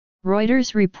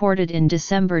 Reuters reported in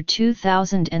December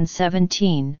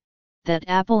 2017, that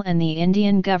Apple and the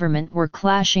Indian government were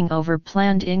clashing over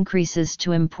planned increases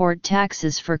to import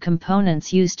taxes for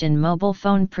components used in mobile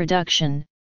phone production,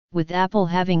 with Apple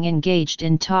having engaged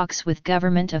in talks with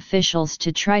government officials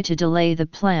to try to delay the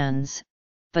plans,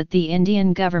 but the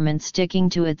Indian government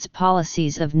sticking to its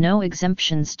policies of no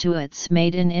exemptions to its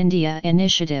Made in India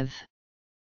initiative.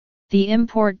 The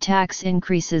import tax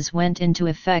increases went into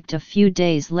effect a few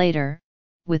days later,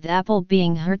 with Apple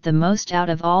being hurt the most out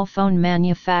of all phone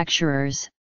manufacturers,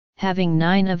 having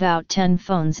 9 out of 10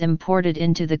 phones imported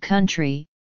into the country,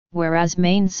 whereas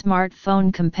main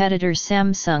smartphone competitor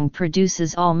Samsung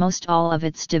produces almost all of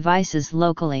its devices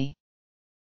locally.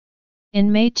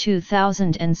 In May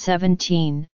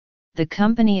 2017, the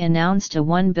company announced a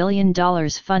 $1 billion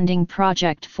funding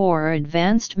project for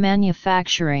advanced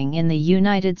manufacturing in the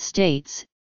United States,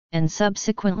 and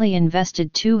subsequently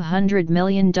invested $200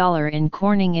 million in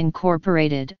Corning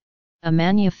Incorporated, a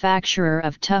manufacturer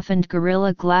of toughened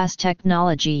Gorilla Glass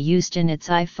technology used in its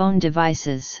iPhone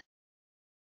devices.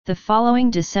 The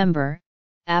following December,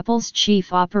 Apple's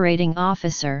chief operating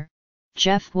officer,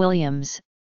 Jeff Williams,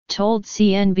 told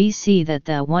CNBC that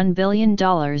the $1 billion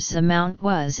amount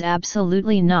was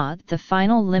absolutely not the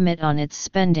final limit on its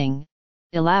spending,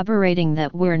 elaborating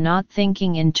that we're not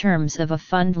thinking in terms of a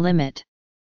fund limit.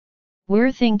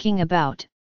 We're thinking about,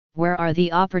 where are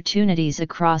the opportunities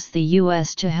across the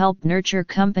U.S. to help nurture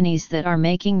companies that are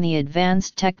making the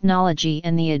advanced technology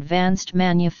and the advanced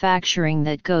manufacturing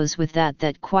that goes with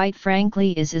that quite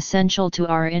frankly is essential to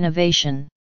our innovation.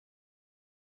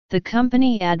 The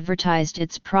company advertised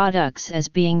its products as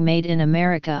being made in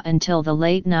America until the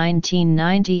late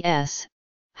 1990s,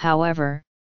 however,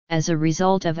 as a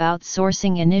result of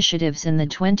outsourcing initiatives in the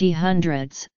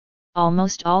 2000s,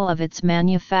 almost all of its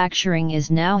manufacturing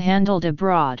is now handled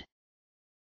abroad.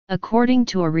 According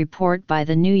to a report by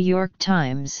the New York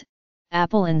Times,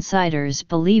 Apple insiders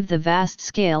believe the vast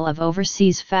scale of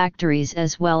overseas factories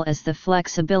as well as the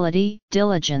flexibility,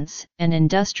 diligence, and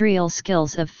industrial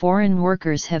skills of foreign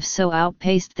workers have so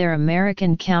outpaced their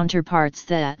American counterparts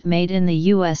that made in the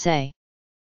USA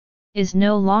is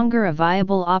no longer a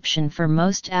viable option for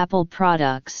most Apple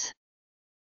products.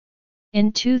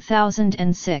 In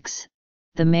 2006,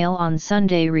 the Mail on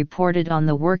Sunday reported on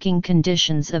the working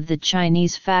conditions of the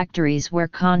Chinese factories where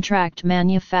contract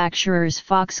manufacturers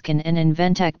Foxconn and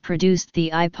Inventec produced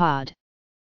the iPod.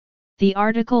 The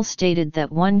article stated that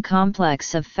one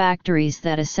complex of factories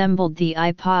that assembled the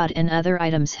iPod and other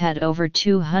items had over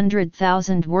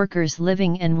 200,000 workers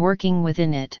living and working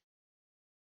within it.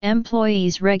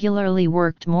 Employees regularly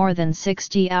worked more than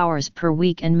 60 hours per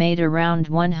week and made around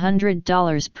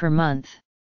 $100 per month.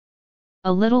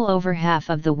 A little over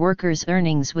half of the workers'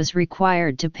 earnings was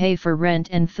required to pay for rent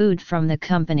and food from the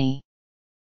company.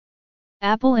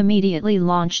 Apple immediately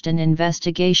launched an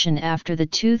investigation after the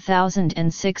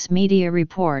 2006 media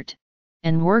report,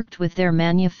 and worked with their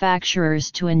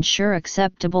manufacturers to ensure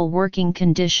acceptable working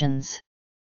conditions.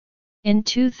 In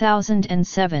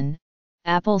 2007,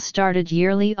 Apple started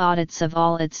yearly audits of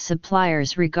all its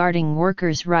suppliers regarding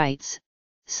workers' rights,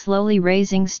 slowly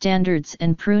raising standards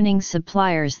and pruning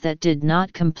suppliers that did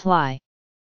not comply.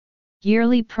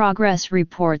 Yearly progress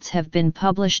reports have been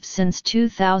published since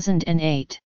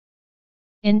 2008.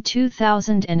 In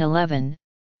 2011,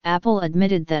 Apple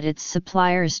admitted that its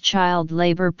suppliers' child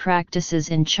labor practices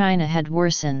in China had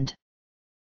worsened.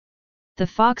 The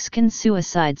Foxconn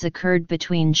suicides occurred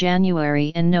between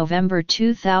January and November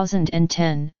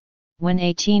 2010, when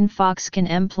 18 Foxconn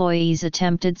employees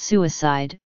attempted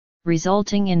suicide,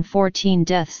 resulting in 14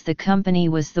 deaths. The company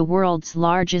was the world's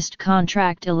largest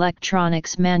contract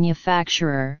electronics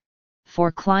manufacturer,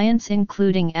 for clients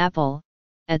including Apple,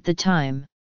 at the time.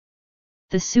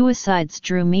 The suicides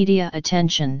drew media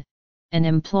attention, and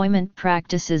employment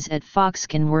practices at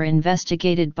Foxconn were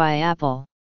investigated by Apple.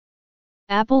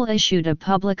 Apple issued a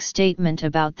public statement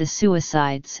about the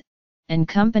suicides, and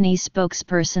company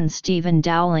spokesperson Stephen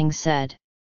Dowling said,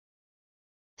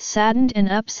 "Saddened and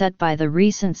upset by the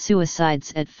recent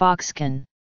suicides at Foxconn.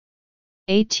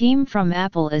 A team from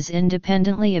Apple is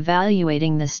independently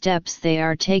evaluating the steps they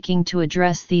are taking to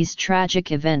address these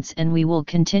tragic events, and we will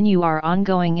continue our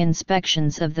ongoing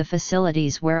inspections of the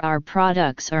facilities where our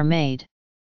products are made."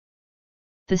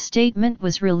 The statement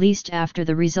was released after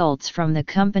the results from the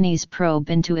company's probe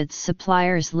into its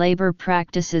suppliers' labor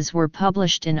practices were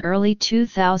published in early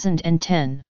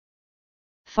 2010.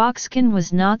 Foxconn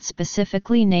was not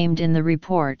specifically named in the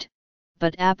report,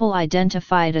 but Apple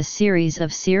identified a series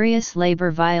of serious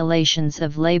labor violations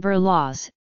of labor laws,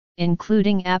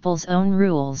 including Apple's own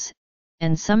rules,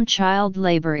 and some child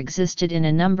labor existed in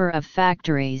a number of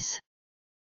factories.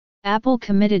 Apple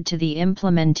committed to the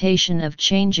implementation of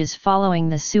changes following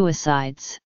the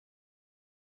suicides.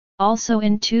 Also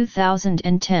in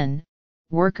 2010,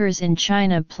 workers in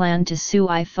China planned to sue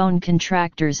iPhone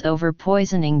contractors over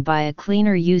poisoning by a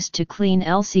cleaner used to clean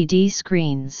LCD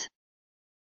screens.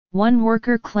 One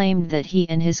worker claimed that he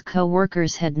and his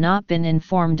co-workers had not been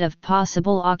informed of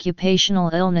possible occupational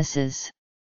illnesses.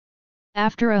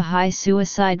 After a high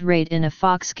suicide rate in a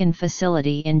Foxconn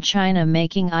facility in China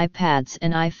making iPads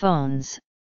and iPhones,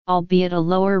 albeit a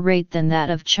lower rate than that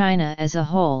of China as a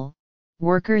whole,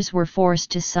 workers were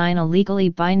forced to sign a legally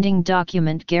binding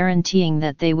document guaranteeing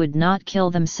that they would not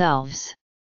kill themselves.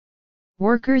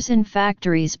 Workers in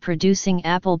factories producing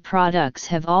Apple products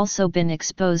have also been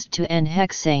exposed to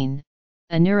N-hexane,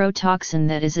 a neurotoxin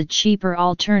that is a cheaper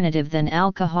alternative than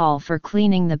alcohol for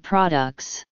cleaning the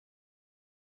products.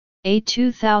 A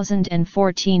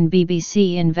 2014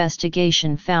 BBC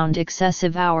investigation found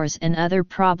excessive hours and other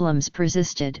problems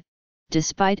persisted,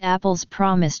 despite Apple's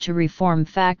promise to reform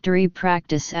factory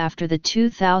practice after the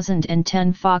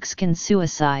 2010 Foxconn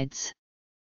suicides.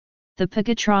 The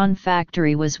Pegatron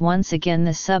factory was once again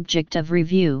the subject of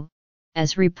review,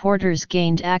 as reporters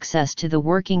gained access to the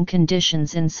working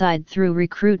conditions inside through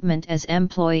recruitment as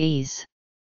employees.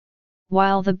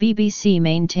 While the BBC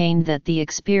maintained that the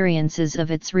experiences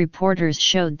of its reporters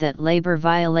showed that labor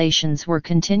violations were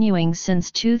continuing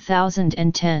since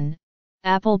 2010,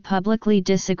 Apple publicly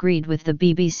disagreed with the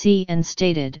BBC and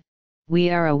stated, "We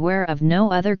are aware of no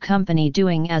other company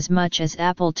doing as much as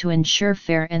Apple to ensure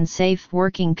fair and safe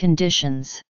working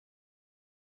conditions."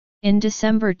 In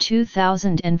December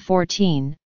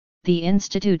 2014, the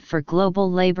Institute for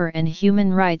Global Labor and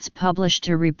Human Rights published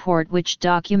a report which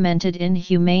documented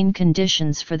inhumane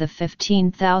conditions for the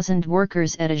 15,000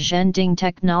 workers at a Zhending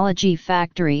technology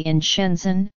factory in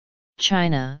Shenzhen,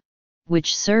 China,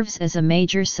 which serves as a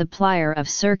major supplier of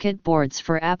circuit boards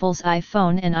for Apple's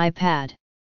iPhone and iPad.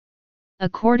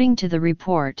 According to the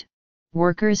report,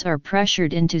 workers are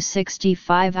pressured into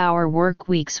 65-hour work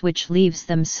weeks, which leaves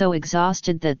them so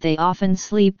exhausted that they often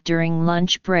sleep during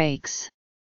lunch breaks.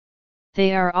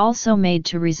 They are also made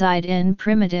to reside in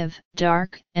primitive,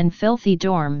 dark, and filthy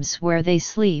dorms where they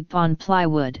sleep on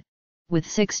plywood, with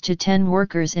 6 to 10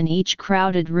 workers in each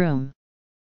crowded room.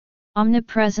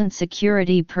 Omnipresent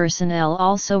security personnel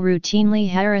also routinely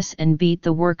harass and beat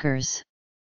the workers.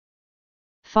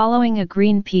 Following a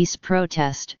Greenpeace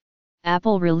protest,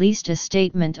 Apple released a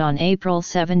statement on April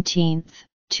 17,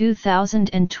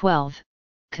 2012,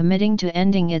 committing to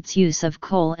ending its use of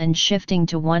coal and shifting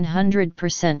to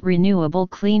 100% renewable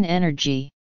clean energy.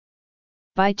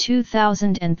 By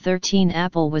 2013,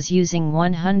 Apple was using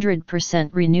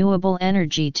 100% renewable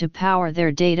energy to power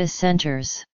their data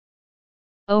centers.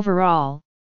 Overall,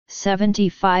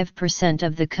 75%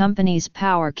 of the company's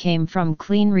power came from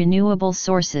clean renewable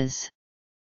sources.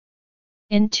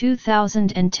 In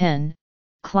 2010,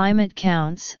 Climate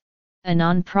Counts, a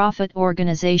non-profit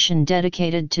organization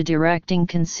dedicated to directing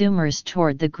consumers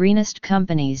toward the greenest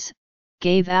companies,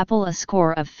 gave Apple a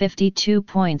score of 52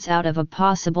 points out of a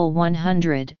possible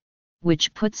 100,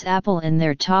 which puts Apple in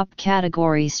their top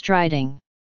category striding.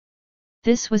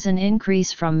 This was an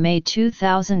increase from May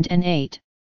 2008,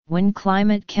 when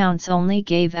Climate Counts only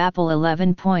gave Apple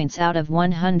 11 points out of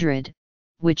 100,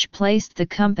 which placed the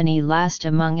company last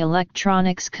among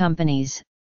electronics companies,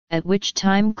 at which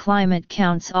time Climate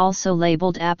Counts also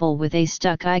labeled Apple with a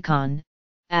stuck icon,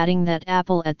 adding that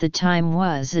Apple at the time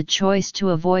was a choice to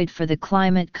avoid for the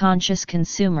climate-conscious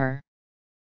consumer.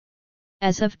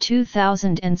 As of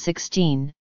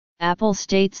 2016, Apple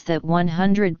states that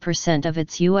 100% of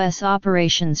its U.S.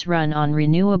 operations run on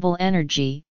renewable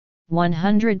energy,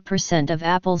 100% of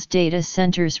Apple's data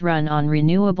centers run on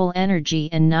renewable energy,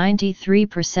 and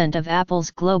 93% of Apple's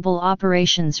global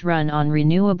operations run on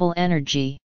renewable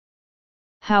energy.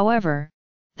 However,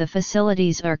 the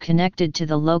facilities are connected to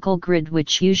the local grid,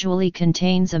 which usually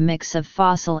contains a mix of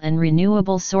fossil and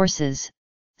renewable sources,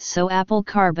 so Apple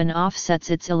carbon offsets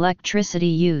its electricity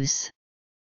use.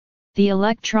 The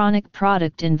Electronic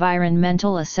Product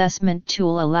Environmental Assessment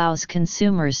tool allows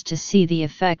consumers to see the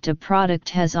effect a product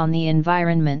has on the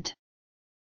environment.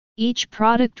 Each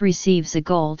product receives a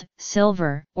gold,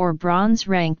 silver, or bronze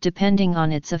rank depending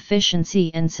on its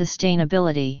efficiency and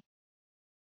sustainability.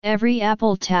 Every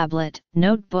Apple tablet,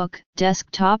 notebook,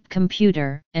 desktop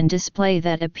computer, and display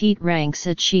that APEAT ranks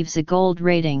achieves a gold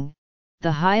rating,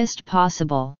 the highest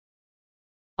possible.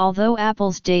 Although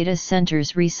Apple's data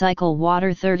centers recycle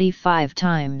water 35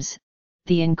 times,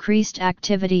 the increased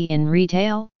activity in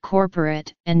retail,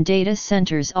 corporate, and data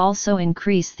centers also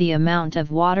increase the amount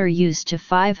of water used to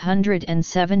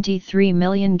 573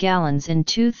 million gallons in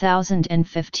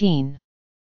 2015.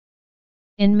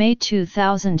 In May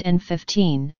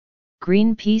 2015,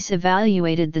 Greenpeace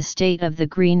evaluated the state of the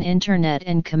green internet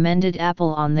and commended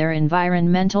Apple on their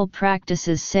environmental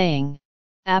practices, saying,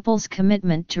 Apple's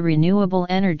commitment to renewable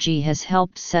energy has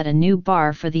helped set a new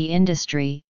bar for the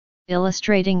industry,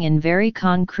 illustrating in very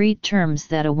concrete terms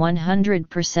that a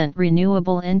 100%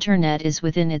 renewable internet is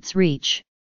within its reach,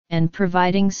 and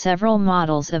providing several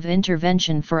models of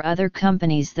intervention for other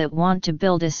companies that want to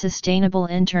build a sustainable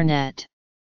internet.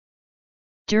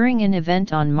 During an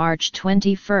event on March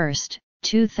 21,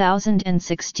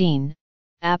 2016,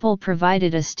 Apple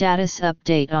provided a status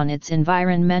update on its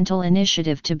environmental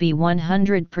initiative to be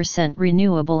 100%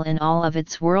 renewable in all of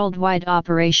its worldwide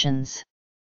operations.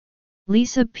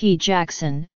 Lisa P.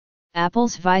 Jackson,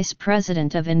 Apple's Vice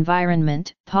President of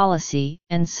Environment, Policy,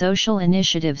 and Social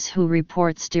Initiatives, who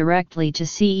reports directly to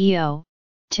CEO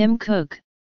Tim Cook,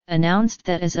 announced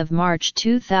that as of March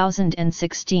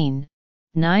 2016,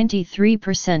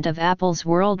 93% of Apple's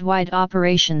worldwide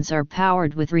operations are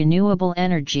powered with renewable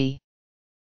energy.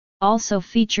 Also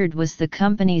featured was the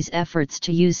company's efforts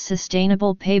to use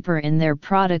sustainable paper in their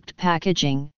product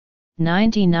packaging.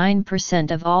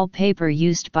 99% of all paper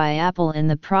used by Apple in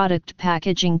the product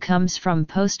packaging comes from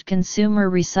post-consumer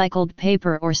recycled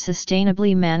paper or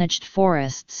sustainably managed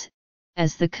forests,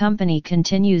 as the company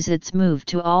continues its move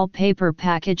to all paper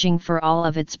packaging for all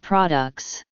of its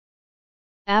products.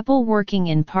 Apple, working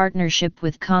in partnership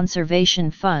with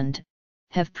Conservation Fund,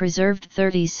 have preserved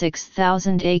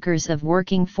 36,000 acres of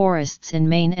working forests in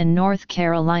Maine and North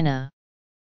Carolina.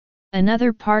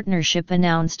 Another partnership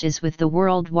announced is with the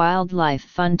World Wildlife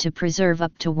Fund to preserve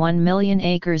up to 1 million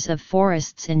acres of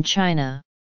forests in China.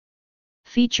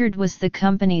 Featured was the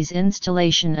company's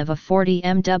installation of a 40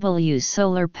 MW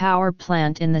solar power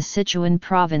plant in the Sichuan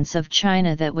province of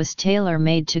China that was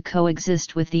tailor-made to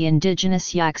coexist with the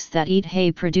indigenous yaks that eat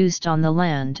hay produced on the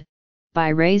land, by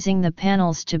raising the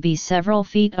panels to be several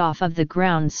feet off of the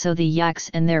ground so the yaks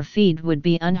and their feed would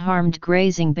be unharmed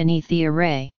grazing beneath the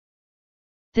array.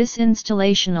 This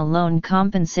installation alone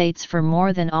compensates for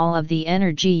more than all of the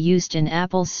energy used in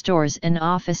Apple's stores and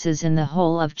offices in the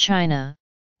whole of China,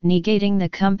 negating the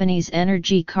company's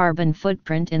energy carbon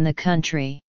footprint in the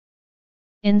country.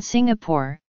 In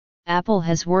Singapore, Apple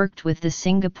has worked with the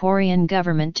Singaporean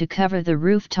government to cover the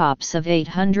rooftops of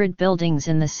 800 buildings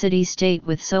in the city-state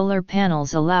with solar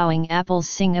panels, allowing Apple's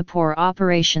Singapore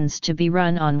operations to be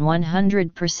run on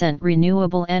 100%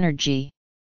 renewable energy.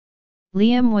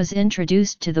 Liam was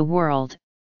introduced to the world,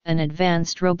 an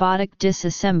advanced robotic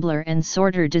disassembler and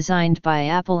sorter designed by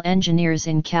Apple engineers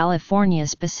in California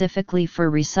specifically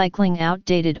for recycling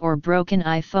outdated or broken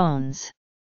iPhones.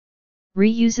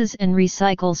 Reuses and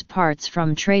recycles parts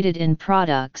from traded-in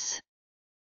products.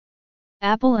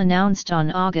 Apple announced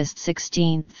on August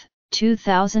 16,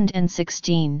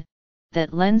 2016,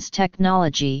 that Lens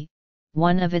Technology,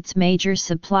 one of its major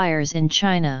suppliers in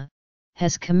China,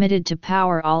 has committed to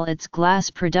power all its glass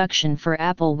production for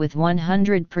Apple with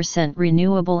 100%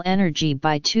 renewable energy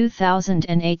by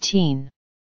 2018.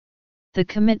 The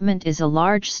commitment is a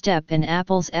large step in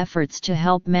Apple's efforts to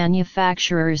help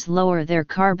manufacturers lower their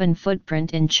carbon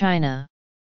footprint in China.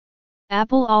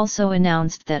 Apple also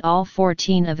announced that all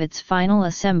 14 of its final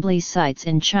assembly sites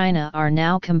in China are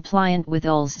now compliant with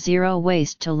UL's zero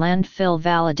waste to landfill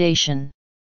validation.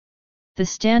 The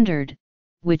standard,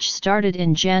 which started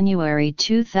in January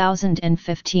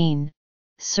 2015,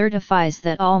 certifies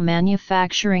that all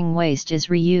manufacturing waste is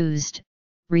reused,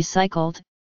 recycled,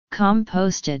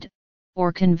 composted,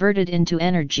 or converted into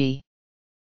energy.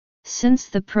 Since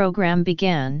the program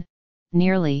began,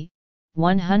 nearly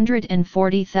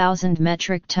 140,000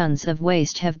 metric tons of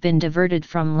waste have been diverted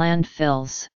from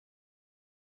landfills.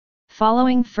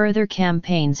 Following further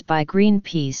campaigns by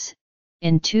Greenpeace,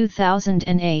 in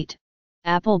 2008,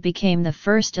 Apple became the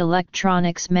first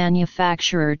electronics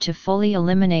manufacturer to fully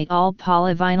eliminate all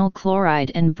polyvinyl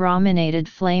chloride and brominated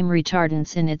flame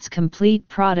retardants in its complete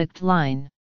product line.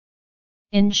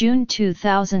 In June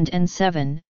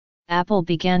 2007, Apple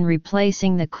began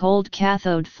replacing the cold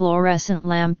cathode fluorescent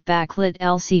lamp backlit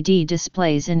LCD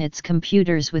displays in its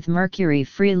computers with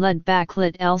mercury-free lead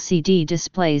backlit LCD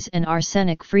displays and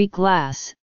arsenic-free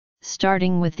glass,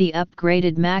 starting with the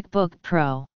upgraded MacBook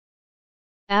Pro.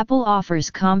 Apple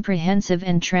offers comprehensive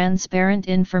and transparent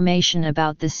information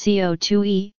about the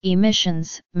CO2e,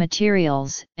 emissions,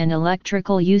 materials, and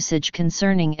electrical usage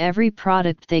concerning every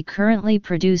product they currently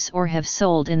produce or have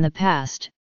sold in the past,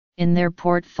 in their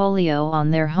portfolio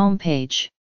on their homepage,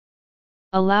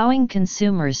 allowing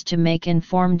consumers to make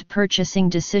informed purchasing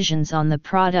decisions on the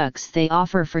products they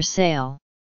offer for sale.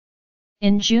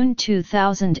 In June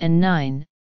 2009,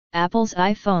 Apple's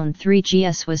iPhone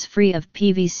 3GS was free of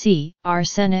PVC,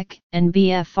 arsenic, and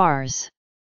BFRs.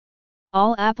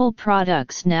 All Apple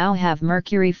products now have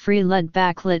mercury-free lead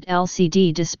backlit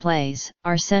LCD displays,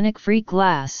 arsenic-free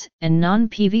glass, and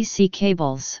non-PVC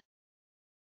cables.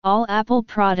 All Apple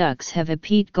products have a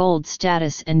PEAT Gold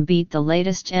status and beat the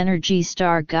latest Energy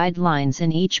Star guidelines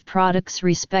in each product's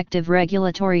respective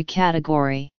regulatory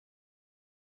category.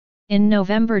 In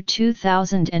November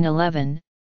 2011,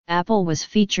 Apple was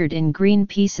featured in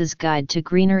Greenpeace's Guide to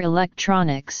Greener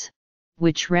Electronics,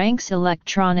 which ranks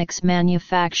electronics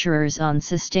manufacturers on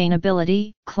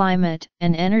sustainability, climate,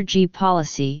 and energy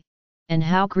policy, and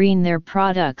how green their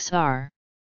products are.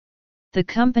 The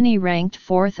company ranked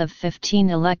 4th of 15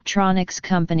 electronics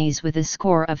companies with a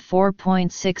score of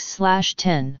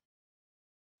 4.6/10.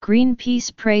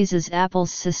 Greenpeace praises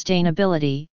Apple's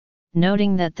sustainability,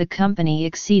 noting that the company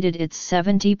exceeded its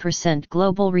 70%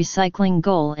 global recycling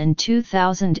goal in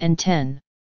 2010.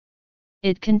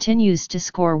 It continues to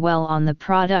score well on the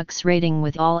products rating,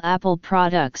 with all Apple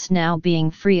products now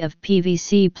being free of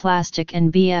PVC plastic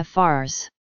and BFRs.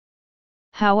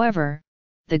 However,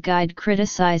 the guide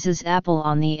criticizes Apple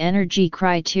on the energy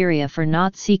criteria for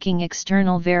not seeking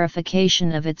external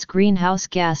verification of its greenhouse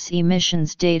gas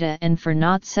emissions data and for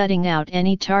not setting out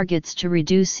any targets to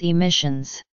reduce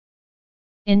emissions.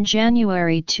 In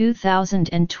January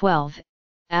 2012,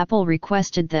 Apple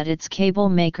requested that its cable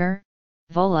maker,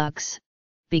 Volux,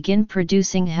 begin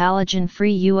producing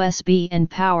halogen-free USB and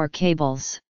power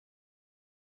cables.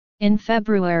 In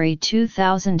February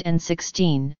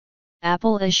 2016,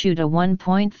 Apple issued a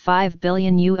 $1.5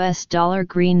 billion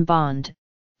green bond,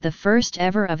 the first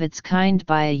ever of its kind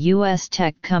by a U.S.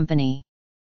 tech company.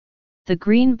 The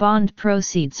green bond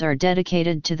proceeds are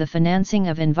dedicated to the financing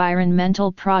of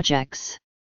environmental projects.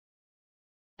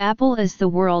 Apple is the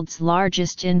world's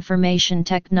largest information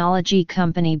technology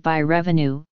company by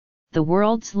revenue, the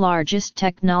world's largest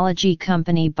technology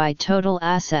company by total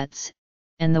assets,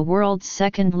 and the world's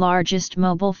second largest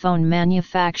mobile phone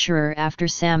manufacturer after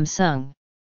Samsung.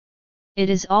 It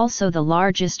is also the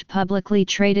largest publicly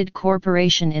traded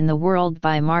corporation in the world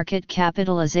by market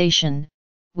capitalization,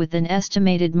 with an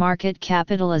estimated market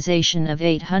capitalization of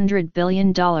 $800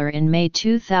 billion in May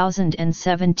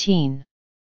 2017.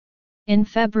 In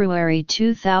February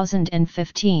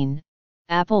 2015,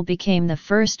 Apple became the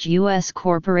first U.S.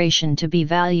 corporation to be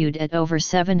valued at over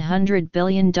 $700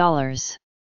 billion.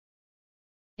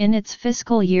 In its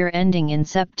fiscal year ending in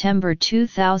September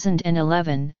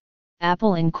 2011,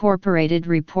 Apple Incorporated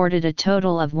reported a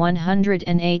total of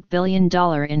 $108 billion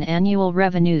in annual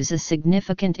revenues, a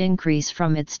significant increase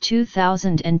from its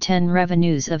 2010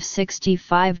 revenues of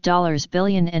 $65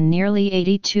 billion and nearly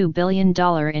 $82 billion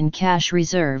in cash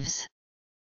reserves.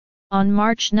 On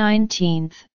March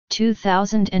 19,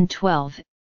 2012,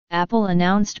 Apple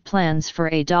announced plans for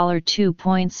a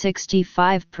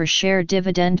 $2.65 per share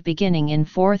dividend beginning in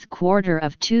fourth quarter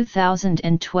of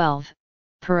 2012,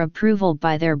 per approval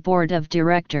by their board of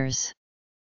directors.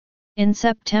 In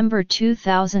September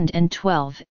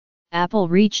 2012, Apple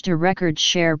reached a record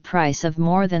share price of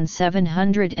more than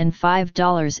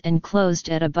 $705 and closed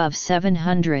at above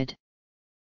 $700.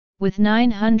 With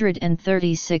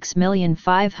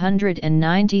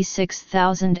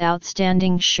 936,596,000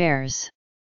 outstanding shares.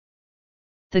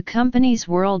 The company's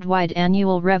worldwide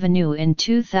annual revenue in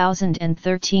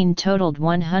 2013 totaled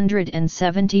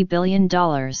 $170 billion.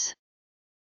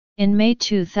 In May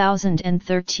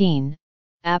 2013,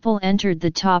 Apple entered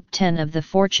the top 10 of the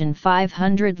Fortune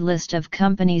 500 list of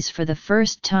companies for the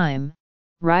first time,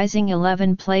 rising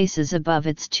 11 places above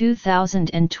its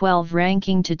 2012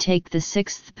 ranking to take the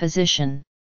sixth position.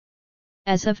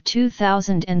 As of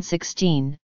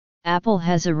 2016, Apple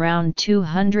has around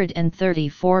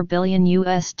 $234 billion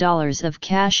of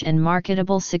cash and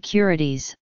marketable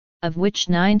securities, of which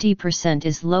 90%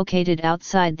 is located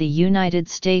outside the United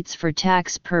States for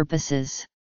tax purposes.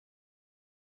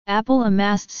 Apple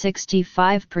amassed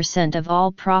 65% of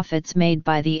all profits made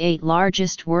by the 8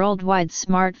 largest worldwide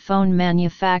smartphone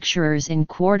manufacturers in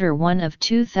Q1 of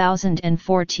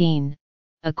 2014,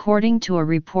 according to a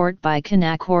report by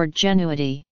Canaccord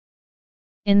Genuity.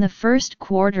 In the first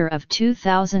quarter of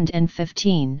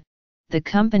 2015, the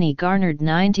company garnered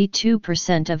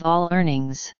 92% of all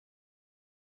earnings.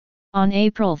 On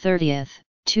April 30,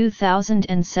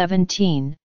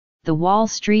 2017, The Wall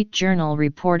Street Journal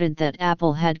reported that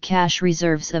Apple had cash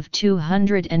reserves of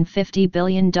 $250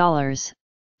 billion,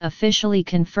 officially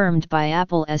confirmed by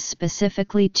Apple as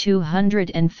specifically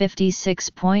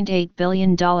 $256.8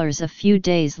 billion a few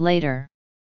days later.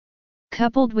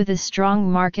 Coupled with a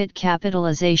strong market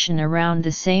capitalization around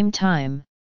the same time,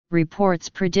 reports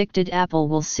predicted Apple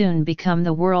will soon become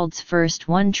the world's first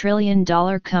 $1 trillion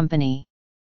company.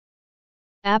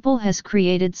 Apple has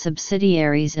created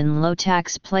subsidiaries in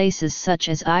low-tax places such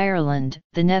as Ireland,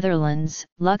 the Netherlands,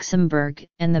 Luxembourg,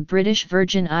 and the British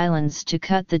Virgin Islands to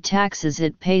cut the taxes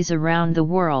it pays around the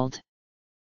world.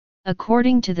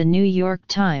 According to the New York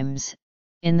Times,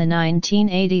 in the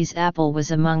 1980s Apple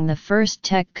was among the first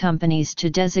tech companies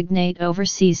to designate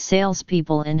overseas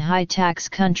salespeople in high-tax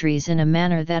countries in a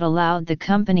manner that allowed the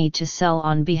company to sell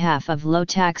on behalf of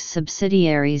low-tax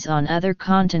subsidiaries on other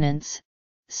continents,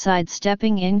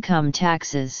 sidestepping income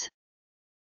taxes.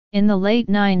 In the late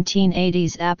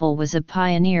 1980s Apple was a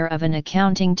pioneer of an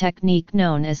accounting technique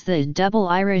known as the double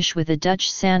Irish with a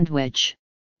Dutch sandwich,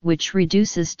 which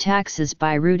reduces taxes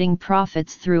by routing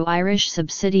profits through Irish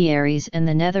subsidiaries in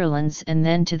the Netherlands and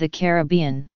then to the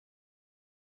Caribbean.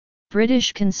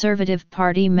 British Conservative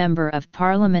Party Member of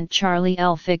Parliament Charlie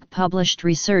Elphicke published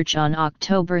research on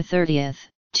October 30,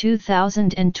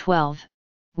 2012,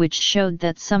 which showed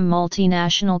that some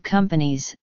multinational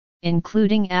companies,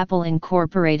 including Apple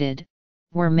Incorporated,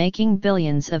 were making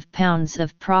billions of pounds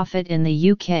of profit in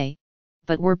the UK,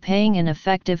 but were paying an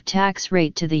effective tax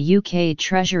rate to the UK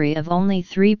Treasury of only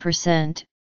 3%,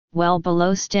 well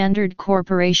below standard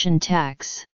corporation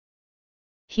tax.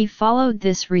 He followed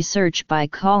this research by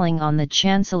calling on the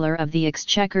Chancellor of the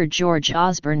Exchequer George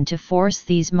Osborne to force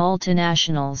these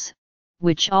multinationals,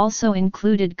 which also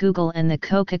included Google and the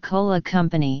Coca-Cola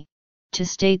Company, to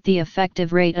state the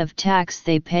effective rate of tax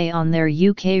they pay on their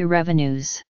UK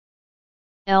revenues.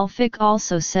 Elphicke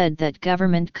also said that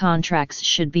government contracts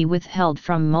should be withheld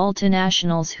from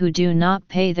multinationals who do not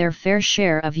pay their fair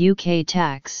share of UK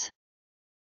tax.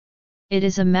 It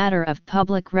is a matter of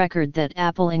public record that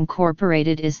Apple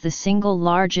Incorporated is the single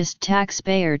largest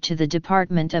taxpayer to the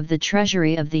Department of the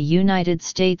Treasury of the United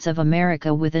States of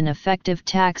America with an effective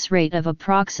tax rate of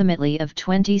approximately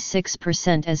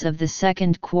 26% as of the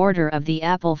second quarter of the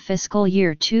Apple fiscal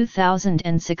year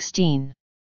 2016.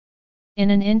 In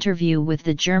an interview with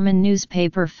the German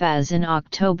newspaper FAZ in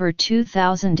October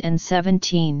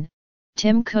 2017,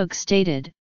 Tim Cook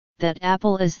stated that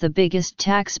Apple is the biggest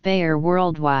taxpayer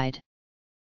worldwide.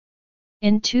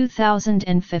 In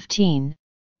 2015,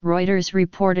 Reuters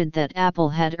reported that Apple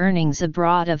had earnings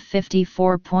abroad of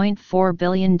 $54.4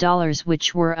 billion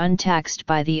which were untaxed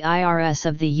by the IRS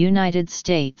of the United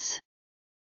States.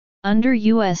 Under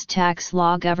U.S. tax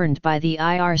law governed by the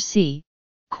IRC,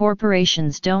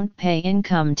 corporations don't pay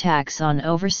income tax on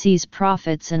overseas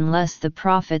profits unless the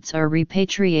profits are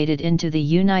repatriated into the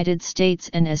United States,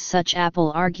 and as such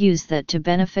Apple argues that to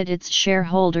benefit its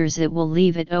shareholders it will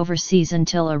leave it overseas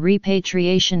until a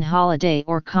repatriation holiday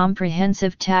or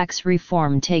comprehensive tax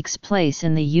reform takes place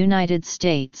in the United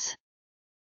States.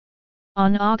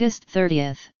 On August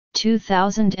 30,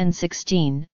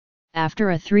 2016,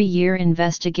 after a 3-year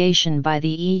investigation by the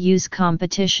EU's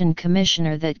Competition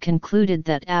Commissioner that concluded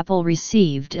that Apple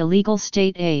received illegal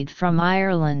state aid from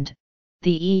Ireland,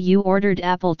 the EU ordered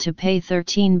Apple to pay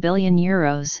 €13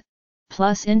 billion,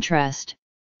 plus interest,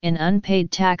 in unpaid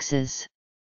taxes.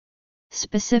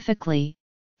 Specifically,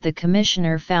 the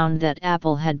Commissioner found that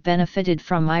Apple had benefited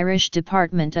from Irish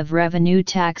Department of Revenue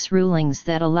tax rulings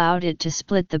that allowed it to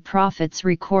split the profits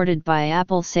recorded by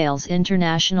Apple Sales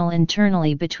International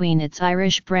internally between its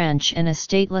Irish branch and a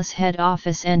stateless head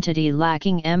office entity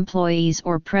lacking employees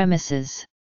or premises.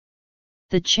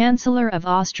 The Chancellor of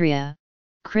Austria,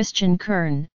 Christian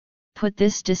Kern, put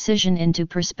this decision into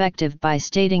perspective by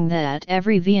stating that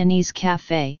every Viennese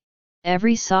café,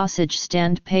 every sausage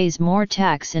stand pays more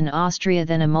tax in Austria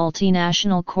than a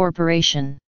multinational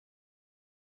corporation.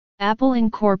 Apple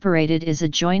Incorporated is a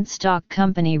joint stock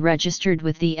company registered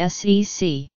with the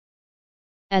SEC.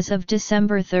 As of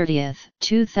December 30,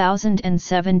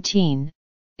 2017,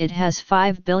 it has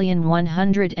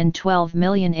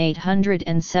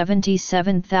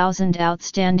 5,112,877,000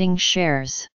 outstanding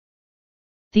shares.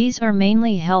 These are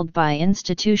mainly held by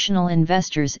institutional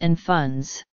investors and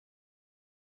funds.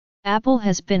 Apple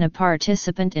has been a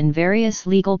participant in various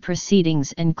legal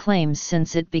proceedings and claims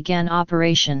since it began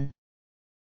operation.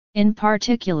 In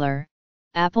particular,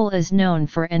 Apple is known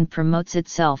for and promotes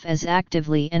itself as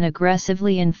actively and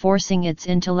aggressively enforcing its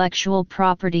intellectual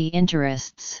property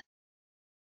interests.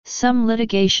 Some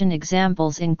litigation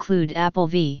examples include Apple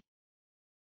v.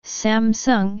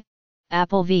 Samsung,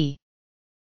 Apple v.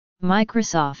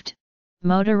 Microsoft,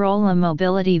 Motorola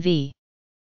Mobility v.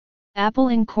 Apple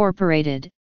Incorporated,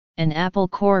 and Apple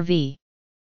Corp v.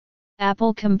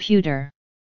 Apple Computer.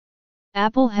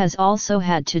 Apple has also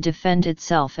had to defend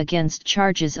itself against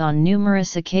charges on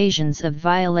numerous occasions of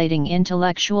violating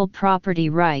intellectual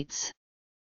property rights.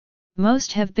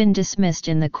 Most have been dismissed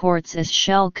in the courts as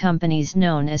shell companies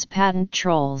known as patent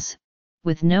trolls,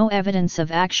 with no evidence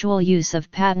of actual use of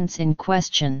patents in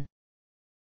question.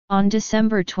 On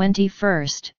December 21,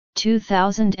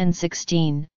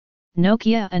 2016,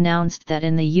 Nokia announced that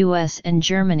in the US and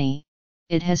Germany,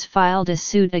 it has filed a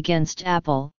suit against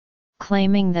Apple,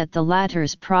 claiming that the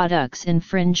latter's products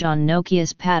infringe on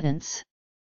Nokia's patents.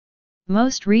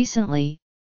 Most recently,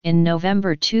 in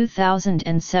November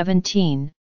 2017,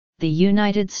 the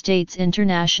United States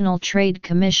International Trade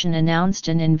Commission announced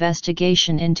an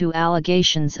investigation into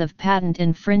allegations of patent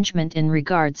infringement in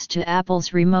regards to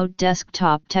Apple's remote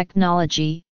desktop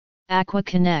technology,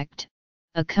 AquaConnect,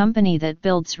 a company that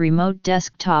builds remote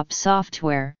desktop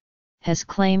software, has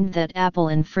claimed that Apple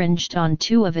infringed on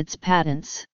 2 of its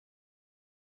patents.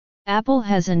 Apple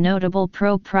has a notable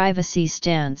pro-privacy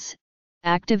stance,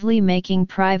 actively making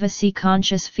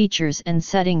privacy-conscious features and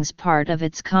settings part of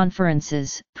its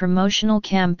conferences, promotional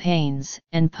campaigns,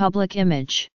 and public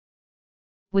image.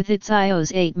 With its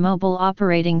iOS 8 mobile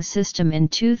operating system in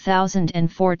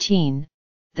 2014,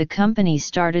 the company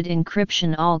started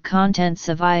encryption all contents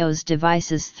of iOS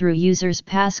devices through users'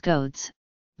 passcodes,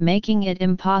 making it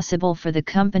impossible for the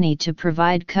company to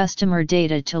provide customer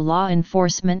data to law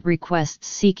enforcement requests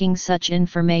seeking such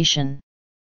information.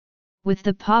 With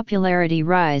the popularity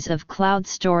rise of cloud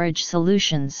storage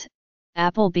solutions,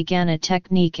 Apple began a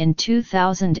technique in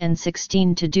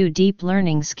 2016 to do deep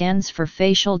learning scans for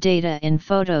facial data in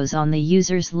photos on the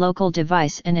user's local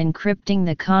device and encrypting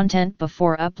the content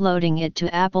before uploading it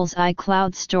to Apple's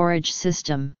iCloud storage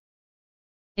system.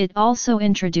 It also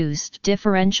introduced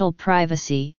differential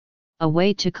privacy, a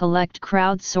way to collect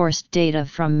crowdsourced data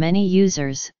from many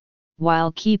users,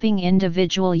 while keeping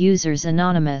individual users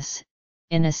anonymous,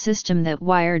 in a system that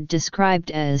Wired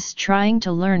described as trying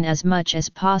to learn as much as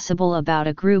possible about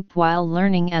a group while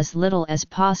learning as little as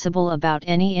possible about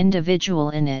any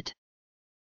individual in it.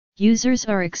 Users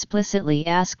are explicitly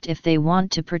asked if they want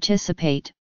to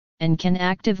participate, and can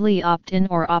actively opt in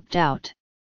or opt out.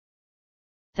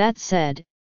 That said,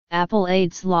 Apple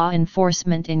aids law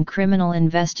enforcement in criminal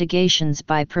investigations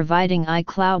by providing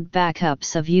iCloud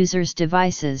backups of users'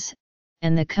 devices,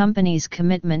 and the company's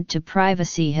commitment to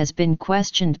privacy has been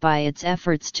questioned by its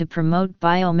efforts to promote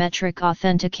biometric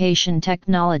authentication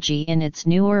technology in its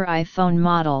newer iPhone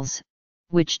models,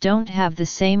 which don't have the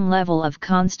same level of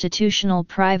constitutional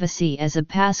privacy as a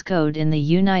passcode in the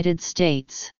United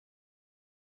States.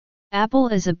 Apple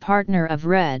is a partner of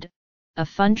RED, a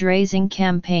fundraising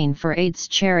campaign for AIDS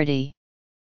charity.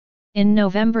 In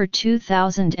November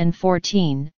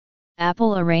 2014,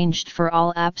 Apple arranged for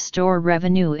all App Store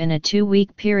revenue in a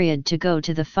 2-week period to go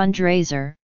to the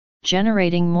fundraiser,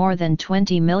 generating more than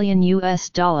 $20 million,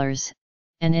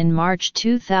 and in March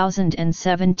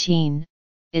 2017,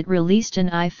 it released an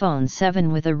iPhone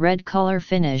 7 with a red color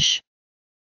finish.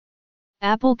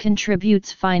 Apple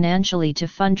contributes financially to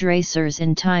fundraisers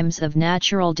in times of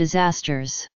natural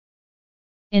disasters.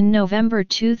 In November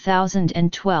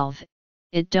 2012,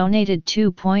 it donated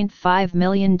 $2.5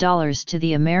 million to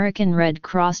the American Red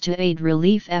Cross to aid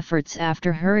relief efforts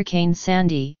after Hurricane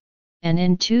Sandy, and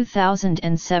in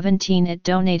 2017 it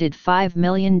donated $5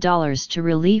 million to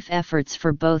relief efforts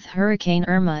for both Hurricane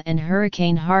Irma and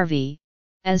Hurricane Harvey,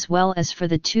 as well as for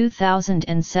the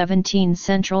 2017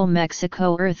 Central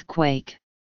Mexico earthquake.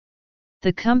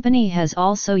 The company has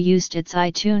also used its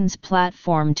iTunes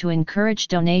platform to encourage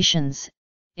donations,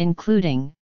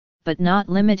 including, but not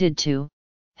limited to,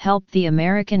 help the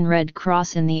American Red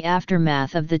Cross in the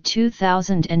aftermath of the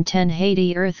 2010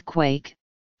 Haiti earthquake,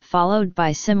 followed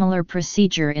by similar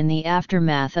procedure in the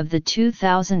aftermath of the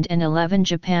 2011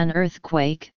 Japan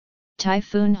earthquake,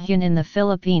 Typhoon Haiyan in the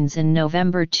Philippines in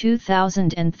November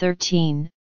 2013,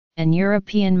 and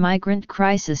European migrant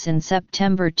crisis in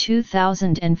September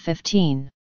 2015.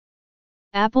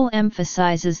 Apple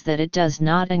emphasizes that it does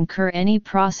not incur any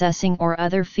processing or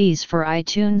other fees for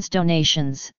iTunes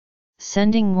donations,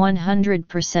 sending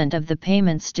 100% of the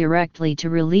payments directly to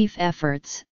relief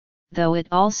efforts, though it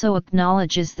also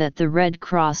acknowledges that the Red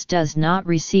Cross does not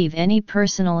receive any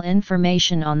personal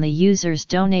information on the users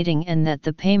donating and that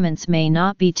the payments may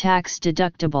not be tax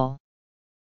deductible.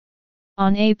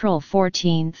 On April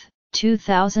 14,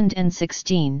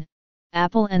 2016,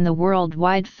 Apple and the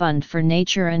Worldwide Fund for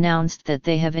Nature announced that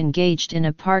they have engaged in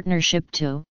a partnership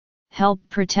to help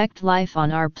protect life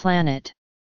on our planet.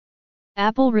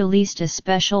 Apple released a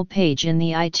special page in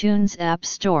the iTunes App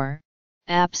Store,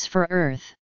 Apps for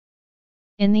Earth.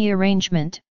 In the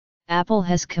arrangement, Apple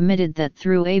has committed that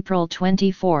through April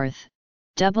 24,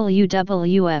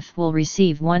 WWF will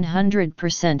receive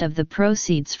 100% of the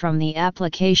proceeds from the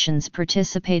applications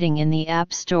participating in the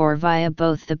App Store via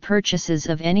both the purchases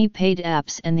of any paid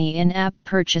apps and the in-app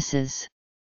purchases.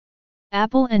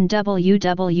 Apple and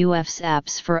WWF's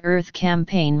Apps for Earth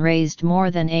campaign raised more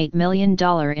than $8 million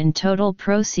in total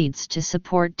proceeds to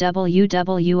support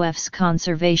WWF's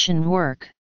conservation work.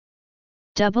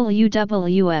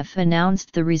 WWF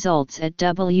announced the results at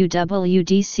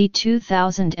WWDC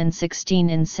 2016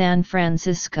 in San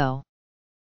Francisco.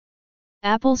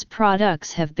 Apple's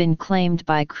products have been claimed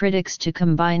by critics to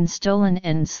combine stolen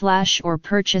and/or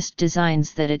purchased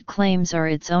designs that it claims are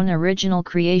its own original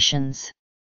creations.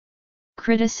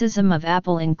 Criticism of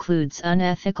Apple includes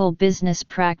unethical business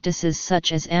practices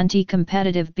such as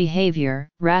anti-competitive behavior,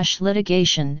 rash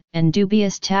litigation, and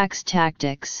dubious tax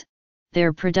tactics,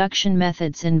 their production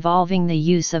methods involving the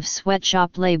use of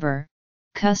sweatshop labor,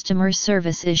 customer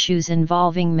service issues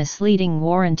involving misleading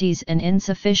warranties and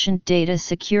insufficient data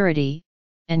security,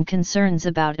 and concerns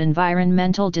about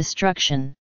environmental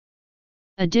destruction.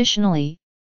 Additionally,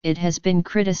 it has been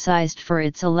criticized for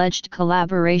its alleged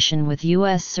collaboration with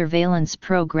U.S. surveillance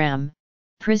program,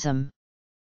 PRISM.